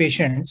airway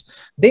patients,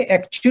 they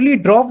actually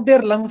drop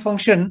their lung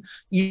function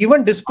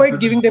even despite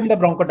giving them the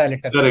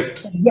bronchodilator. Correct.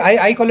 So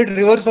I call it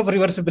reverse of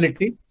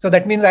reversibility. So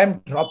that means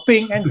I'm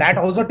dropping, and that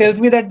also tells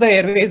me that the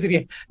airway is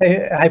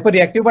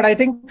hyper-reactive. But I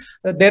think,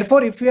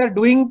 therefore, if we are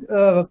doing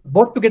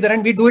both together,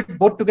 and we do it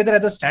both together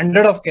as a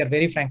standard of care,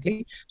 very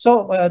frankly.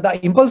 So the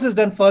impulse is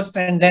done first,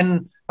 and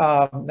then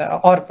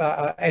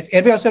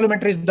airway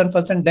oscillometry is done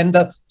first, and then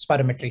the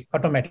spirometry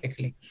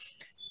automatically.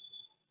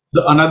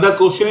 Another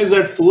question is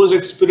that forced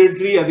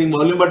expiratory, I think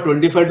volume about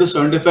 25 to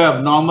 75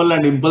 abnormal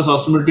and impulse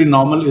oscillometry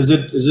normal. Is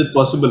it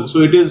possible? So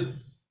it is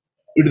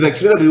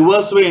actually the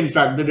reverse way, in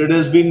fact, that it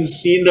has been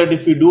seen that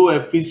if you do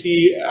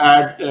FVC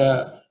at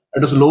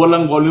lower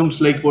lung volumes,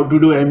 like what we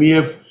do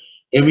MEF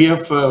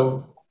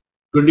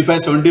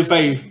 25,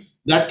 75,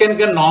 that can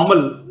get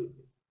normal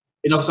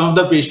in some of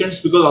the patients,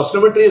 because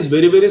oscillometry is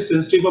very, very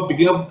sensitive for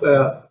picking up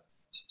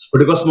what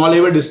you call small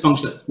airway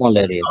dysfunction. Small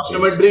area.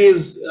 Oscillometry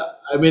is,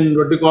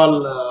 what you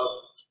call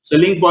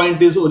selling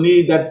point is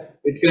only that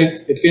it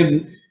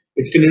can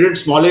detect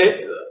small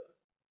airway.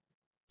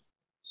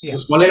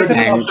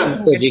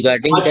 And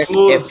regarding that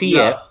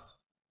FEF,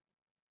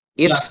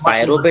 if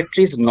spirometry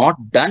is not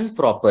done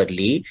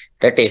properly,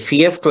 that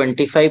FEF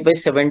 25 by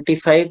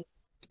 75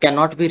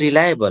 cannot be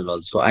reliable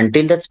also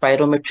until that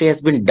spirometry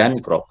has been done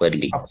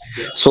properly.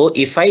 So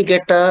if I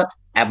get a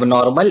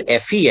abnormal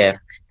FEF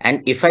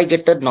and if I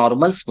get a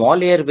normal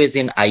small airways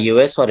in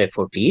iOS or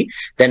FOT,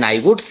 then I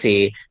would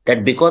say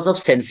that because of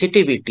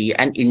sensitivity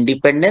and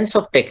independence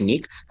of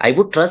technique, I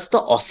would trust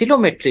the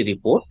oscillometry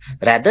report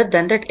rather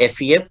than that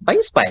FEF by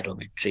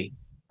spirometry.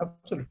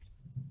 Absolutely.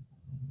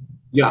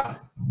 Yeah.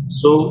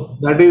 So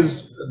that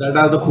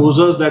are the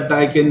posers that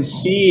I can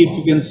see. If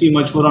you can see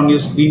much more on your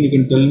screen, you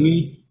can tell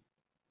me.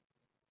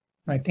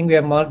 I think we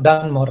have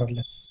done more or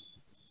less.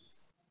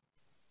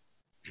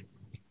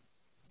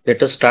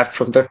 Let us start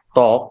from the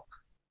top.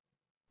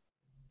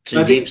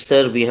 Trijib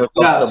sir, we have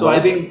talked so I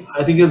think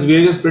it's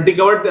various pretty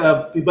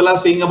covered. People are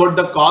saying about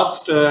the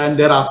cost and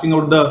they're asking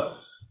about the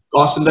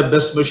cost in the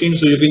best machine.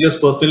 So you can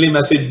just personally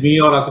message me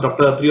or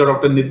Dr. Atri or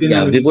Dr. Nitin.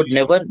 Yeah, we would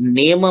never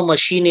name a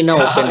machine in an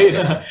open.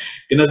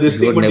 This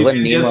thing, would never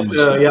name a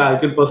machine. Yeah, you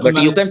can personally.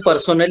 But you can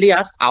personally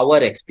ask our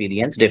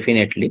experience,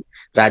 definitely.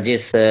 Rajesh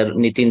sir,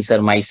 Nitin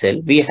sir,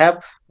 myself. We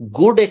have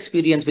good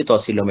experience with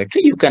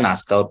oscillometry. You can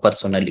ask our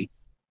personally.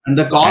 And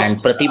the cost. And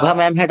Pratibha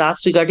ma'am had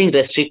asked regarding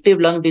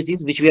restrictive lung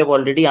disease, which we have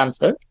already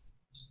answered.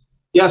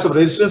 Yeah, so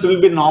resistance will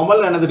be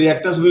normal and the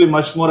reactance will be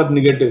much more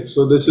negative.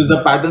 So this is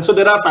the pattern. So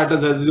there are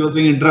patterns, as you were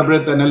saying,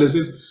 intra-breath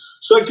analysis.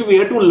 So actually we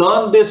have to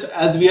learn this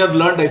as we have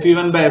learned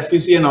FE1 by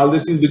FPC and all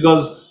these things,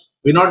 because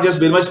we're not just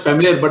very much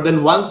familiar. But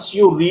then once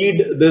you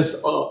read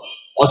this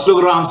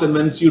oscillograms and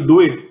once you do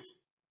it,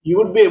 you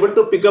would be able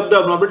to pick up the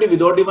abnormality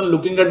without even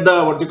looking at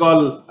the what you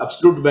call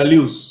absolute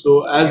values.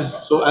 So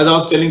as I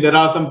was telling, there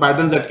are some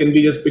patterns that can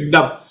be just picked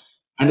up,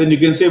 and then you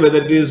can say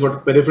whether it is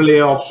what peripheral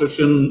air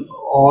obstruction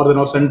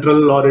or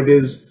central, or it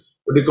is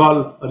what you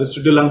call a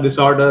restrictive lung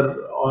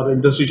disorder or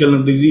interstitial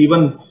lung disease.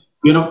 Even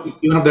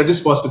if that is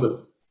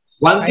possible.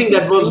 One thing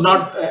that was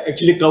not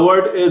actually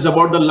covered is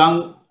about the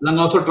lung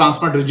also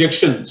transplant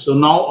rejection. So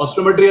now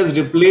oscillometry has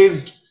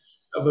replaced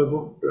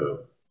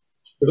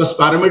because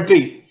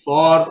spirometry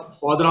for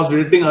the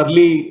detecting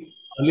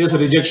earliest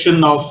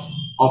rejection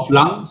of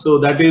lung. So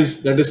that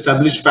is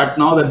established fact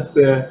now that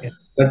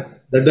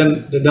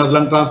that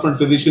lung transplant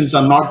physicians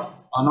are not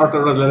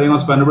relying on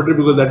spirometry,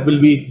 because that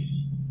will be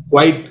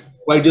quite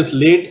just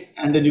late,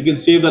 and then you can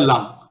save the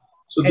lung.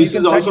 So this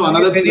is also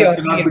another thing that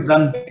cannot be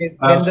done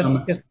when the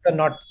statistics are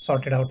not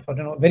sorted out.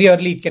 Very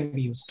early it can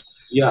be used.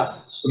 Yeah,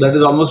 so that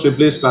is almost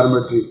replaced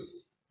spirometry.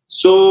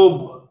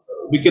 So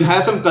we can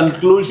have some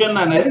conclusion,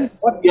 and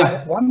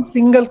one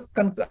single.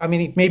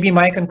 It may be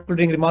my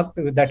concluding remark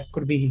that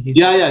could be.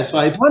 Yeah. So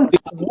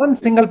one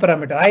single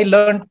parameter. I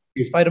learned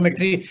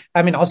spirometry.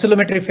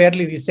 Oscillometry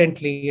fairly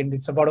recently, and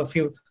it's about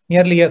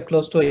nearly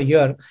close to a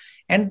year.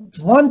 And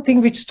one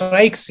thing which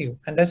strikes you,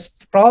 and that's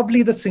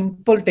probably the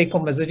simple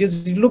take-home message,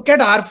 is you look at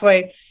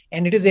R5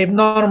 and it is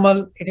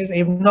abnormal.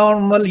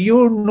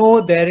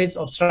 There is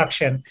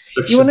obstruction.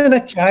 Even in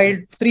a child,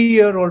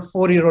 3-year-old,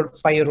 4-year-old,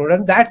 5-year-old,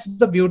 and that's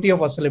the beauty of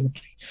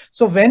oscillometry.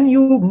 So when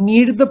you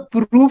need the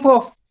proof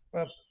of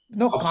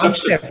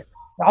concept,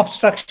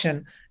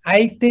 obstruction,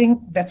 I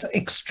think that's an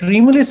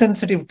extremely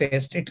sensitive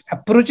test. It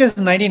approaches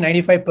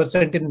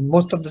 90-95% in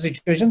most of the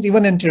situations,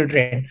 even in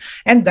children.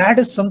 And that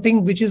is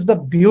something which is the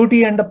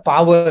beauty and the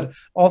power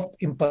of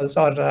impulse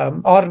or airway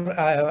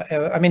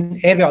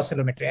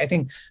oscillometry. I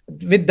think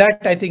with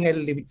that, I'll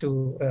leave it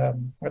to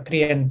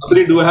Atri.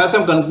 Atri, do you have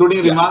some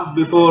concluding remarks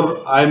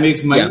before I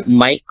make my...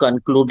 My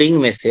concluding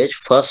message,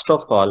 first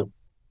of all,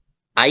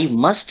 I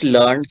must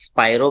learn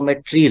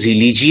spirometry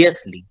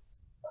religiously.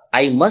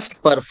 I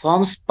must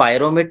perform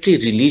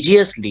spirometry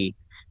religiously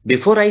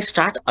before I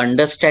start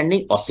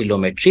understanding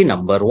oscillometry,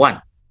 number one.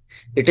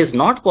 It is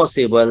not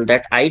possible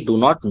that I do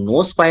not know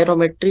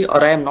spirometry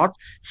or I am not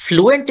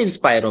fluent in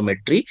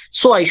spirometry,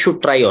 so I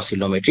should try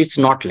oscillometry. It's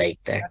not like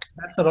that.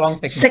 That's a wrong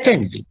technique.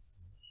 Secondly,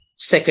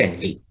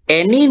 Secondly,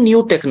 any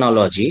new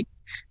technology,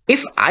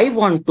 if I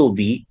want to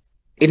be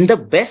in the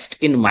best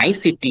in my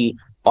city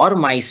or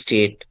my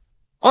state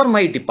or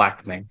my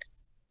department,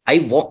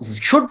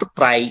 should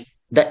try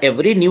the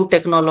every new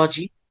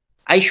technology.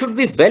 I should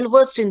be well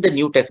versed in the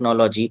new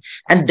technology,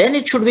 and then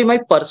it should be my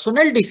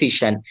personal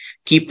decision,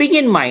 keeping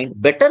in mind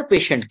better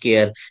patient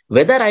care,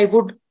 whether I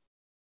would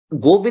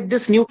go with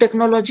this new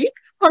technology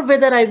or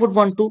whether I would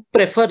want to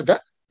prefer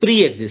the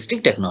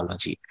pre-existing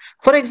technology.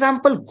 For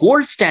example,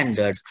 gold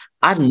standards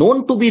are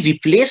known to be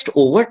replaced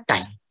over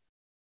time.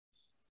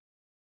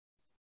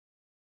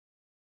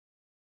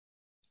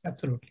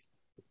 Absolutely.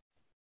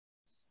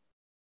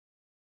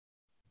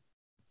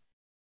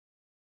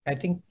 I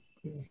think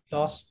we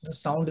lost the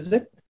sound, is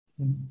it?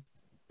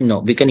 No,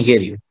 we can hear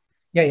you.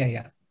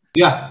 Yeah.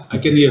 Yeah, I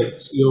can hear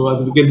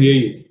you. We can hear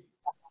you.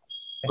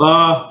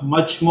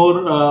 Much more.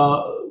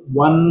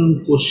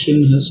 One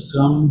question has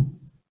come.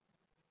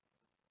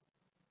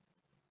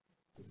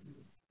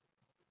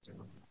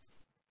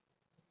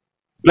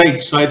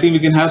 Right. So I think we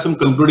can have some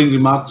concluding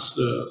remarks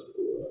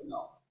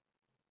now.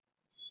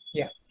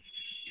 Yeah.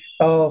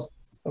 So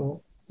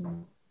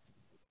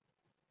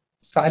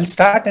I'll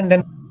start and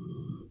then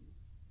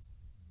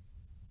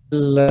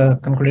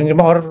concluding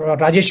remark. Or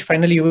Rajesh,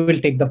 finally, you will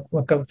take the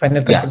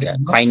final concluding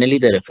remark. Finally,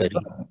 the referee.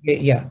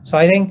 Yeah. So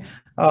I think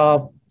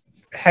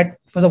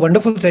was a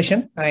wonderful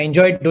session. I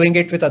enjoyed doing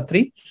it with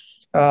Atri.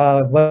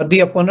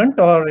 Worthy opponent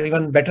or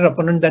even better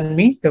opponent than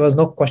me. There was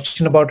no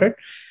question about it.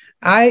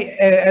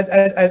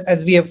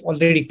 As we have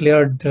already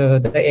cleared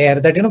the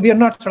air, that we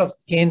are not sort of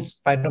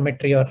against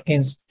spirometry or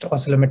against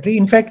oscillometry.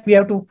 In fact, we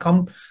have to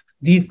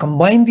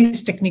combine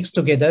these techniques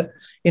together.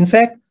 In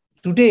fact,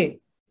 today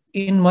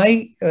in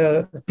my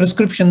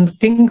prescription, the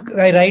thing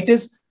I write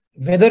is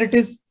whether it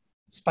is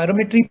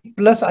spirometry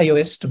plus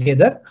iOS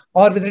together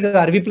or whether it is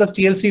RV plus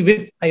TLC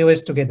with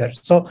iOS together.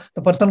 So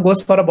the person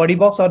goes for a body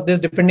box or this,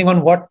 depending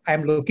on what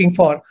I'm looking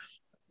for,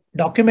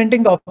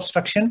 documenting the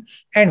obstruction,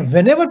 and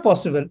whenever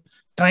possible,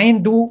 try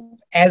and do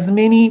as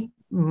many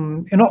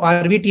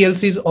RV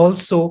TLCs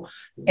also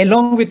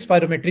along with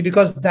spirometry,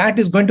 because that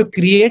is going to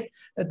create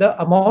the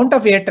amount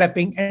of air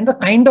trapping and the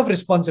kind of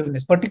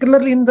responsiveness,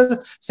 particularly in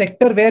the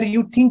sector where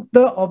you think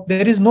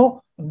there is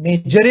no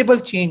measurable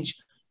change.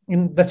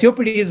 In the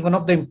COPD is one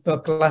of the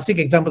classic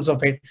examples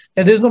of it.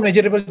 There is no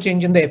measurable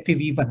change in the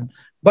FEV1,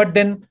 but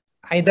then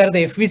either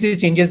the FVC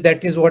changes.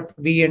 That is what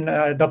we and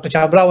Dr.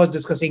 Chabra was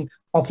discussing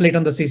of late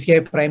on the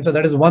CCI Prime. So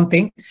that is one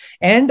thing,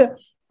 and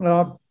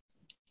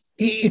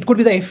it could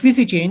be the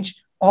FVC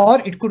change, or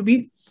it could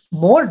be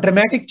more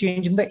dramatic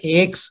change in the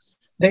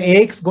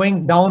AX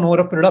going down over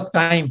a period of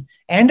time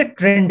and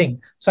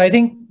trending. So I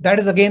think that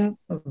is again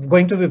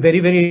going to be very,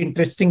 very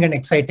interesting and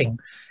exciting.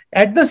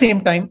 At the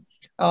same time,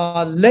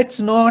 let's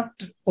not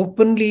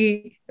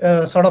openly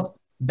sort of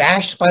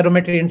bash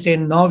spirometry and say,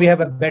 now we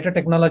have a better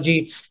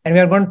technology and we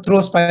are going to throw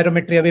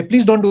spirometry away.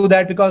 Please don't do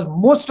that, because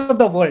most of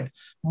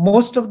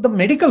the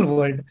medical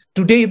world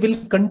today will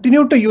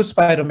continue to use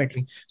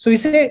spirometry. So we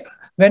say,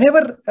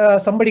 whenever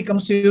somebody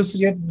comes to use,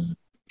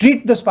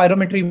 treat the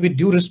spirometry with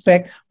due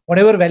respect,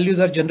 whatever values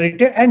are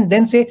generated, and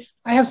then say,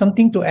 I have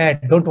something to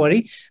add, don't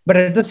worry. But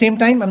at the same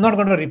time, I'm not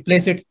going to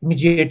replace it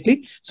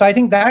immediately. So I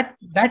think that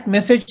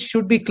message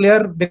should be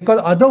clear,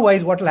 because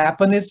otherwise what will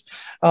happen is,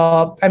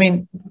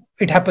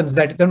 it happens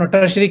that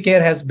tertiary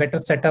care has better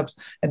setups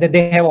and that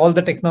they have all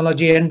the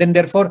technology, and then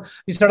therefore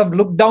we sort of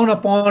look down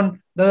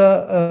upon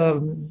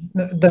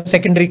the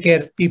secondary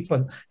care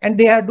people, and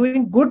they are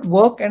doing good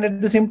work, and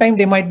at the same time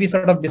they might be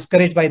sort of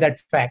discouraged by that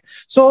fact.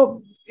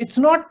 So it's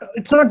not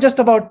just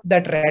about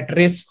that rat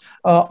race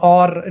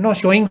or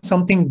showing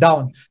something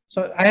down.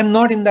 So I am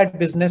not in that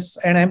business,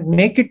 and I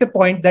make it a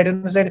point that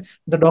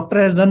the doctor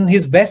has done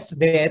his best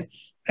there,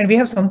 and we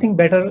have something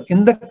better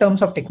in the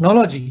terms of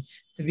technology.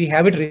 We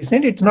have it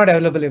recent, it's not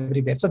available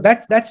everywhere. So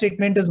that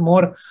statement is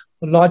more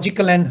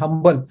logical and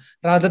humble,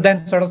 rather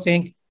than sort of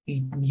saying,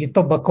 ye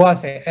to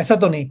bakwas hai, aisa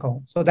to nahi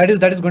kaho. So that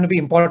is going to be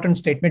important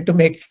statement to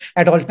make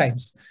at all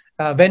times.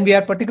 When we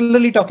are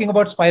particularly talking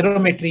about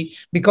spirometry,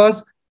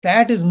 because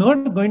that is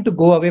not going to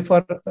go away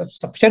for a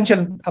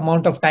substantial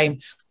amount of time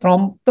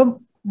from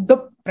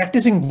the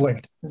practicing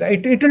world.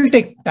 It will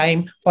take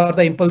time for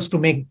the impulse to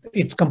make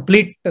its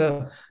complete,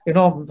 in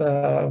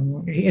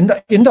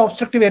the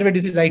obstructive airway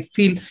disease, I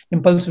feel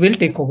impulse will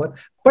take over,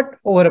 but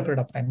over a period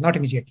of time, not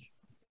immediately.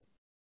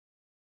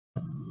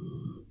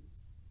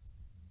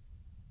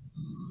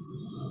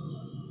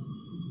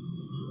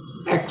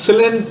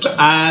 Excellent,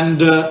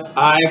 and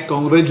I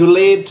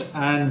congratulate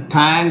and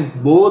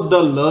thank both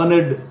the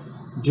learned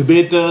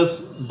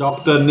debaters,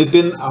 Dr.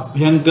 Nitin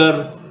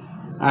Abhyankar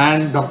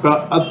and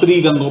Dr.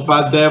 Atri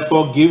Gangopadhyay,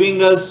 for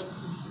giving us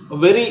a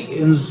very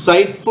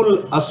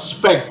insightful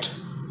aspect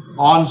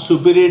on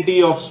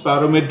superiority of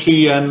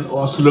spirometry and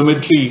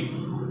oscillometry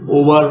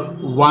over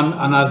one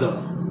another.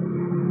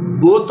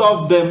 Both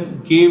of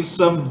them gave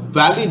some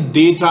valid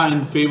data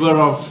in favor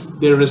of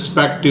their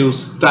respective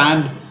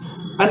stand,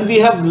 and we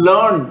have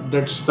learned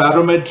that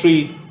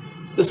spirometry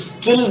is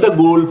still the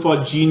goal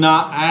for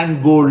GINA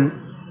and GOLD,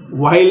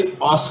 while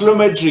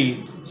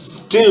oscillometry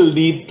still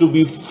need to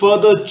be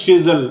further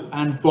chiseled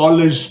and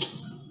polished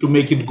to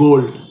make it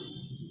gold.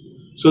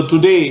 So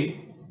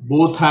today,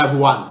 both have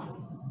won.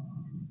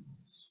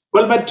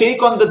 Well, my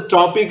take on the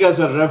topic as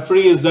a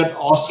referee is that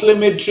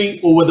oscillometry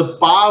over the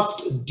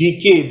past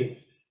decade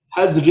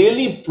has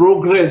really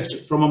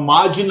progressed from a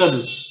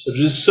marginal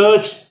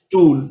research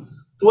tool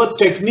to a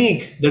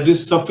technique that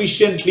is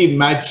sufficiently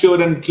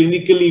mature and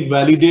clinically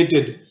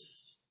validated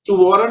to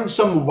warrant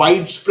some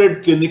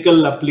widespread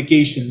clinical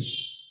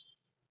applications.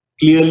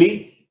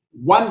 Clearly,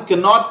 one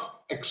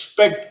cannot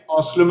expect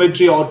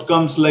oscillometry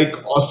outcomes like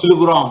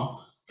oscillogram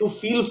to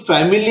feel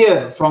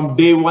familiar from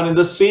day one in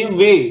the same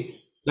way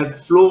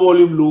that flow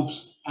volume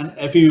loops and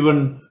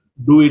FEV1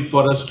 do it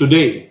for us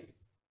today.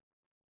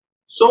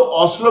 So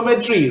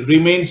oscillometry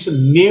remains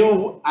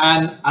new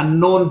and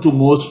unknown to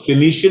most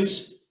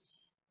clinicians.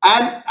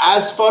 And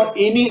as for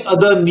any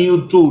other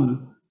new tool,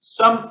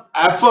 some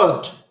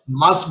effort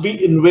must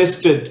be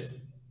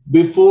invested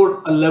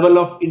before a level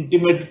of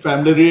intimate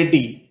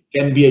familiarity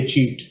can be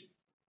achieved.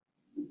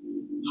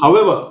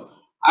 However,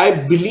 I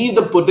believe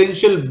the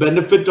potential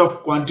benefit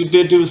of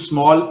quantitative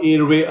small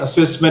airway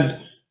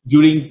assessment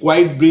during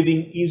quiet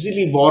breathing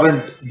easily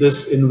warrant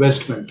this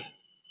investment.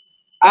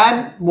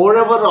 And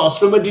moreover,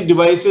 oscillometry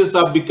devices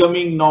are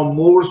becoming now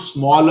more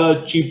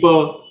smaller,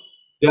 cheaper,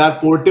 they are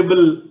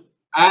portable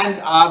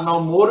and are now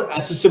more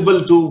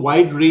accessible to a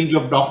wide range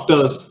of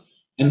doctors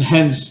and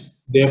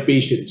hence their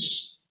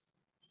patients.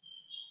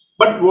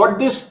 But what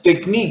this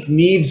technique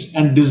needs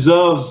and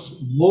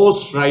deserves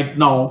most right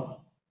now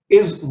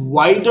is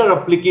wider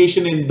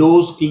application in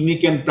those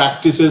clinic and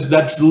practices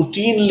that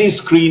routinely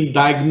screen,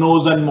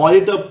 diagnose and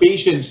monitor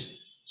patients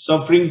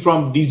suffering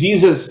from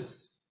diseases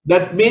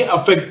that may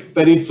affect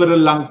peripheral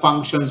lung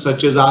function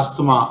such as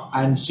asthma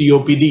and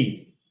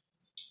COPD.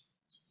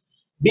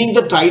 Being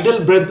the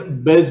tidal breath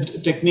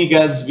based technique,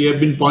 as we have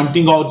been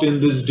pointing out in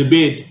this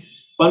debate,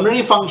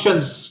 pulmonary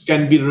functions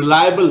can be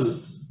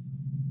reliable,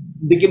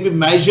 they can be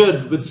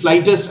measured with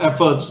slightest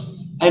efforts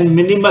and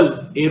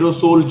minimal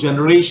aerosol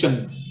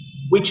generation,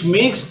 which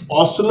makes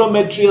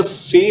oscillometry a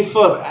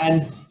safer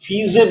and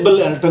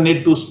feasible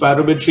alternate to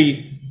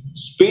spirometry,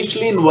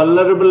 especially in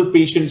vulnerable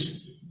patients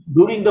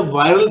during the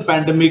viral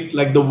pandemic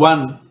like the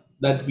one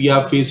that we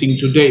are facing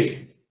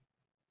today.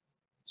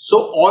 So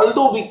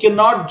although we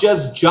cannot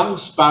just junk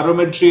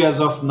spirometry as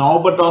of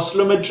now, but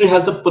oscillometry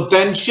has the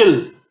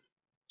potential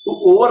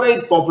to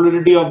override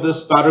popularity of the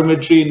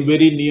spirometry in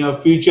very near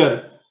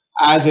future,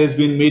 as has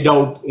been made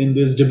out in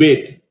this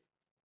debate.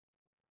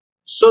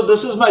 So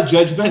this is my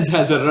judgment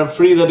as a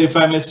referee, that if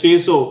I may say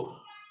so,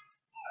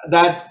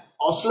 that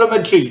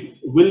oscillometry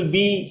will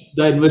be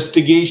the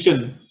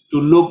investigation to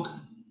look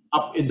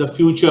up in the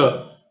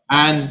future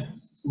and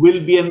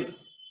will be an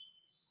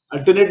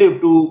alternative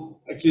to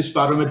at least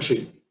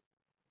spirometry.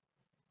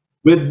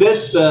 With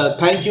this,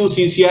 thank you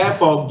CCI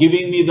for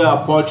giving me the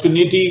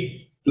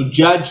opportunity to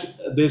judge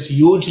this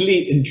hugely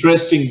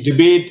interesting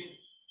debate.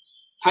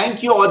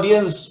 Thank you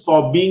audience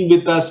for being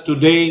with us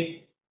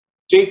today.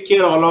 Take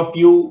care all of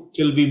you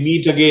till we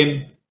meet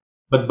again,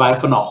 but bye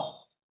for now.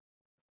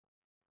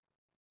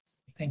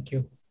 Thank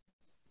you.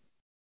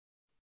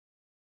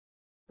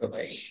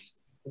 Bye-bye.